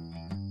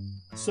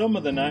 Some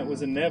of the night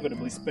was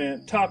inevitably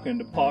spent talking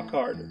to Pa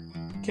Carter.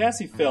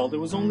 Cassie felt it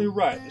was only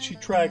right that she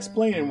try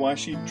explaining why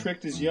she'd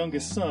tricked his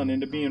youngest son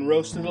into being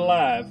roasted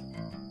alive.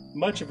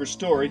 Much of her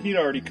story he'd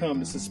already come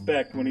to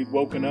suspect when he'd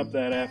woken up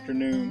that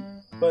afternoon,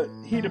 but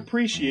he'd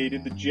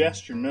appreciated the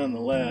gesture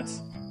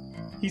nonetheless.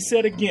 He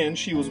said again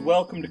she was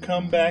welcome to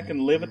come back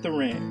and live at the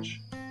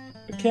ranch,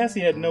 but Cassie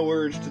had no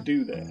urge to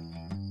do that.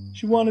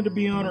 She wanted to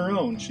be on her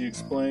own, she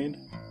explained.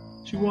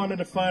 She wanted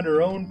to find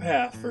her own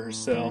path for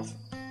herself.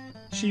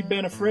 She'd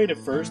been afraid at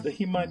first that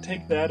he might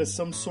take that as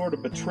some sort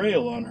of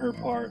betrayal on her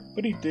part,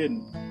 but he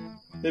didn't.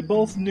 They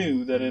both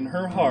knew that in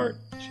her heart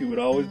she would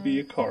always be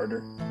a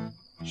Carter.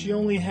 She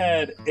only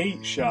had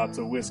 8 shots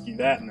of whiskey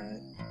that night.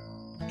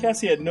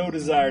 Cassie had no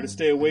desire to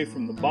stay away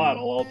from the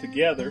bottle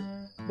altogether,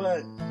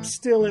 but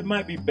still it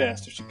might be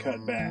best if she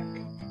cut back.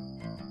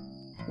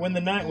 When the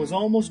night was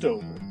almost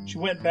over, she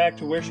went back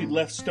to where she'd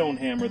left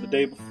Stonehammer the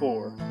day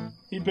before.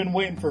 He'd been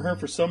waiting for her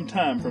for some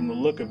time from the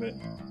look of it.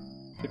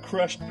 The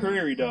crushed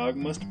prairie dog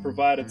must have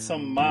provided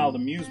some mild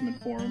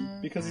amusement for him,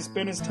 because he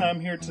spent his time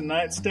here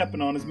tonight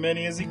stepping on as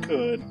many as he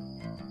could.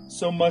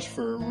 So much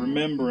for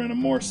remembering a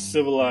more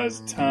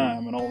civilized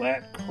time and all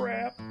that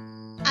crap.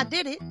 I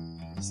did it,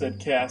 said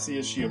Cassie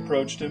as she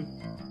approached him.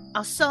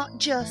 I sought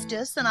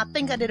justice, and I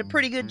think I did a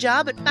pretty good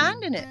job at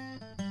finding it.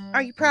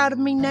 Are you proud of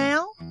me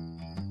now?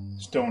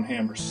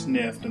 Stonehammer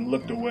sniffed and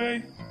looked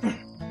away.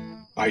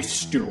 I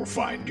still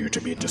find you to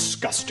be a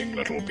disgusting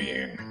little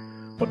being,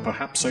 but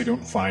perhaps I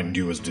don't find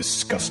you as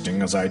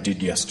disgusting as I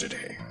did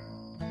yesterday.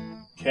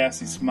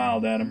 Cassie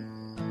smiled at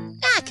him.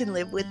 I can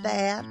live with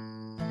that.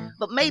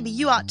 But maybe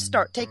you ought to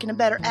start taking a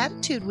better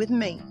attitude with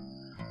me.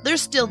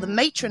 There's still the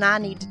matron I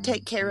need to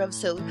take care of,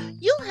 so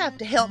you'll have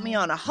to help me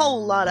on a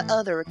whole lot of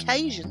other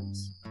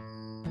occasions.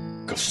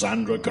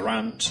 Cassie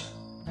Grant,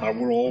 I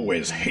will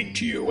always hate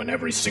you and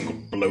every single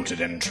bloated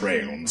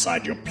entrail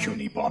inside your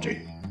puny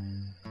body.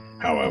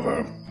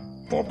 However,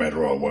 for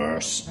better or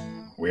worse,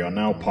 we are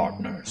now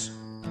partners.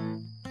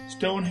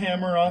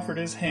 Stonehammer offered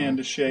his hand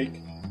to shake,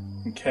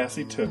 and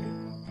Cassie took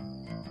it.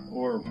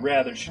 Or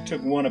rather, she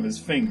took one of his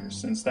fingers,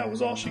 since that was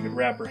all she could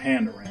wrap her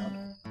hand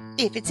around.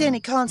 If it's any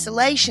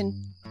consolation,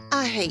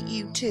 I hate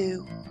you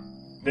too.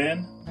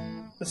 Then,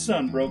 the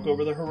sun broke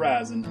over the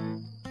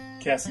horizon.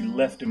 Cassie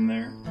left him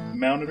there,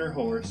 mounted her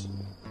horse,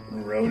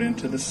 and rode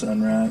into the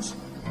sunrise.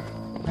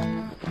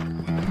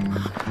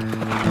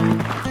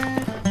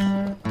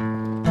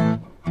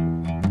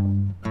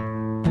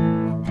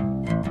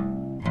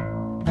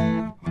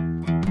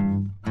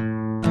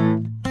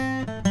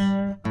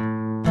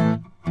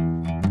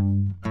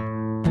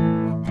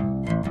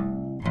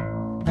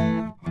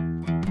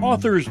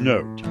 Author's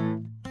note.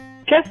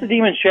 Cast the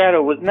Demon's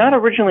Shadow was not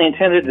originally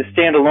intended to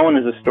stand alone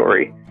as a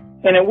story,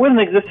 and it wouldn't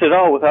exist at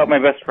all without my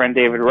best friend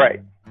David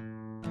Wright.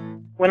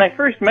 When I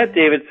first met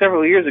David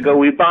several years ago,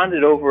 we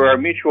bonded over our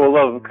mutual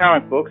love of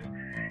comic books,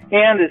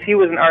 and as he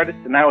was an artist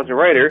and I was a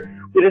writer,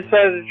 we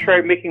decided to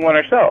try making one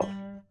ourselves.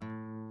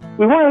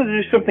 We wanted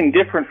to do something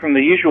different from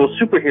the usual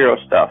superhero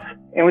stuff,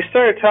 and we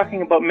started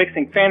talking about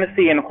mixing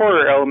fantasy and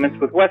horror elements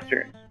with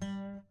westerns.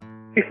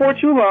 Before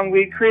too long,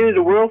 we created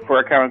a world for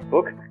our comic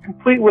book,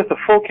 complete with a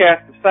full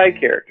cast of side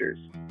characters.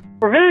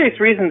 For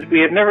various reasons,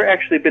 we have never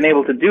actually been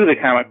able to do the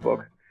comic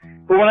book,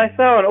 but when I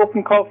saw an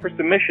open call for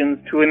submissions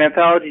to an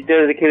anthology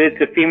dedicated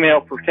to female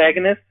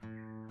protagonists,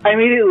 I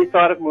immediately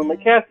thought of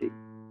Moonlit Cassie.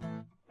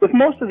 With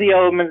most of the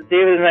elements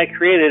David and I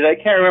created, I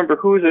can't remember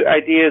whose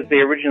ideas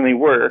they originally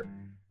were,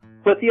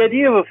 but the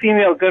idea of a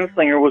female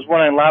gunslinger was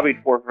one I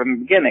lobbied for from the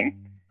beginning,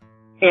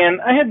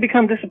 and I had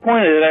become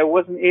disappointed that I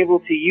wasn't able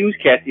to use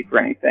Cassie for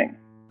anything.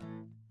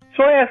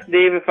 So I asked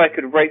Dave if I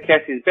could write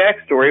Cassie's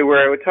backstory,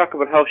 where I would talk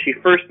about how she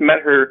first met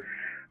her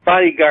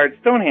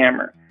bodyguard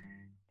Stonehammer.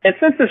 And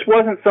since this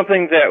wasn't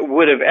something that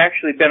would have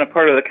actually been a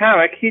part of the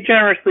comic, he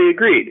generously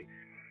agreed.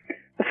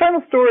 The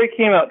final story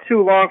came out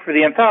too long for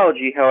the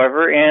anthology,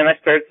 however, and I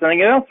started sending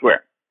it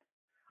elsewhere.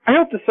 I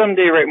hope to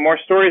someday write more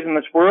stories in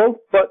this world,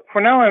 but for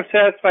now I'm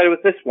satisfied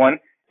with this one,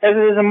 as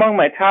it is among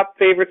my top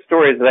favorite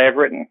stories that I have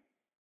written.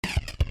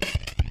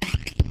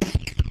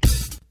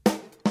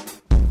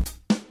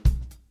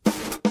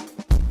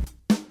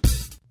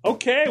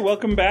 Okay,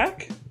 welcome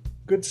back.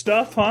 Good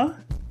stuff, huh?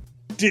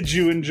 Did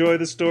you enjoy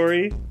the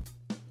story?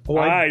 Oh,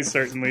 I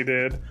certainly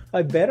did.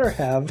 I better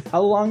have.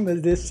 How long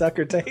did this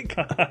sucker take?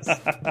 It's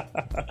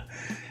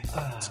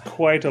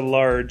quite a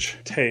large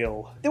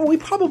tale. We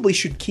probably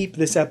should keep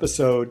this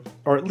episode,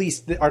 or at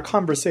least our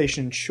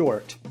conversation,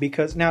 short,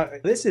 because now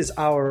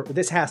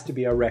this has to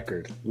be our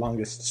record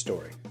longest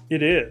story.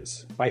 It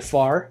is. By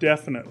far?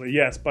 Definitely,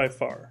 yes, by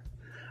far.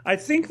 I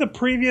think the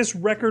previous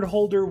record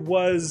holder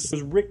was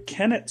Rick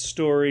Kennett's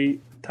story,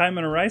 Time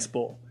in a Rice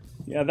Bowl.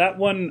 Yeah, that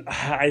one,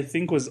 I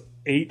think, was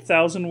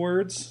 8,000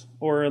 words,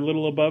 or a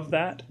little above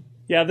that.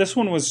 Yeah, this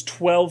one was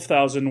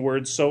 12,000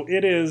 words, so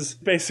it is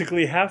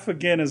basically half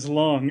again as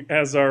long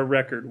as our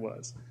record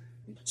was.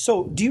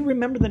 So, do you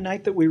remember the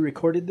night that we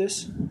recorded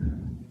this?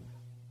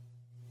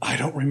 I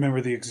don't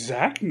remember the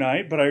exact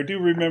night, but I do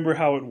remember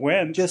how it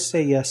went. Just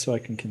say yes so I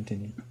can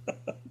continue.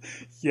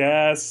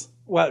 Yes.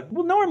 Well,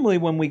 normally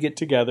when we get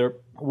together,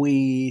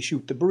 we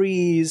shoot the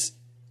breeze,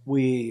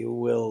 we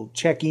will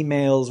check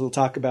emails, we'll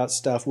talk about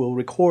stuff, we'll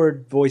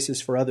record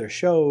voices for other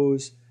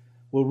shows,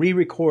 we'll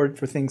re-record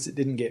for things that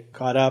didn't get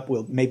caught up,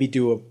 we'll maybe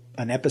do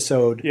an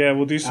episode. Yeah,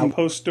 we'll do some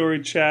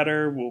post-story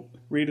chatter, we'll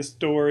read a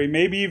story,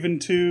 maybe even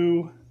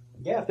two.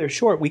 Yeah, if they're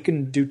short, we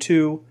can do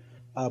two.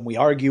 We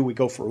argue, we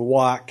go for a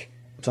walk.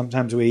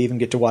 Sometimes we even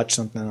get to watch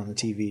something on the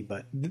TV,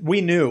 but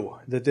we knew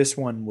that this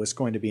one was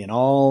going to be an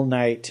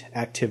all-night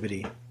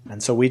activity.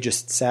 And so we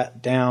just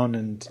sat down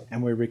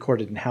and we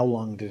recorded. And how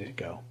long did it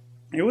go?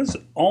 It was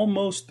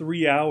almost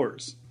 3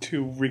 hours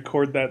to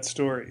record that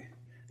story.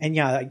 And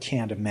yeah, I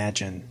can't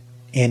imagine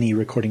any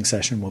recording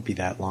session will be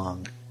that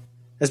long.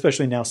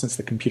 Especially now since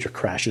the computer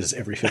crashes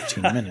every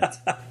 15 minutes.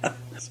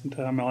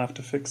 Sometime I'll have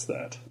to fix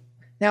that.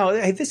 Now,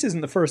 this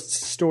isn't the first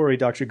story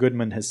Dr.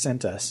 Goodman has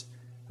sent us.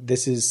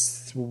 This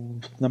is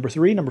number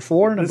 3, number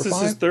 4, number 5? This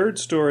is his third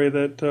story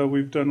that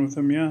we've done with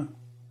him, yeah.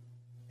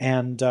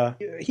 And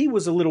he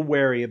was a little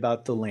wary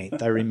about the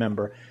length, I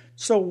remember.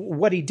 So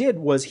what he did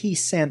was he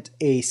sent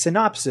a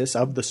synopsis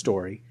of the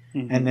story,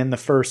 and then the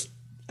first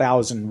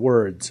 1,000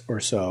 words or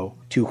so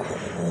to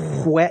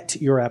whet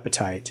your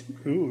appetite.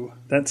 Ooh,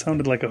 that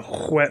sounded like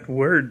a wet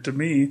word to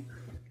me.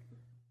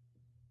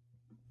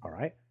 All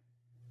right.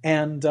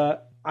 And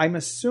I'm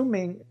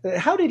assuming...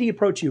 How did he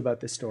approach you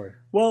about this story?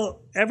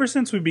 Well, ever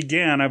since we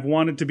began, I've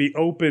wanted to be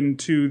open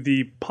to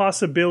the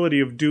possibility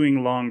of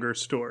doing longer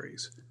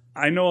stories.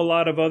 I know a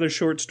lot of other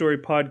short story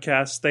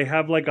podcasts, they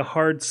have like a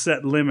hard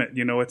set limit.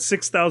 You know, it's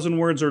 6,000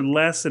 words or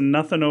less and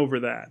nothing over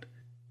that.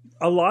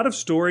 A lot of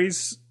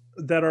stories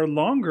that are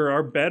longer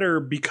are better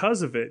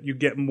because of it. You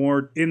get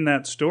more in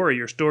that story.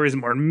 Your story is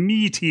more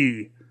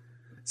meaty.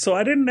 So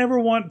I didn't ever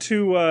want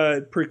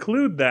to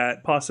preclude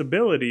that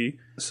possibility.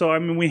 So, I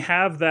mean, we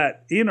have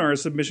that in our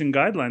submission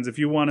guidelines. If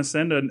you want to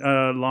send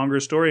a longer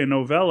story, a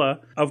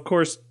novella, of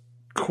course,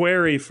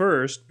 query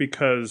first,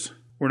 because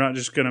we're not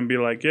just going to be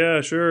like, yeah,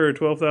 sure,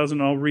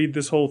 12,000, I'll read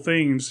this whole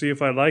thing and see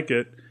if I like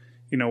it.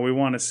 You know, we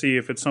want to see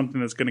if it's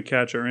something that's going to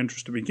catch our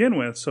interest to begin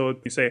with. So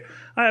you say,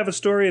 I have a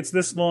story, it's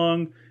this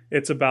long,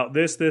 it's about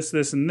this, this,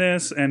 this, and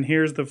this, and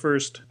here's the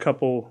first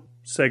couple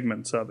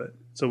segments of it.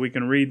 So we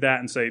can read that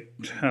and say,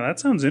 that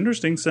sounds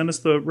interesting, send us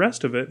the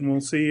rest of it, and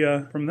we'll see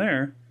from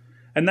there.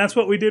 And that's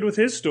what we did with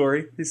his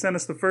story. He sent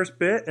us the first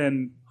bit,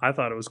 and I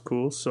thought it was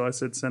cool, so I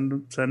said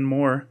send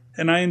more.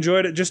 And I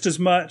enjoyed it just as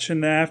much,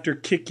 and after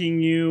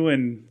kicking you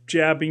and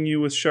jabbing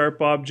you with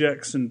sharp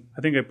objects, and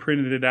I think I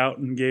printed it out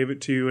and gave it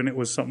to you, and it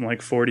was something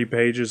like 40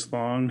 pages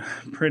long,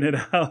 printed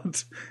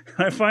out.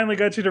 I finally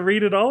got you to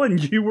read it all,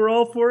 and you were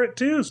all for it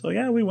too. So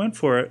yeah, we went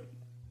for it.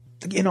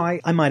 You know,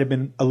 I might have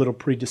been a little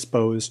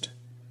predisposed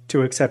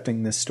to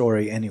accepting this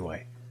story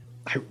anyway.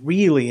 I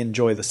really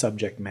enjoy the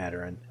subject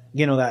matter, and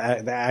you know,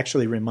 that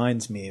actually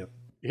reminds me of...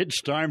 It's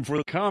time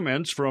for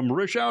comments from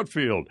Rish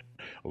Outfield.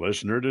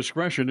 Listener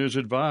discretion is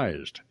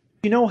advised.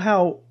 You know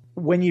how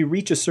when you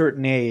reach a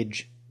certain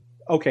age...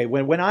 Okay,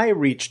 when I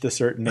reached a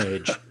certain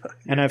age,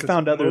 and I've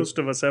found others... Most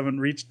of us haven't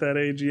reached that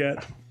age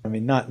yet. I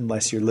mean, not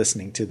unless you're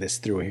listening to this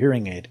through a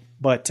hearing aid.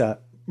 But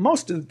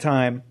most of the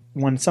time,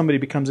 when somebody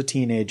becomes a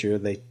teenager,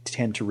 they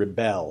tend to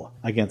rebel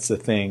against the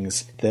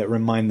things that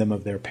remind them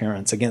of their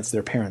parents, against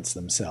their parents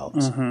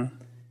themselves. Uh-huh.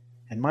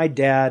 And my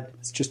dad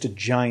is just a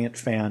giant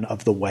fan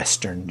of the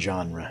Western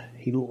genre.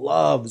 He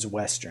loves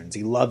Westerns.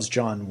 He loves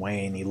John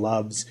Wayne. He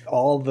loves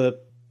all the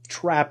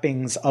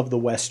trappings of the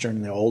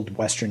Western, the old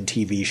Western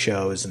TV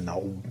shows, and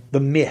the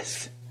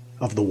myth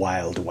of the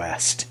Wild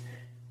West.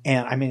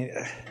 And, I mean,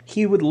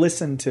 he would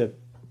listen to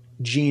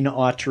Gene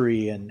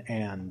Autry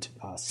and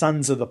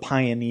Sons of the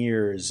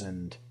Pioneers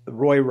and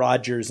Roy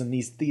Rogers and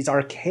these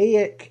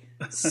archaic,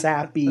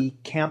 sappy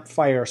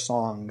campfire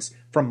songs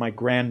from my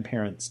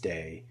grandparents'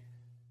 day.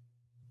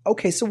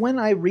 Okay, so when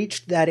I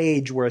reached that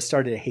age where I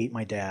started to hate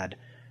my dad,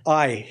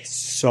 I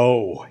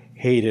so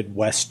hated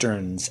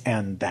Westerns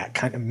and that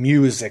kind of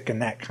music and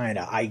that kind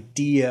of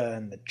idea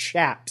and the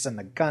chaps and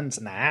the guns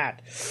and the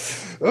hat.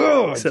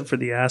 Ugh. Except for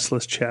the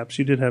assless chaps.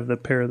 You did have the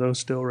pair of those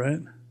still, right?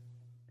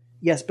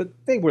 Yes, but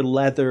they were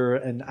leather,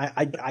 and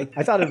I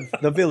thought of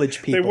the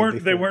Village People.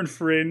 They weren't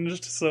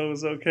fringed, so it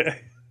was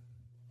okay.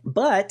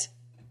 But,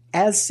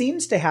 as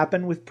seems to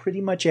happen with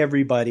pretty much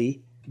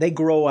everybody, they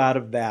grow out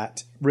of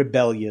that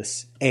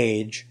rebellious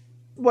age.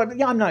 Well,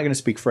 yeah, I'm not going to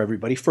speak for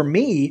everybody. For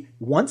me,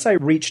 once I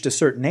reached a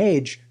certain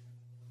age,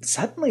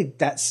 suddenly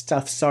that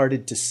stuff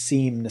started to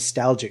seem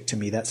nostalgic to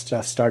me. That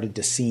stuff started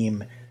to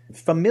seem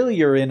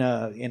familiar in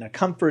a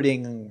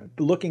comforting,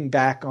 looking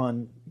back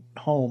on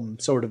home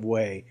sort of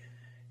way.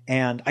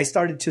 And I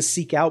started to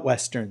seek out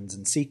Westerns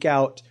and seek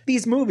out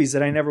these movies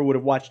that I never would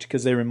have watched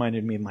because they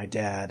reminded me of my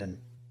dad. And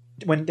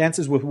when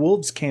Dances with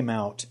Wolves came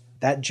out,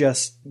 that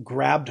just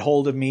grabbed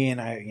hold of me,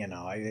 and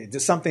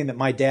it's something that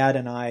my dad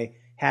and I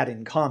had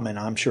in common.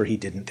 I'm sure he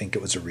didn't think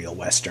it was a real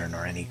Western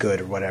or any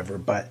good or whatever,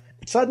 but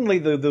suddenly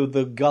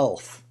the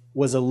gulf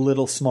was a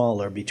little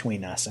smaller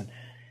between us.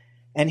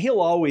 And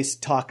he'll always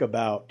talk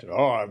about,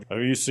 have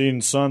you seen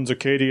Sons of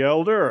Katie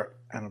Elder?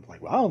 And I'm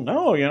like, well,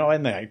 no,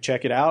 and then I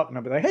check it out, and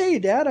I'll be like, hey,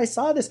 Dad, I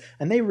saw this.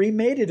 And they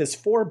remade it as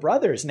Four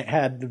Brothers, and it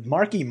had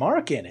Marky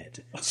Mark in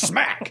it.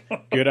 Smack!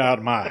 Get out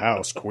of my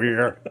house,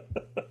 queer.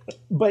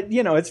 But,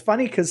 it's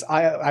funny because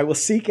I will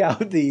seek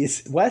out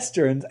these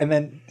Westerns, and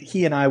then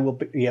he and I will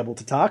be able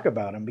to talk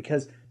about them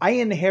because I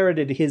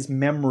inherited his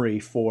memory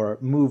for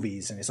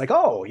movies. And he's like,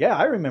 oh, yeah,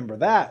 I remember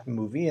that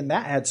movie, and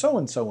that had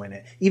so-and-so in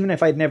it, even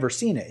if I'd never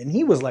seen it. And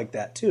he was like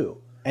that,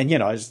 too. And,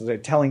 I was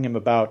telling him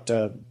about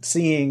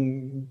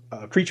seeing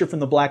Creature from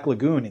the Black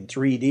Lagoon in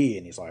 3D.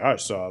 And he's like, I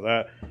saw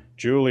that.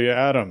 Julie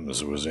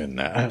Adams was in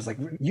that. I was like,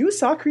 you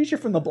saw Creature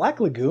from the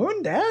Black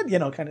Lagoon, Dad?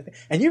 Kind of thing.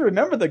 And you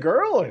remember the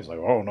girl? And he's like,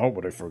 oh,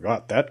 nobody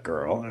forgot that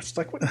girl. And I was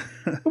like, what?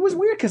 It was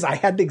weird because I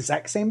had the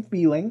exact same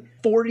feeling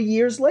 40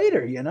 years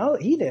later,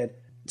 he did.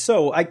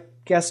 So I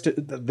guess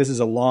this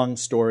is a long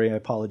story. I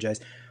apologize.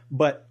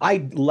 But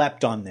I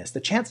leapt on this. The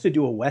chance to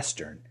do a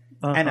Western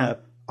and a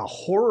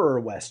horror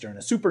Western,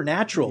 a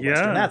supernatural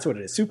Western. That's what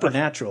it is.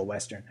 Supernatural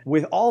Western.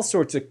 With all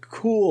sorts of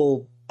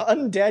cool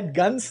undead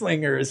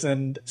gunslingers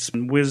and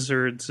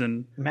wizards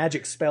and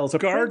magic spells.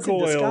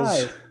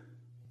 Gargoyles.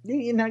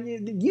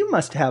 You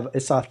must have a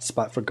soft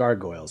spot for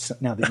gargoyles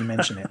now that you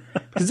mention it.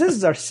 Because this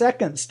is our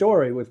second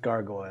story with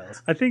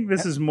gargoyles. I think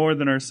this is more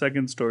than our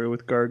second story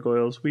with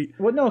gargoyles.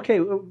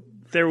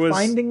 There was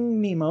Finding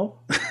Nemo.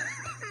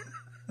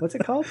 What's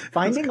it called?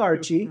 Finding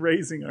Archie.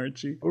 Raising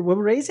Archie. We're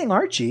raising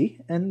Archie,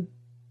 and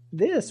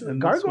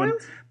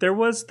gargoyles? There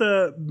was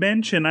the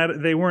mention,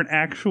 they weren't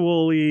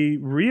actually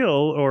real,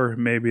 or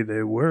maybe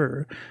they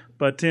were,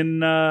 but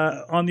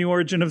on the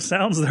Origin of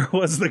Sounds, there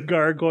was the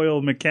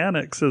gargoyle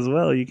mechanics as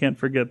well. You can't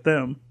forget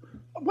them.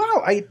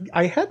 Wow,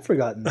 I had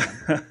forgotten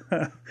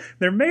that.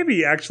 There may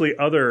be actually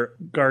other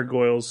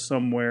gargoyles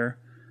somewhere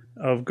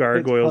of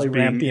gargoyles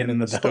being Rampion in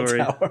the story.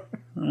 Tower.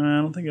 I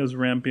don't think it was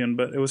Rampion,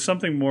 but it was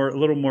something a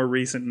little more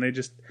recent, and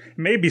it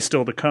may be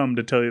still to come,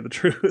 to tell you the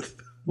truth.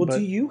 Well,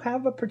 do you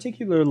have a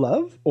particular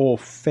love or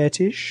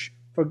fetish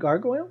for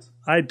gargoyles?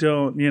 I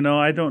don't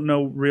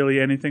know really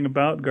anything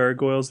about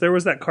gargoyles. There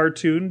was that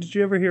cartoon. Did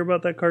you ever hear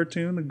about that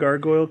cartoon, the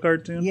gargoyle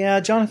cartoon? Yeah,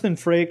 Jonathan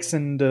Frakes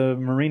and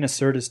Marina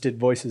Sirtis did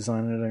voices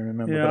on it, I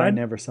remember, but I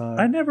never saw it.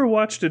 I never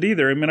watched it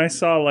either. I mean, I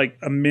saw like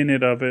a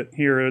minute of it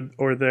here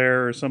or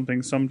there or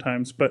something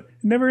sometimes, but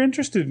it never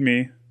interested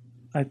me.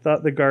 I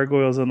thought the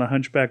gargoyles on the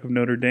Hunchback of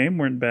Notre Dame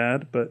weren't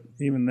bad, but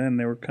even then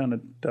they were kind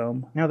of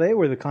dumb. Now, they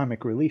were the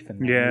comic relief in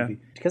that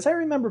movie. Because I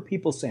remember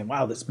people saying,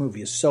 wow, this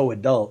movie is so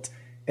adult,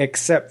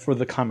 except for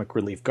the comic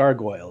relief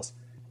gargoyles.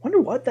 Wonder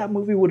what that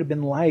movie would have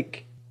been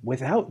like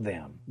without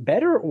them.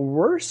 Better or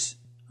worse?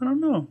 I don't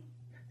know.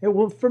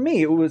 Well, for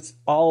me, it was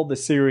all the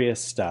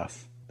serious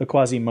stuff, the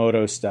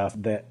Quasimodo stuff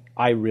that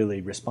I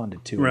really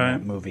responded to in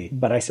that movie.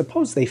 But I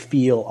suppose they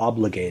feel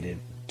obligated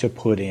to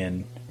put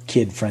in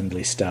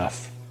kid-friendly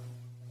stuff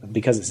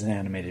because it's an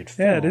animated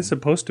film. Yeah, it is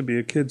supposed to be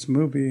a kid's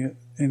movie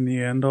in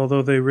the end,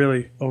 although they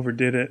really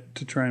overdid it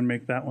to try and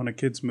make that one a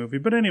kid's movie.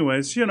 But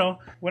anyways,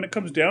 when it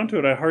comes down to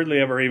it, I hardly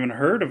ever even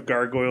heard of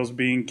gargoyles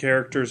being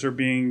characters or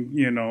being,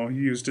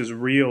 used as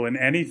real in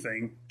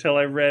anything till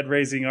I read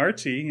Raising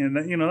Archie. And,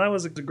 that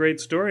was a great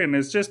story. And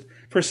it's just,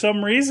 for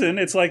some reason,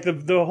 it's like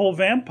the whole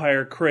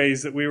vampire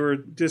craze that we were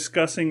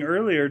discussing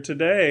earlier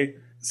today.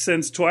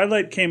 Since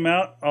Twilight came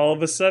out, all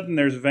of a sudden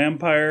there's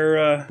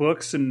vampire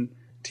books and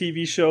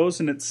TV shows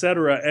and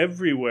etc.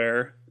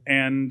 everywhere.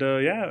 And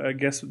I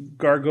guess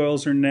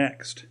gargoyles are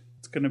next.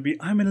 It's going to be,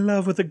 I'm in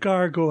love with a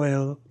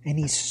gargoyle. And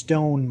he's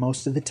stoned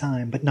most of the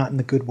time, but not in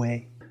the good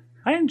way.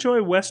 I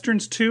enjoy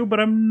Westerns too, but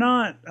I'm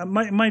not,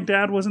 my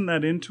dad wasn't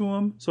that into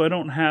them, so I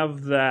don't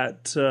have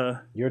that.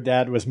 Your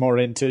dad was more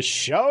into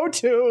show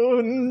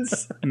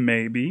tunes.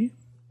 Maybe.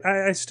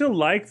 I still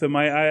like them.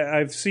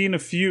 I've seen a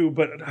few,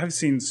 but I've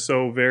seen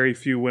so very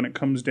few when it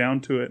comes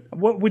down to it.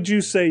 What would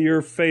you say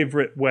your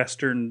favorite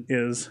Western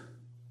is?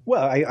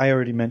 Well, I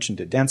already mentioned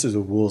it. Dances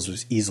with Wolves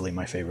was easily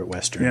my favorite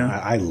Western. Yeah.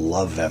 I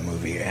love that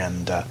movie.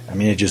 And,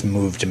 it just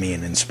moved me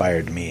and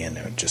inspired me. And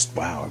it just,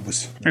 wow, it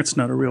was... It's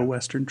not a real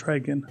Western. Try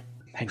again.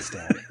 Thanks,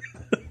 Dad.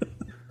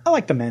 I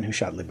like The Man Who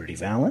Shot Liberty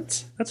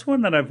Valance. That's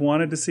one that I've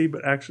wanted to see,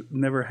 but actually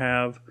never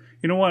have.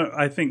 You know what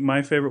I think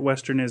my favorite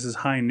Western is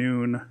High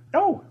Noon.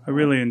 Oh. I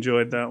really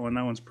enjoyed that one.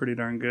 That one's pretty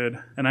darn good.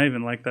 And I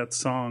even like that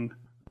song.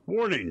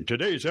 Warning,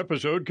 today's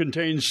episode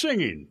contains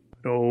singing.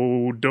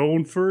 Oh,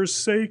 don't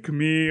forsake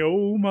me,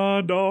 oh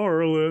my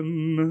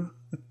darling.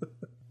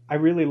 I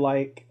really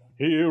like...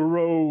 He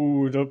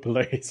rode a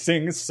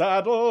blazing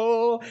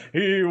saddle,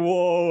 he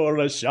wore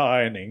a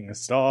shining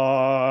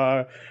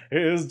star.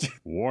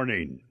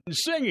 Warning,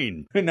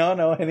 singing.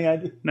 No, any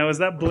idea? Now, is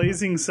that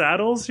Blazing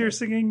Saddles you're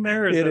singing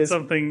there, or is that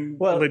something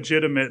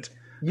legitimate?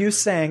 You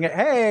sang,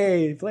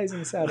 hey,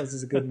 Blazing Saddles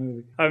is a good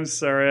movie. I'm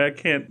sorry, I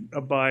can't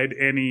abide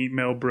any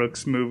Mel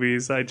Brooks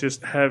movies. I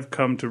just have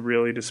come to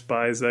really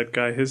despise that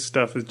guy. His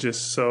stuff is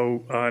just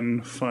so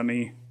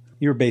unfunny.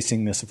 You're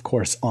basing this, of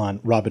course, on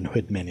Robin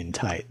Hood Men in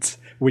Tights,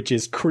 which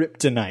is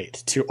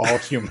kryptonite to all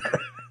humor.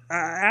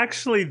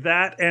 Actually,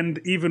 that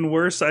and even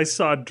worse, I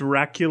saw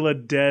Dracula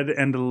Dead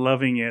and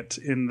loving it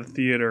in the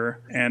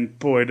theater. And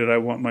boy, did I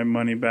want my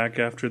money back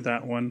after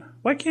that one.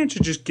 Why can't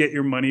you just get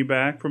your money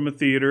back from a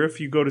theater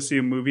if you go to see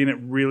a movie and it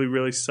really,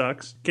 really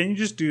sucks? Can you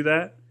just do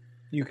that?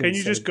 Can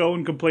you just go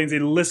and complain and say,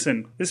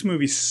 listen, this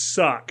movie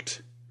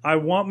sucked. I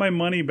want my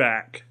money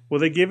back. Will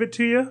they give it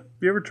to you? Have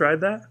you ever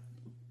tried that?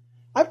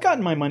 I've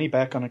gotten my money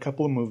back on a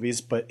couple of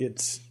movies, but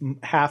it's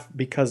half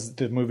because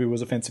the movie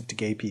was offensive to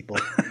gay people,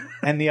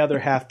 and the other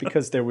half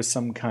because there was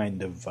some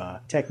kind of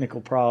technical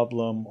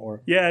problem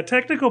or... Yeah,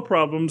 technical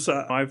problems,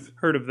 I've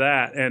heard of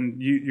that,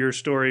 and your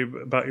story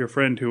about your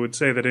friend who would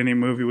say that any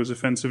movie was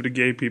offensive to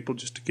gay people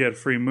just to get a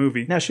free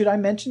movie. Now, should I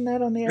mention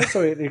that on the air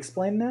so it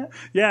explain that?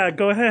 Yeah,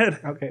 go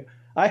ahead. Okay.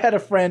 I had a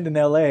friend in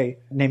L.A.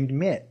 named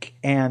Mick,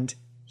 and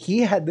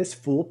he had this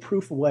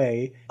foolproof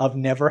way of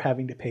never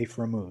having to pay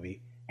for a movie.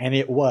 And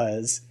it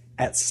was,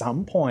 at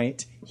some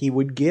point, he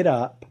would get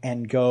up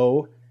and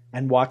go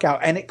and walk out.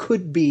 And it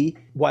could be,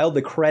 while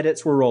the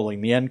credits were rolling,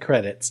 the end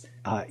credits,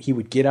 he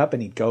would get up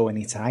and he'd go and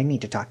he'd say, I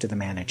need to talk to the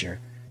manager.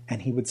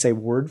 And he would say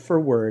word for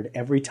word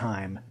every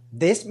time,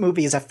 this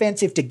movie is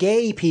offensive to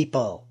gay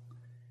people.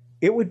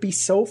 It would be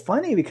so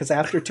funny because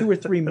after 2 or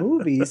 3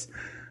 movies,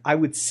 I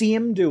would see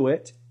him do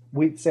it.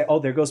 We'd say, oh,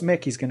 there goes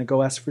Mick. He's going to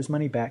go ask for his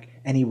money back.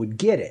 And he would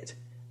get it.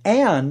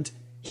 And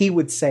he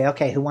would say,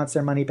 okay, who wants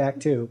their money back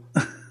too?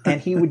 And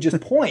he would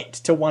just point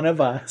to one of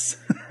us.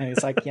 And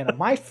he's like,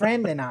 my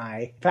friend and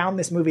I found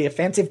this movie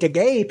offensive to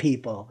gay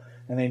people.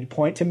 And then he'd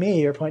point to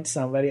me or point to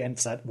somebody and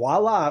said,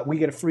 voila, we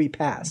get a free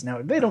pass.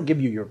 Now, they don't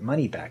give you your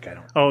money back, I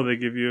don't know. Oh, they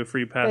give you a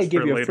free pass for a later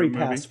movie? They give you a free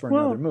pass for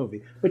another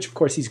movie, which, of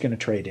course, he's going to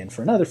trade in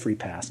for another free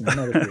pass and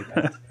another free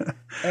pass.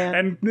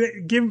 And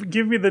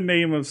give me the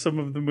name of some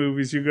of the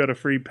movies you got a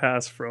free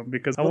pass from,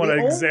 because I want an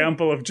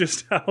example of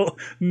just how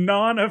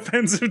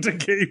non-offensive to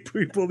gay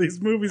people these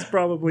movies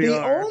probably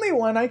are. The only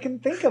one I can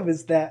think of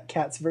is that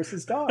Cats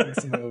vs.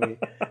 Dogs movie,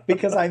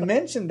 because I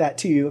mentioned that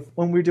to you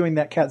when we were doing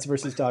that Cats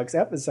vs. Dogs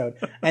episode.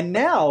 And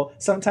now,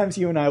 sometimes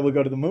you and I will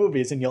go to the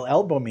movies and you'll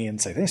elbow me and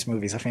say, this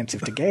movie's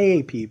offensive to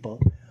gay people.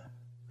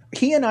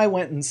 He and I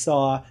went and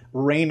saw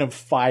Reign of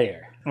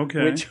Fire.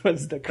 Okay. Which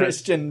was the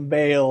Christian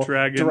Bale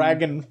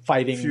dragon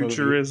fighting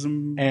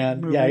futurism movie.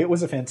 And movie. Yeah, it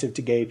was offensive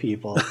to gay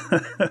people.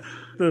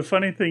 The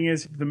funny thing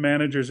is the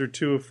managers are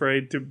too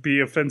afraid to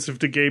be offensive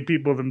to gay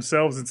people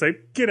themselves and say,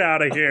 get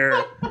out of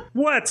here.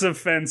 What's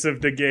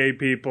offensive to gay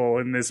people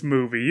in this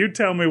movie? You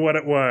tell me what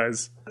it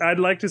was. I'd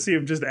like to see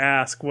him just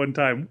ask one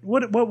time,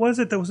 what was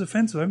it that was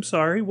offensive? I'm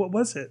sorry, what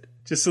was it?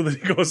 Just so that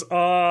he goes,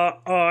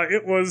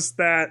 it was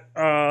that,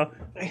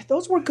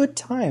 Those were good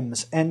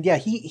times. And yeah,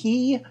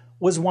 he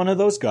was one of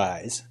those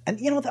guys. And,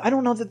 I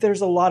don't know that there's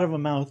a lot of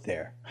them out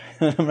there.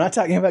 I'm not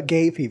talking about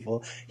gay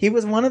people. He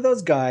was one of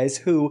those guys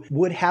who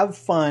would have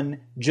fun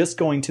just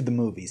going to the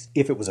movies.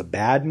 If it was a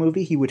bad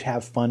movie, he would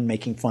have fun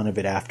making fun of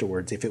it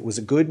afterwards. If it was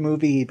a good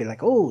movie, he'd be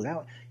like, oh,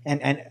 that...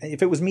 And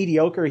if it was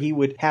mediocre, he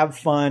would have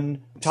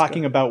fun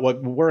talking about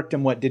what worked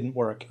and what didn't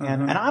work.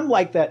 And I'm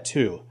like that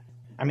too.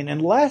 I mean,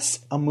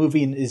 unless a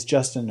movie is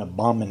just an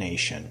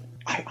abomination,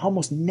 I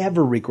almost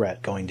never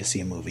regret going to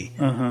see a movie.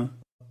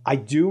 I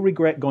do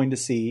regret going to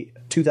see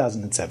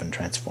 2007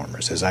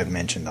 Transformers, as I've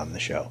mentioned on the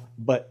show.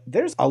 But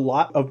there's a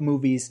lot of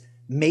movies,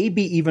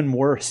 maybe even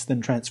worse than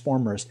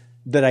Transformers,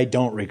 that I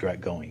don't regret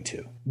going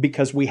to.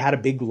 Because we had a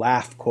big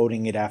laugh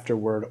quoting it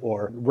afterward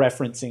or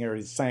referencing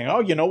or saying, oh,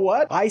 you know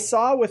what? I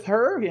saw with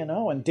her,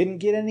 and didn't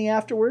get any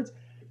afterwards.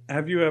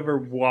 Have you ever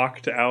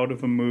walked out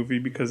of a movie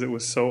because it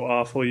was so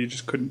awful you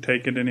just couldn't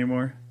take it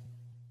anymore?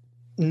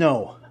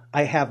 No,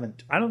 I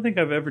haven't. I don't think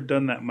I've ever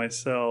done that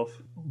myself.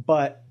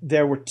 But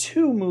there were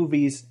two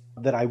movies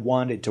that I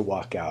wanted to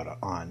walk out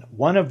on.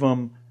 One of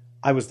them,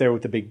 I was there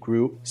with a big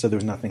group, so there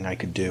was nothing I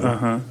could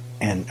do.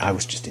 And I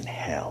was just in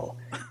hell.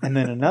 And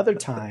then another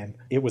time,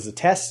 it was a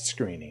test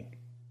screening.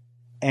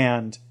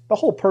 And the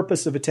whole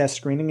purpose of a test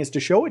screening is to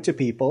show it to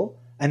people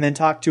and then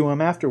talk to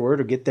them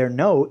afterward or get their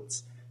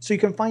notes so you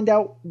can find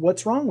out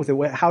what's wrong with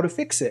it, how to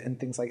fix it, and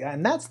things like that.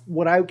 And that's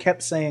what I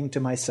kept saying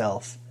to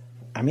myself.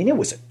 I mean, it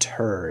was a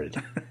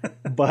turd,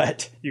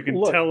 but... You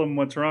can tell them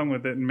what's wrong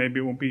with it, and maybe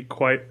it won't be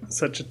quite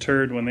such a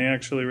turd when they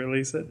actually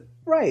release it.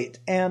 Right,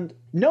 and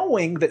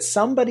knowing that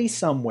somebody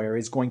somewhere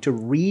is going to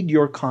read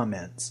your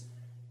comments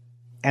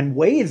and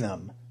weigh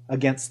them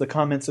against the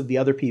comments of the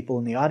other people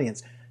in the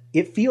audience,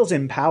 it feels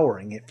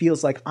empowering. It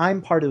feels like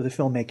I'm part of the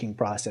filmmaking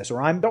process,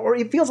 or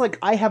it feels like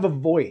I have a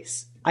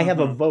voice. I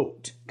have a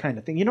vote kind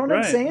of thing. You know what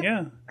I'm saying?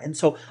 Yeah. And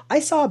so I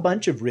saw a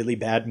bunch of really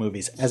bad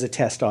movies as a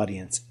test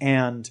audience,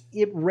 and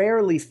it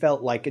rarely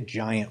felt like a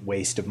giant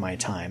waste of my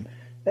time.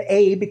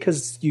 A,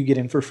 because you get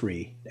in for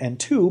free, and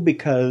two,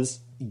 because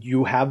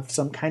you have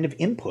some kind of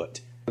input.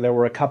 There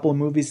were a couple of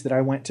movies that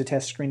I went to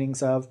test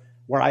screenings of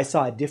where I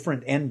saw a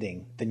different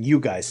ending than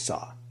you guys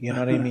saw. You know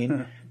what I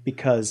mean?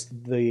 Because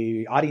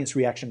the audience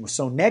reaction was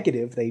so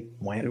negative, they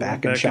went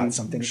back and shot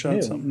something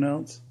new. Something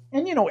else.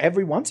 And,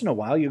 every once in a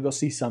while you go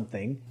see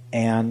something,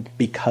 and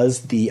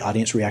because the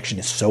audience reaction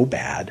is so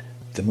bad,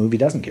 the movie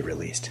doesn't get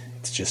released.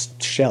 It's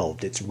just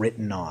shelved. It's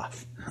written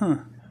off.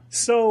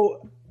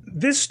 So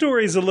this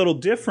story is a little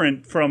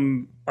different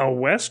from a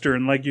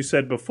Western, like you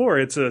said before.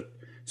 It's a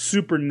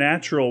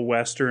supernatural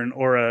Western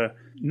or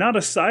not a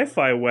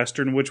sci-fi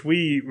Western, which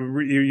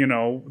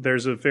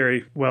there's a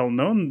very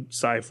well-known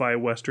sci-fi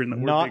Western that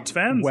we're big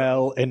fans of. Not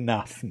well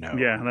enough, no.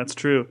 Yeah, that's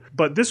true.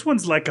 But this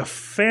one's like a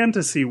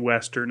fantasy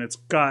Western. It's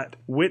got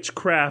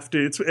witchcraft.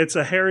 It's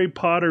a Harry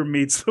Potter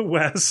meets the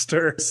West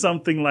or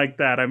something like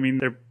that. I mean,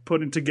 they're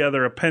putting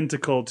together a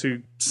pentacle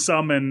to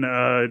summon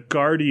a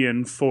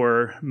guardian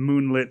for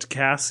moonlit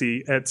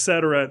Cassie,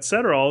 etc.,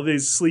 etc. All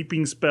these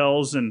sleeping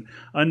spells and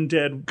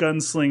undead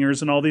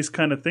gunslingers and all these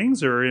kind of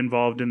things are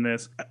involved in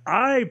this.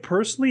 I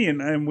personally,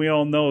 and we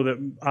all know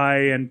that I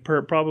and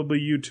probably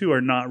you too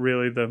are not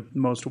really the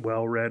most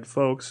well-read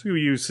folks.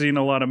 You've seen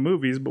a lot of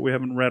movies, but we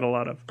haven't read a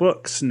lot of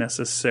books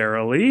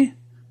necessarily,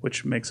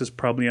 which makes us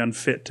probably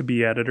unfit to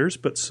be editors,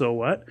 but so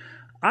what?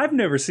 I've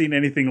never seen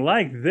anything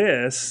like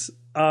this.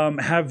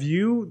 Have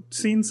you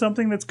seen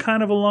something that's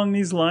kind of along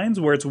these lines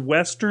where it's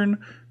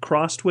Western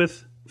crossed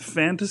with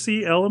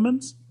fantasy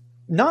elements?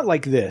 Not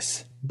like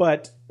this,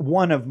 but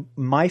one of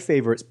my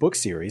favorite book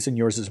series, and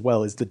yours as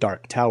well, is the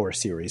Dark Tower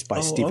series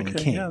by Stephen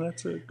King. Yeah,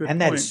 that's a good and point.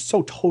 That is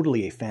so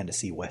totally a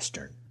fantasy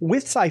Western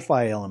with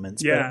sci-fi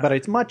elements, yeah. but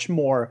it's much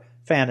more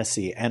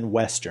fantasy and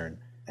Western.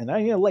 And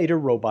later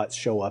robots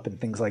show up and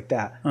things like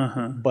that.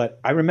 But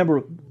I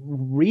remember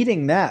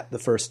reading that the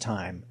first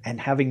time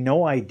and having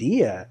no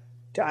idea.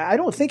 I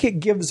don't think it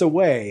gives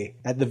away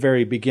at the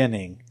very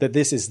beginning that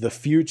this is the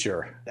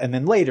future. And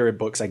then later in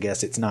books, I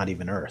guess it's not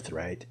even Earth,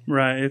 right?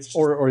 Right.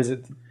 Or is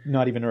it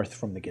not even Earth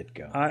from the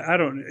get-go? I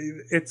don't...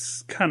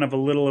 It's kind of a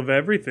little of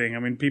everything. I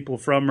mean, people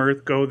from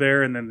Earth go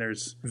there, and then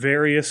there's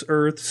various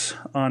Earths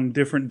on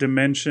different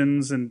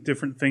dimensions, and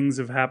different things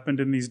have happened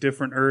in these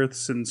different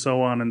Earths, and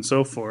so on and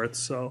so forth,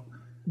 so...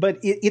 But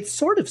it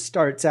sort of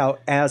starts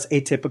out as a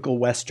typical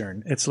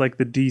Western. It's like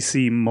the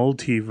DC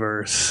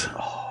multiverse.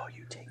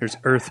 There's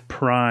Earth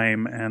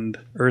Prime and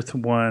Earth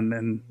 1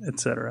 and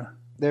etc.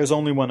 There's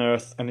only one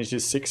Earth, and it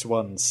is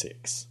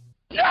 616.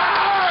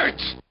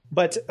 Nerds!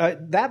 But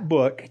that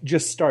book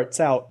just starts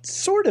out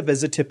sort of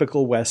as a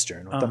typical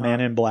Western, with the man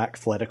in black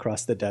fled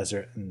across the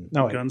desert. And, the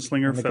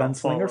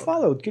gunslinger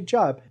followed. Good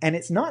job. And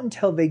it's not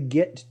until they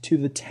get to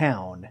the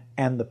town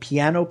and the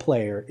piano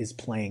player is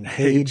playing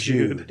Hey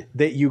Jude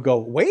that you go,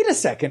 wait a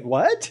second,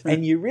 what?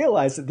 And you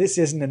realize that this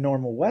isn't a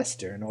normal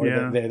Western, or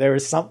that there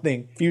is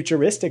something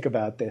futuristic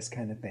about this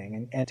kind of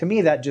thing. And to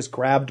me, that just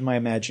grabbed my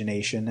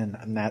imagination,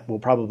 and that will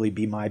probably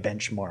be my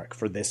benchmark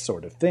for this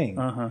sort of thing.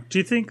 Do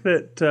you think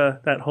that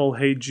that whole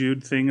Hey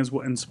Jude thing is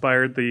what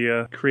inspired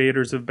the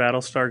creators of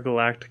Battlestar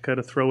Galactica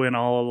to throw in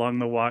All Along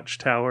the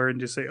Watchtower and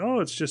just say, oh,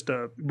 it's just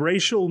a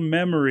racial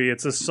memory.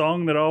 It's a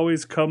song that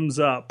always comes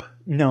up.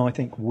 No, I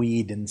think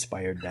weed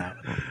inspired that.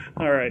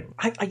 All right.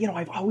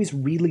 I've always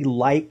really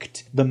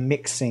liked the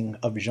mixing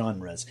of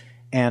genres.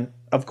 And,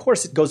 of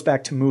course, it goes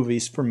back to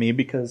movies for me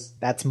because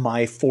that's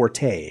my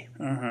forte.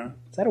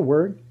 Is that a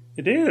word?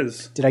 It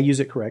is. Did I use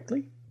it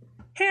correctly?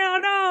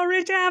 Hell no,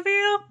 Rich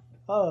Outfield.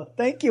 Oh,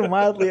 thank you,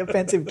 mildly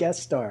offensive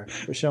guest star,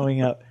 for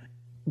showing up.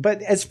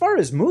 But as far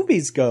as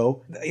movies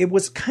go, it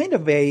was kind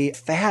of a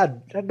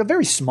fad, a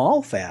very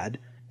small fad,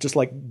 just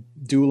like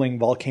dueling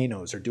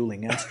volcanoes or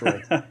dueling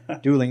asteroids,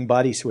 dueling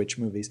body switch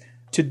movies,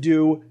 to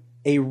do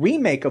a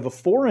remake of a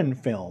foreign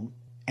film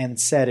and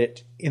set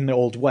it in the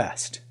Old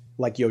West,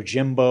 like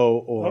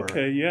Yojimbo or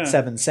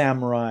Seven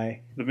Samurai.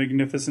 The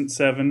Magnificent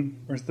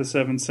Seven, or the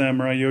Seven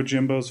Samurai,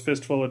 Yojimbo's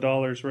Fistful of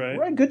Dollars, right?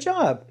 Right, good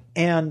job.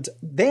 And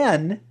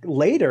then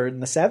later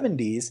in the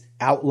 70s,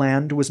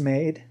 Outland was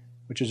made,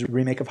 which is a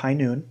remake of High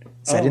Noon,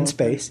 set in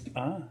space.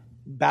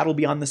 Battle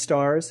Beyond the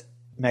Stars,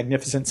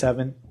 Magnificent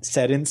Seven,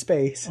 set in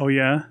space. Oh,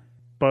 yeah?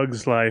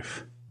 Bug's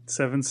Life,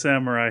 Seven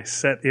Samurai,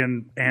 set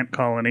in ant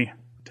colony.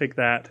 Take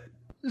that.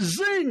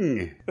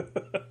 Zing!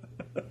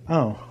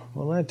 Oh,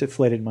 well, that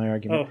deflated my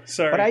argument. Oh,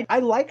 sorry. But I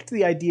liked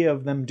the idea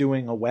of them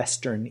doing a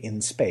Western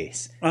in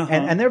space.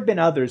 And there have been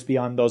others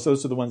beyond those.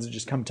 Those are the ones that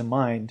just come to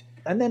mind.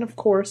 And then, of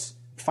course,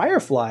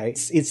 Firefly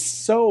is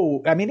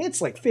so... I mean,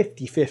 it's like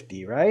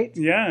 50-50, right?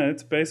 Yeah,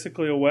 it's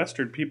basically a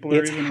Western. People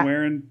are even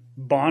wearing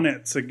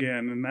bonnets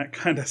again and that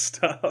kind of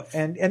stuff.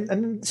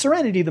 And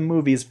Serenity, the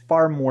movie, is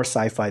far more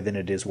sci-fi than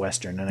it is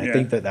Western, and I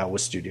think that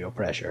was studio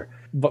pressure.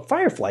 But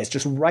Firefly is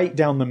just right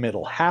down the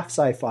middle, half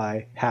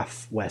sci-fi,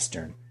 half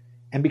Western.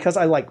 And because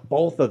I like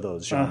both of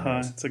those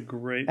genres. It's a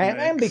great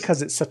and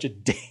because it's such a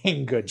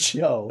dang good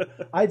show.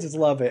 I just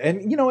love it.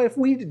 And, if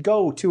we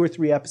go 2 or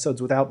 3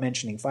 episodes without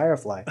mentioning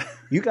Firefly,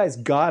 you guys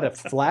got to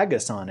flag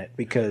us on it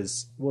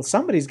because, well,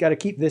 somebody's got to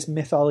keep this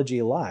mythology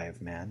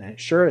alive, man. And it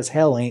sure as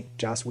hell ain't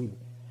Joss Whedon.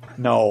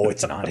 No,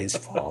 it's not his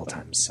fault.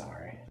 I'm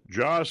sorry.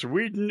 Joss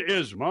Whedon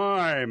is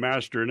my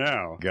master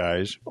now,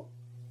 guys.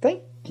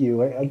 Thank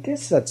you. I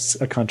guess that's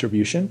a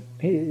contribution.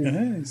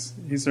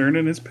 He's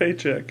earning his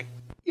paycheck.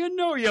 You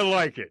know you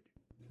like it.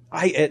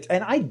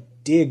 I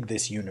dig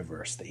this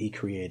universe that he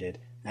created,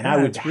 and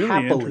I would really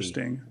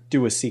happily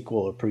do a sequel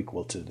or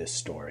prequel to this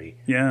story.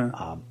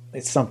 Yeah.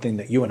 It's something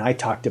that you and I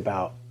talked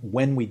about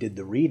when we did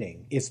the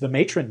reading, is the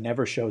matron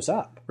never shows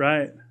up.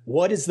 Right.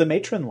 What is the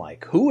matron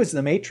like? Who is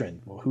the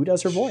matron? Well, who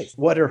does her voice?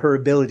 What are her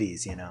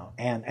abilities,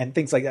 and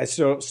things like that.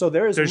 So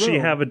there is Does she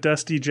have a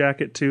dusty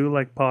jacket too,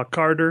 like Pa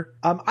Carter?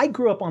 I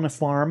grew up on a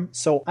farm,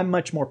 so I'm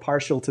much more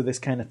partial to this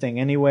kind of thing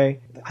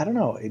anyway. I don't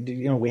know.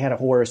 We had a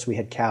horse, we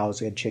had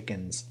cows, we had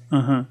chickens.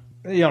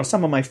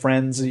 Some of my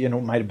friends,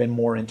 might have been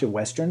more into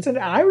Westerns. And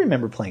I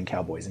remember playing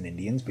Cowboys and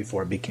Indians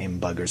before it became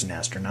Buggers and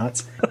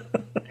Astronauts.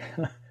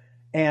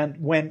 And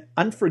when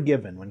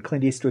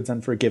Clint Eastwood's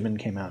Unforgiven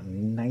came out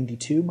in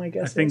 92, my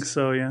guess I think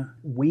so, yeah.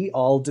 We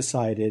all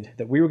decided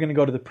that we were going to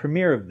go to the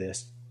premiere of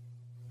this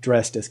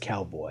dressed as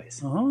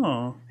cowboys.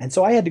 Oh. And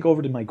so I had to go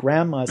over to my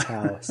grandma's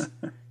house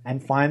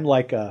and find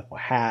like a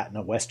hat and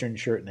a Western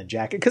shirt and a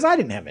jacket, because I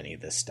didn't have any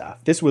of this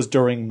stuff. This was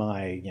during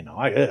my,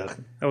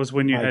 That was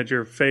when you had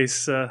your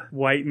face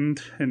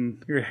whitened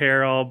and your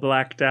hair all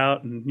blacked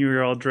out and you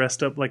were all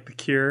dressed up like the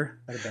Cure.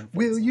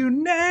 Will you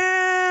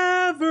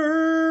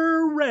never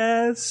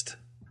rest?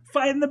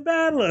 Fighting the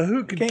battle of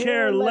who could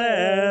care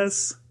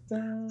less.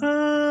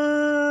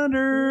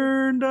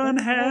 Unearned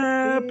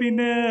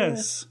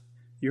unhappiness.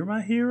 You're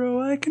my hero,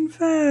 I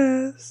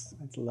confess.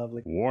 That's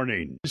lovely.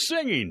 Warning.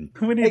 Singing.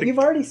 You've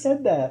already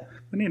said that.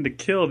 We need to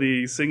kill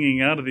the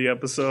singing out of the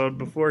episode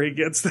before he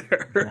gets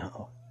there.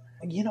 No.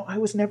 I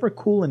was never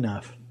cool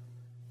enough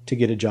to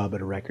get a job at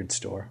a record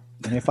store.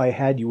 And if I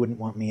had, you wouldn't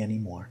want me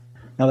anymore.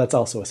 Now, that's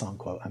also a song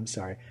quote. I'm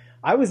sorry.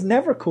 I was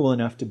never cool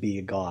enough to be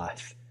a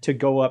goth, to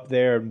go up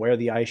there and wear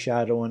the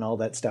eyeshadow and all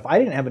that stuff. I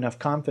didn't have enough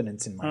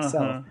confidence in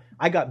myself.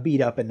 I got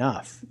beat up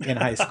enough in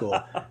high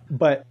school.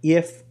 But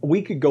if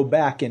we could go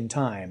back in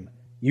time,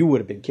 you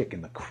would have been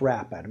kicking the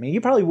crap out of me.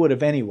 You probably would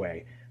have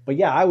anyway. But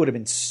yeah, I would have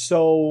been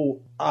so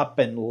up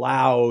and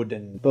loud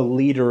and the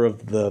leader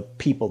of the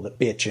people that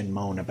bitch and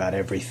moan about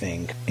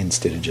everything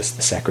instead of just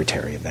the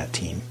secretary of that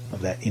team,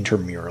 of that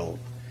intramural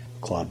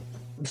club.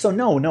 So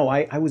no,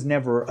 I was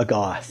never a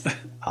goth.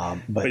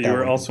 But you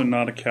were also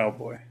not a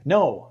cowboy.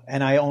 No,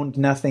 and I owned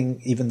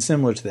nothing even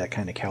similar to that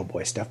kind of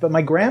cowboy stuff. But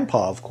my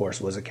grandpa, of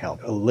course, was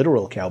a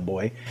literal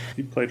cowboy.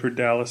 He played for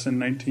Dallas in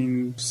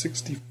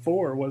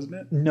 1964, wasn't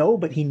it? No,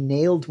 but he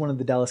nailed one of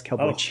the Dallas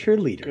Cowboy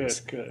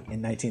cheerleaders good.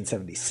 in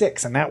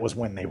 1976, and that was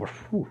when they were...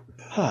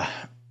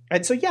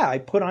 And so, yeah, I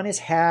put on his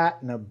hat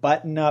and a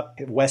button-up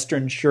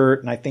Western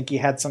shirt, and I think he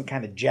had some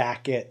kind of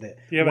jacket.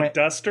 You have a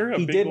duster?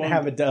 He didn't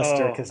have a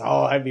duster, because,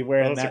 I'd be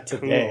wearing that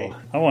today.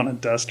 Cool. I want a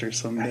duster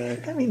someday.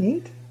 That'd be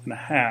neat. And a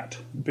hat.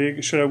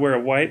 Big. Should I wear a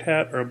white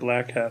hat or a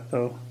black hat,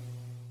 though?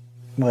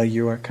 Well,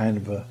 you are kind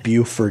of a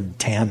Buford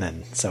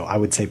Tannen, so I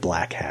would say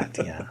black hat,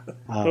 yeah.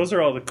 Those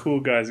are all the cool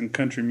guys in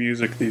country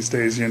music these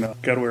days, you know.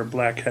 Got to wear a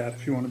black hat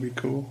if you want to be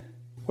cool.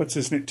 What's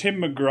his name? Tim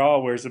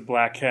McGraw wears a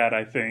black hat,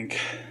 I think.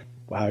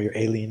 Wow, you're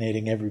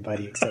alienating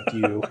everybody except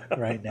you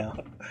right now.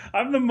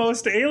 I'm the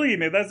most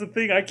alienated. That's the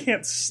thing. I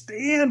can't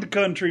stand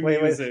country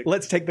music. Wait.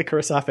 Let's take the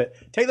curse off it.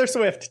 Taylor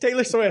Swift.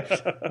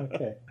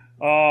 Okay.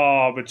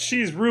 Oh, but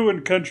she's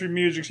ruined country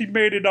music. She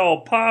made it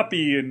all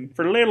poppy and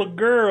for little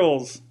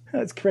girls.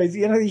 That's crazy.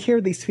 You hear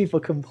these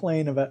people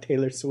complain about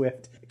Taylor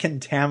Swift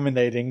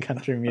contaminating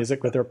country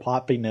music with her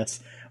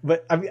poppiness.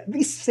 But I mean,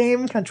 these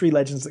same country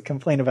legends that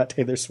complain about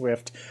Taylor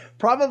Swift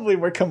probably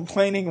were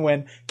complaining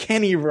when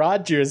Kenny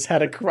Rogers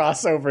had a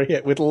crossover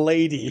hit with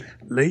Lady.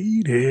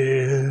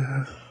 Lady.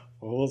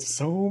 For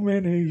so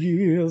many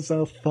years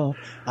I thought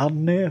I'll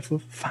never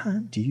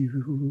find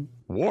you.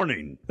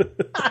 Warning.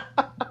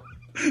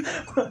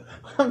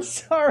 I'm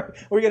sorry.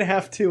 We're going to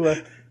have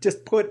to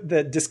just put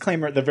the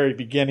disclaimer at the very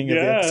beginning of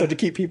the episode to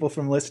keep people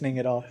from listening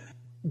at all.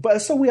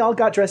 But so we all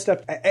got dressed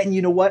up, and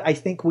you know what? I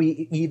think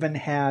we even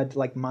had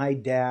like my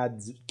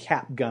dad's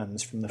cap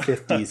guns from the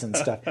 50s and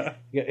stuff.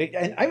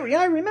 And I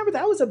remember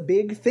that was a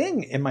big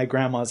thing in my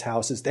grandma's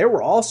houses. There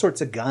were all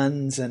sorts of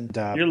guns, and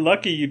you're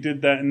lucky you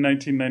did that in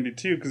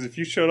 1992, because if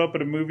you showed up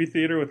at a movie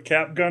theater with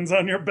cap guns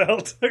on your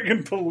belt,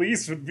 the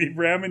police would be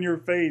ramming your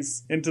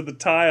face into the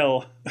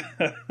tile.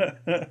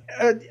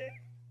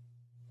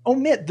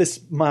 Omit this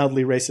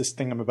mildly racist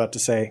thing I'm about to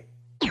say.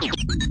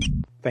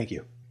 Thank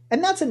you.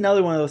 And that's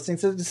another one of those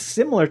things that's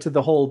similar to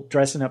the whole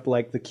dressing up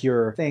like the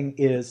Cure thing,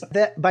 is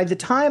that by the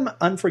time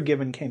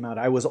Unforgiven came out,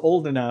 I was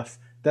old enough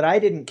that I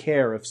didn't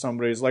care if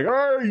somebody's like,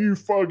 "Hey, you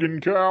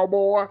fucking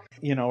cowboy,"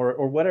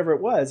 or whatever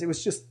it was. It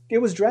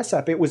was dress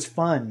up. It was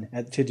fun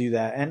to do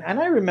that. And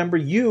I remember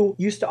you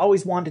used to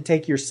always want to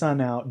take your son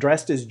out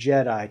dressed as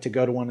Jedi to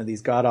go to one of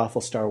these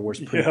god-awful Star Wars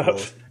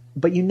prequels.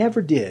 But you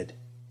never did.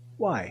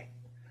 Why?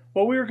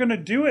 Well, we were going to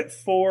do it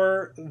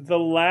for the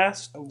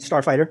last...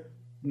 Starfighter?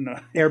 No.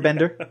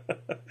 Airbender?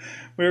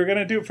 We were going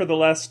to do it for the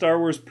last Star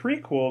Wars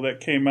prequel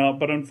that came out,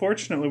 but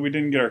unfortunately we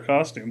didn't get our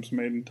costumes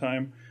made in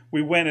time.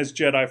 We went as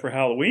Jedi for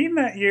Halloween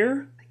that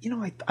year.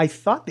 I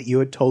thought that you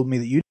had told me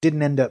that you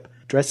didn't end up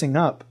dressing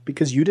up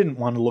because you didn't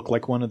want to look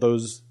like one of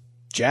those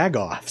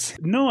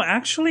jagoffs. No,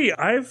 actually,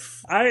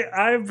 I've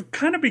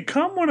kind of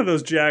become one of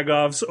those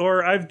jagoffs,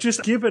 or I've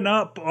just given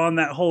up on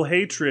that whole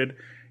hatred.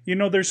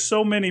 There's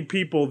so many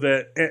people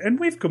that, and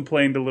we've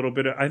complained a little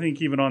bit, I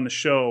think even on the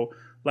show,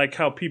 like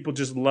how people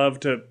just love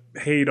to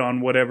hate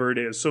on whatever it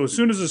is. So as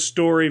soon as a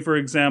story, for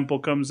example,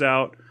 comes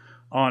out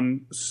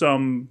on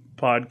some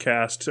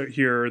podcast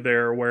here or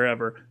there or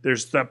wherever,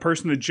 there's that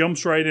person that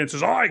jumps right in and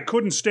says, "Oh, I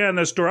couldn't stand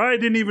this story. I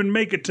didn't even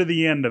make it to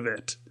the end of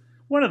it."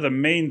 One of the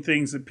main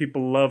things that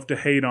people love to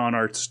hate on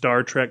are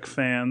Star Trek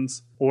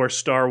fans or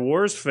Star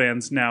Wars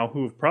fans now,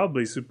 who have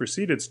probably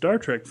superseded Star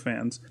Trek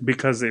fans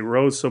because they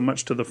rose so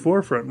much to the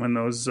forefront when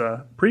those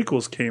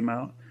prequels came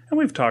out. And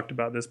we've talked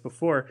about this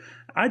before.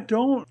 I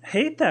don't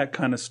hate that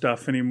kind of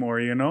stuff anymore,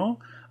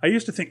 I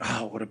used to think,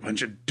 oh, what a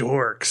bunch of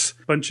dorks,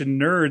 bunch of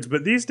nerds.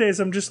 But these days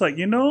I'm just like,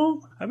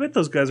 I bet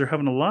those guys are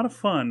having a lot of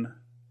fun.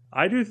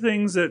 I do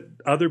things that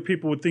other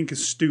people would think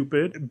is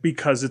stupid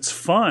because it's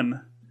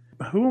fun.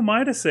 Who am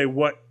I to say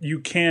what you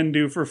can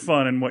do for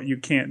fun and what you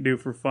can't do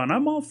for fun?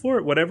 I'm all for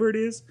it. Whatever it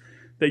is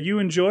that you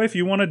enjoy, if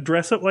you want to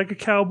dress up like a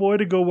cowboy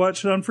to go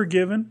watch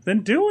Unforgiven, then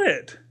do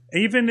it.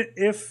 Even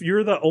if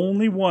you're the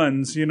only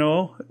ones,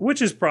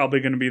 which is probably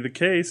going to be the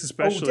case,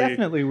 especially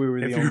definitely we were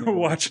the if only you're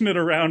watching it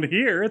around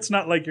here. It's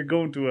not like you're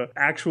going to an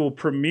actual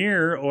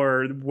premiere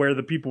or where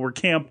the people were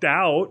camped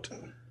out.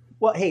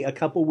 Well, hey, a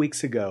couple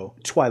weeks ago,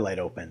 Twilight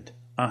opened.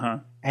 Uh-huh.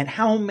 And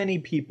how many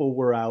people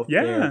were out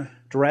there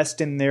dressed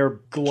in their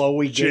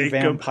glowy gay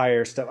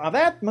vampire stuff? Oh,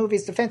 that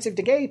movie's offensive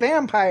to gay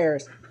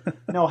vampires.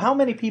 No, how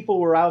many people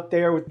were out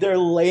there with their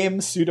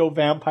lame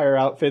pseudo-vampire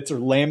outfits or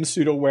lame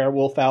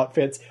pseudo-werewolf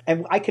outfits?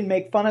 And I can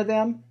make fun of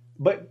them,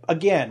 but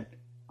again,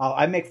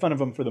 I make fun of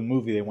them for the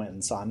movie they went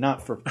and saw,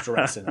 not for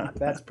dressing up.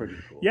 That's pretty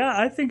cool. Yeah,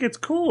 I think it's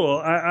cool.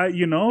 I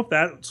if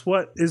that's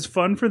what is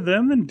fun for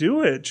them, then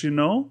do it,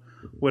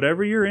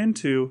 Whatever you're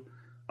into.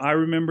 I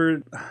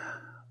remember...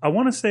 I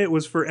want to say it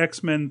was for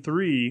X-Men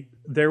 3.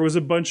 There was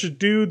a bunch of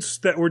dudes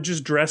that were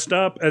just dressed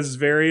up as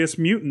various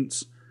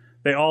mutants.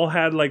 They all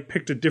had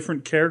picked a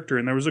different character,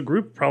 and there was a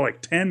group, probably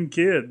 10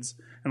 kids,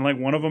 And like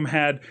one of them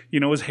had,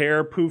 his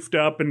hair poofed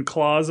up and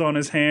claws on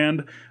his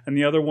hand. And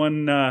the other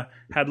one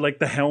had like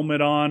the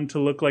helmet on to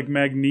look like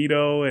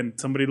Magneto. And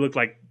somebody looked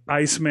like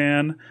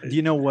Iceman. Do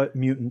you know what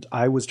mutant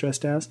I was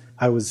dressed as?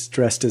 I was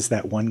dressed as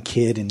that one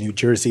kid in New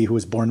Jersey who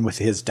was born with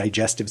his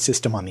digestive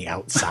system on the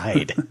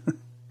outside.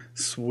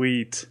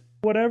 Sweet.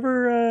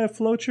 Whatever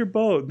floats your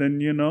boat, then,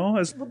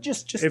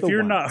 just if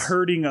you're not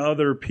hurting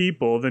other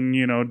people, then,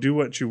 do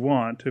what you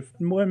want. If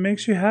what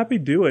makes you happy,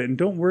 do it. And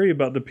don't worry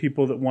about the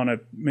people that want to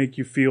make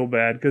you feel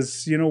bad.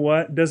 Because you know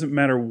what? It doesn't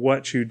matter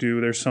what you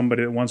do. There's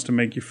somebody that wants to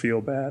make you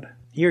feel bad.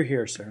 Hear,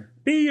 hear, sir.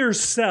 Be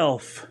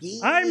yourself.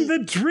 I'm the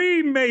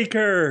dream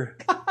maker.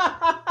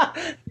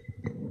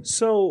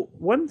 So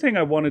one thing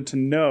I wanted to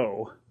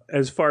know,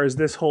 as far as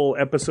this whole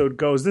episode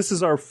goes, this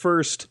is our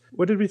first,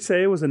 what did we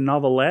say? It was a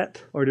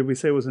novelette? Or did we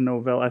say it was a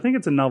novella? I think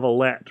it's a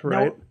novelette,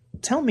 right? Now,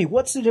 tell me,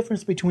 what's the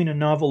difference between a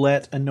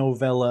novelette, a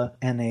novella,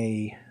 and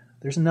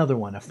there's another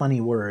one, a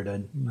funny word,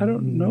 I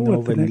don't know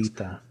what the next...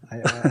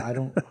 I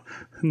don't...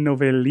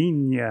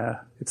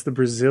 Novelinha. It's the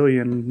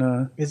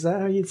Brazilian Is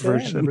that how you'd say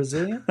version. it, the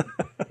Brazilian?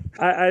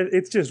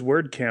 It's just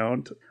word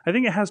count. I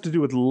think it has to do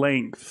with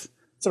length.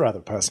 It's a rather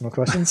personal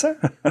question, sir.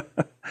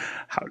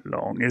 How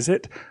long is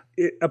it?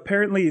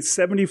 Apparently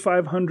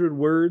 7,500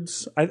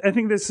 words. I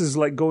think this is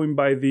like going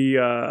by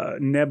the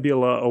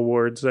Nebula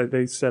Awards.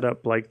 They set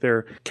up like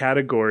their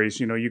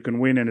categories. You can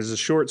win it as a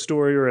short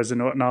story or as a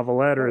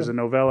novelette or as a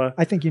novella.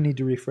 I think you need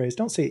to rephrase.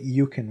 Don't say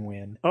you can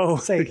win. Oh,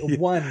 say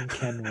one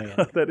can win.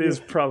 That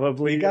is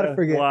probably you gotta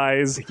forget,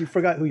 wise. You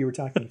forgot who you were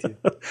talking to.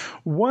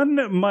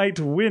 One might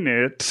win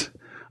it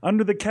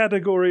under the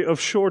category of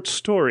short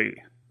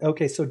story.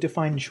 Okay, so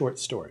define short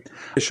story.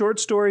 A short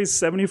story is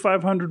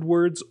 7,500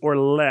 words or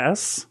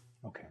less.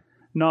 Okay.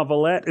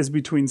 Novelette is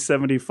between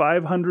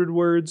 7,500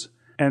 words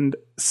and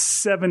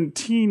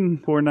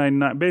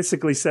 17,499,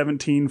 basically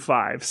 17.5.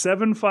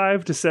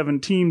 7.5 to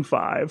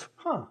 17.5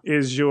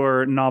 is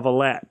your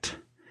novelette.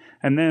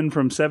 And then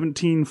from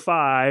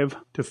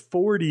 17.5 to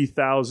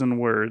 40,000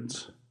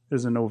 words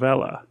is a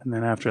novella. And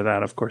then after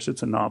that, of course,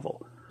 it's a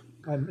novel.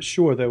 I'm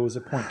sure there was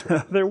a point to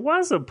it. There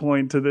was a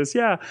point to this,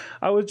 yeah.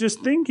 I was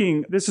just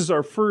thinking, this is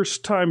our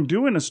first time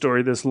doing a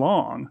story this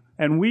long,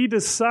 and we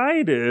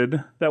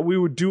decided that we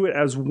would do it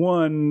as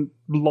one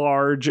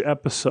large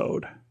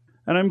episode.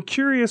 And I'm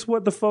curious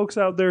what the folks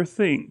out there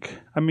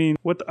think. I mean,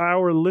 what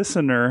our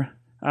listener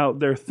out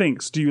there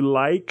thinks. Do you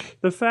like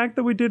the fact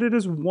that we did it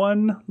as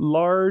one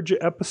large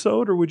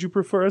episode, or would you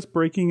prefer us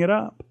breaking it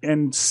up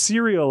and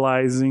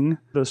serializing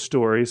the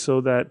story so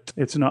that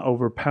it's not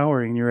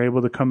overpowering? You're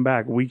able to come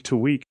back week to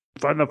week.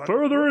 Find the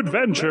further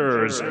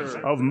adventures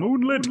of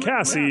Moonlit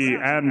Cassie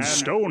and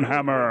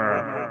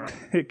Stonehammer.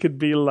 It could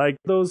be like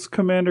those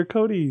Commander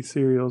Cody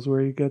serials where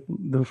you get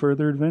the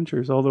further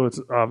adventures, although it's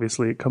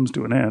obviously it comes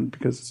to an end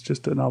because it's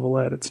just a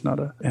novelette. It's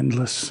not an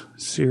endless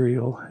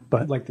serial.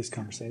 But like this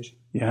conversation.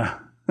 Yeah.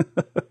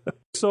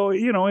 So,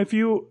 if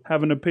you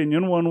have an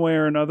opinion one way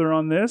or another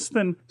on this,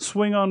 then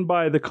swing on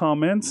by the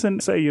comments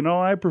and say,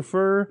 I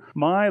prefer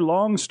my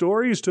long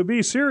stories to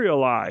be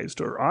serialized,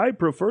 or I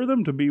prefer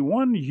them to be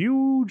one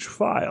huge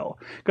file.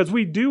 Because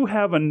we do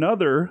have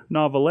another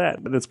novelette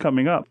that's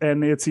coming up,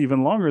 and it's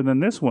even longer than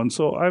this one.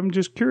 So I'm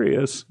just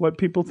curious what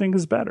people think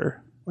is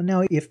better. Well,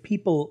 now, if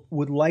people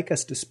would like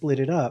us to split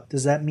it up,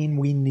 does that mean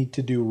we need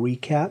to do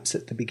recaps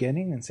at the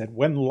beginning and said,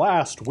 when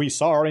last we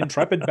saw our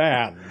intrepid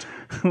band?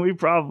 We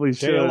probably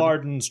should. Dale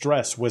Arden's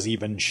dress was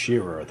even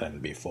sheerer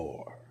than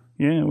before.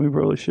 Yeah, we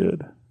probably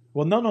should.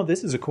 Well, no,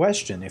 this is a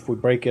question. If we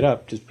break it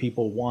up, does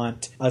people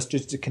want us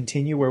just to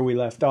continue where we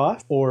left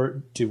off?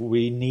 Or do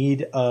we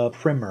need a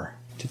primer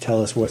to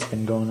tell us what's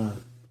been going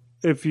on?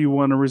 If you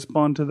want to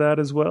respond to that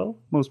as well.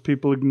 Most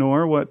people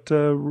ignore what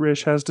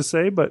Rish has to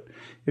say, but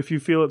if you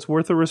feel it's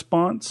worth a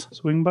response,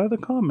 swing by the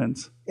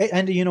comments.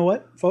 And you know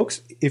what,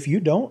 folks? If you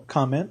don't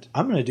comment,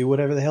 I'm going to do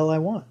whatever the hell I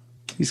want.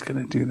 He's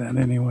going to do that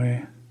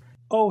anyway.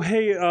 Oh,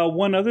 hey,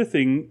 one other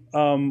thing.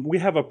 We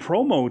have a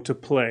promo to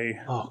play.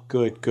 Oh,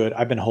 good.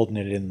 I've been holding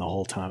it in the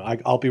whole time.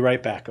 I'll be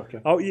right back, okay?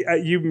 Oh,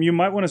 you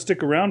might want to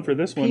stick around for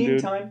this one,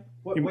 dude. Time?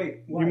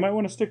 Wait, you might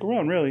want to stick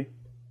around, really.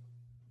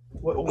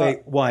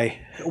 Wait, why?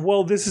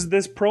 Well,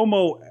 this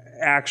promo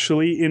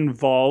actually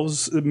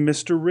involves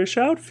Mr. Rish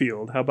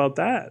Outfield. How about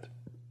that?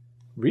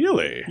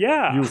 Really?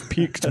 Yeah. You've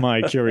piqued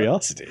my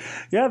curiosity.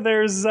 Yeah,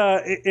 there's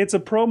it's a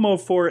promo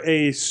for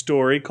a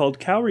story called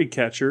Cowrie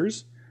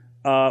Catchers,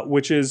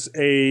 which is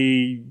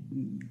a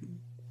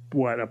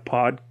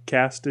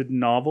podcasted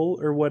novel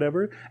or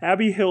whatever.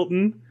 Abby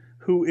Hilton,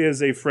 who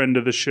is a friend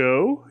of the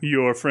show,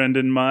 your friend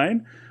and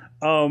mine,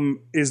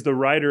 is the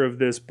writer of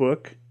this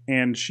book.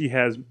 And she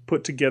has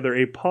put together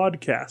a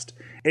podcast,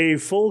 a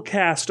full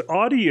cast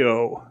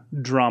audio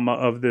drama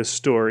of this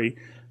story.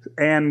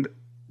 And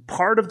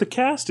part of the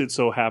cast, it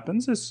so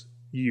happens, is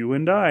you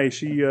and I.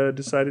 She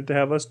decided to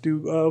have us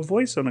do a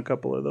voice on a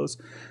couple of those.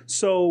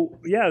 So,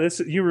 yeah,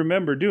 you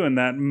remember doing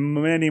that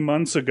many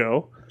months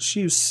ago.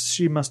 She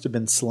must have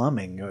been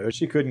slumming.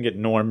 She couldn't get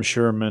Norm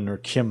Sherman or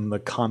Kim the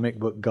comic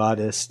book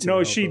goddess.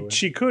 No,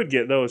 she could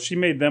get those. She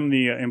made them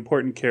the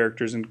important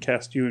characters and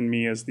cast you and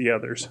me as the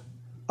others.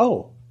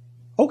 Oh,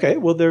 okay.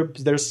 Well,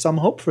 there's some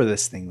hope for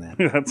this thing then.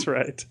 That's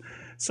right.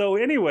 So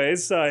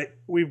anyways,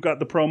 we've got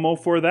the promo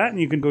for that, and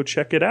you can go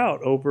check it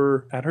out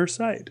over at her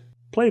site.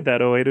 Play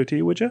that,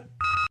 080T, would you?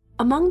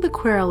 Among the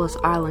querulous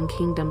island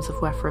kingdoms of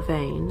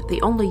Wefravane,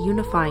 the only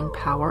unifying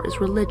power is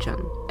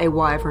religion, a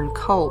wyvern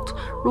cult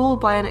ruled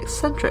by an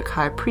eccentric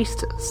high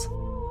priestess.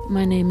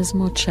 My name is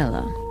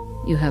Morchella.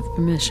 You have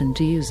permission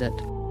to use it.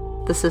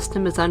 The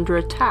system is under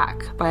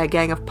attack by a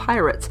gang of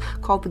pirates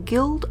called the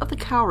Guild of the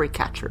Cowrie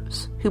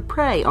Catchers, who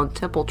prey on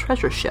temple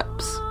treasure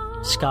ships.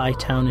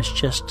 Skytown is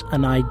just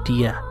an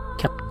idea,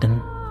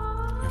 Captain.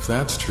 If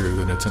that's true,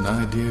 then it's an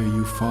idea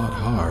you fought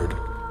hard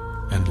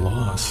and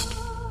lost.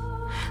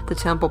 The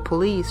temple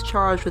police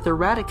charged with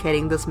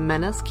eradicating this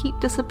menace keep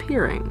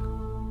disappearing.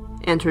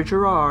 Enter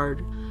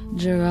Gerard.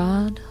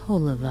 Gerard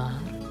Holivar.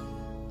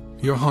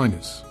 Your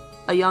Highness.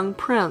 A young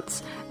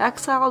prince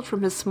exiled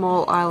from his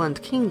small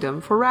island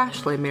kingdom for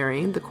rashly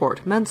marrying the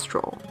court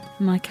minstrel.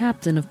 My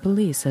captain of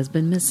police has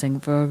been missing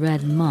for a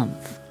red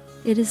month.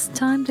 It is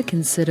time to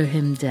consider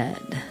him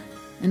dead,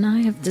 and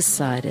I have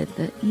decided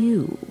that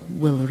you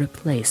will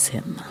replace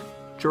him.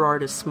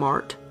 Gerard is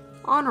smart,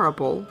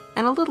 honorable,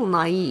 and a little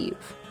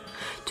naive.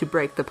 To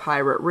break the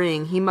pirate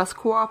ring, he must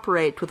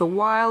cooperate with a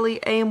wily,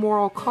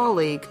 amoral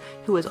colleague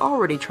who has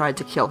already tried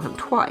to kill him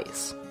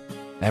twice.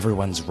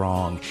 Everyone's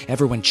wrong.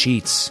 Everyone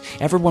cheats.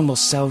 Everyone will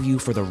sell you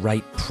for the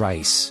right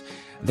price.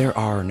 There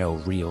are no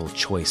real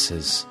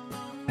choices.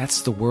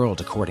 That's the world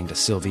according to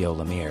Silvio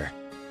Lemire.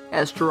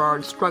 As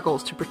Gerard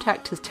struggles to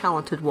protect his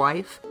talented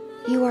wife,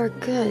 you are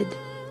good.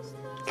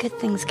 Good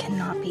things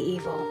cannot be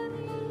evil.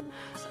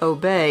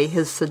 Obey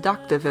his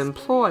seductive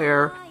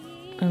employer.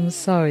 I'm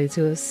sorry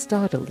to have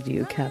startled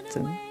you,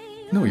 Captain.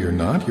 No, you're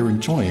not. You're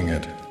enjoying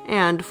it.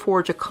 And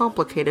forge a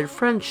complicated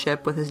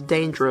friendship with his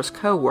dangerous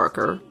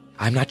co-worker.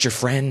 I'm not your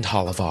friend,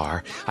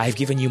 Holivar. I've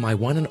given you my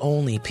one and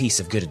only piece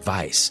of good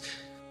advice.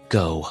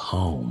 Go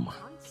home.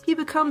 He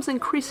becomes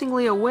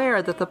increasingly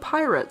aware that the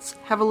pirates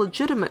have a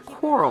legitimate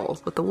quarrel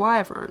with the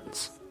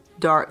wyverns.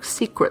 Dark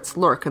secrets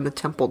lurk in the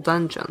temple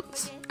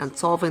dungeons, and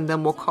solving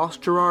them will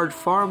cost Gerard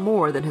far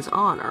more than his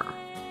honor.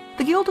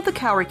 The Guild of the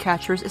Cowrie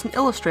Catchers is an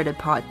illustrated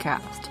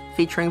podcast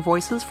featuring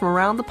voices from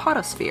around the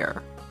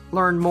potosphere.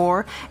 Learn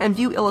more and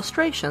view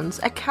illustrations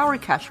at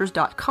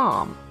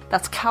cowriecatchers.com.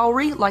 That's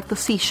cowrie like the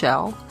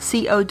seashell,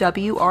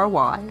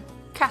 C-O-W-R-Y,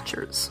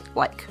 catchers,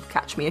 like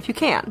catch me if you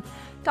can,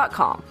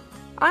 .com.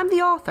 I'm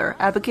the author,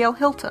 Abigail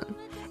Hilton,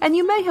 and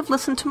you may have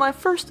listened to my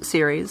first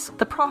series,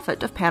 The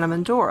Prophet of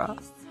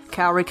Panamandora.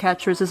 Cowrie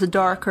Catchers is a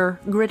darker,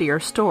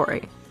 grittier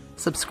story.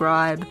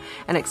 Subscribe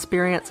and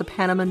experience a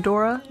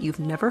Panamandora you've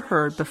never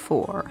heard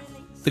before.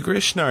 The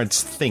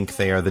Grishnards think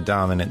they are the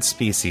dominant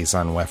species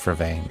on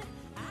Wefravane.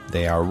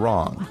 They are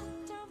wrong.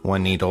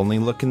 One need only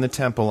look in the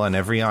temple on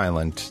every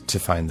island to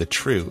find the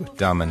true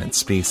dominant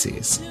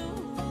species.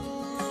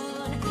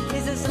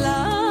 Is this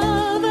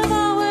love of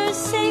ours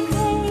safe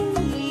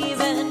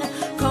haven?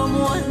 Come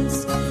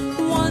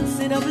once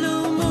in a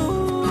blue moon.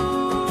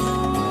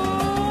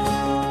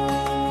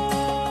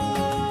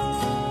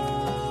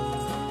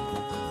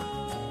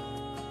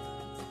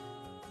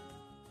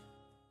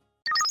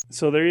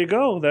 So there you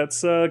go.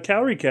 That's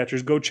Cowrie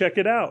Catchers. Go check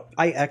it out.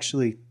 I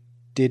actually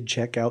did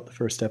check out the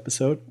first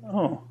episode.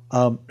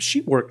 Oh.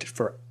 She worked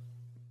for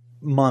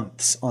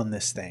months on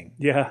this thing.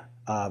 Yeah.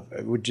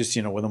 It would just,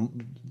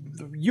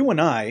 you and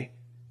I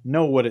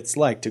know what it's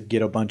like to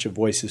get a bunch of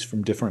voices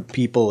from different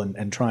people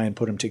and try and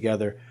put them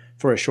together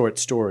for a short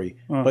story.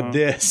 Uh-huh. But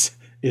this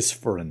is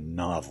for a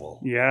novel.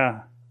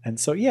 Yeah. And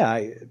so,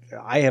 yeah,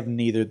 I have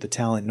neither the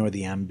talent nor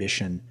the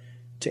ambition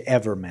to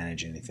ever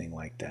manage anything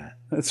like that.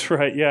 That's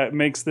right. Yeah, it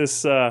makes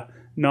this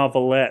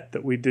novelette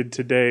that we did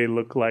today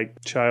look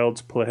like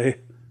Child's Play.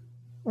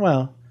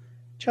 Well,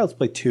 Child's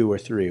Play 2 or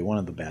 3, one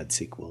of the bad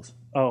sequels.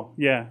 Oh,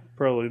 yeah,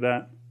 probably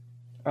that.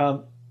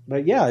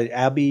 But yeah,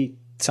 Abby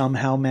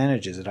somehow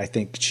manages it. I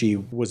think she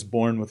was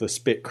born with a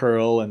spit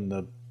curl, and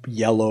the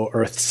yellow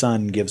Earth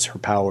sun gives her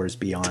powers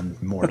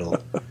beyond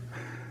mortal.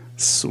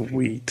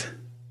 Sweet.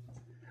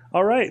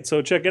 All right,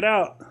 so check it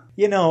out.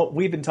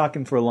 We've been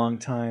talking for a long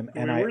time,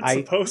 and we weren't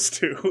supposed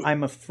to.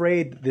 I'm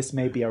afraid this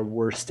may be our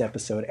worst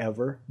episode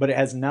ever, but it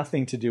has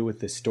nothing to do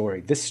with this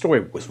story. This story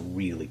was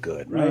really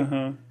good, right?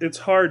 Uh-huh. It's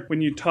hard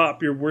when you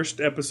top your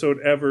worst episode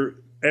ever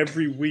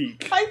every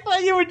week. I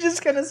thought you were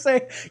just going to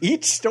say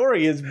each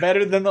story is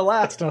better than the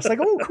last. And I was like,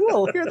 oh,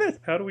 cool, hear this.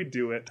 How do we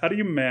do it? How do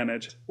you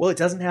manage? Well, it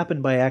doesn't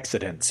happen by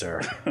accident, sir.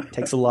 It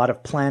takes a lot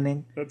of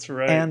planning. That's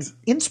right. And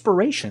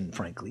inspiration,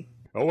 frankly.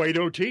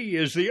 080T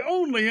is the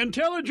only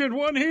intelligent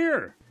one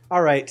here.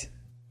 All right.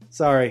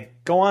 Sorry.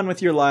 Go on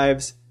with your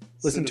lives.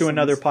 Listen to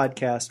another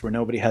podcast where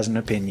nobody has an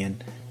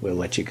opinion. We'll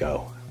let you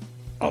go.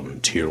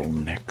 Until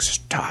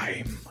next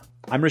time.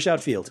 I'm Rish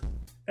Outfield.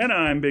 And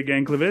I'm Big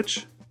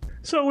Anklevich.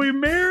 So we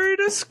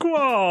married a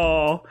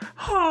squall.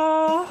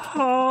 Ha,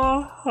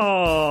 ha,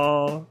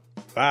 ha.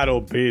 That'll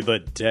be the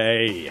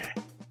day.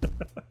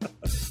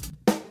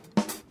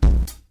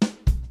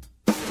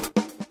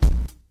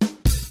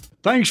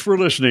 Thanks for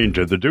listening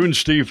to the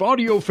Dunesteef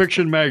Audio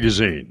Fiction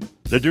Magazine.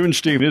 The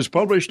Dunesteef is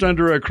published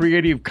under a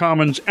Creative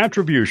Commons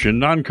Attribution,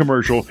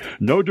 Non-Commercial,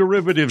 No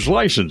Derivatives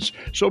license,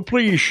 so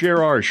please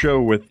share our show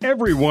with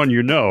everyone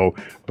you know,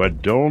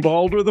 but don't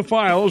alter the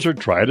files or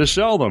try to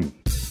sell them.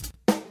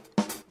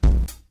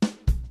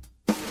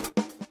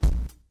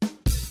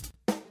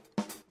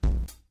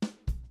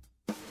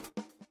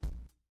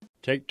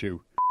 Take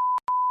 2.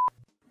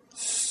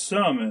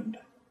 Summoned.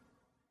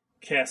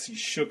 Cassie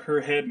shook her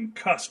head and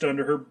cussed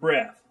under her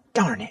breath.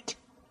 Darn it.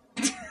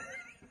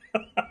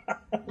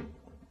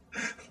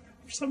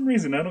 For some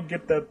reason, I don't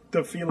get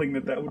the feeling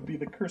that would be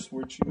the curse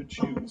word she would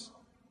choose.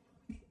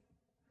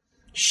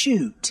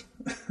 Shoot.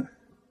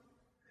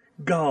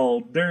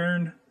 Gall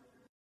darn.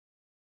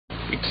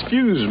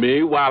 Excuse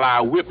me while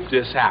I whip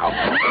this out.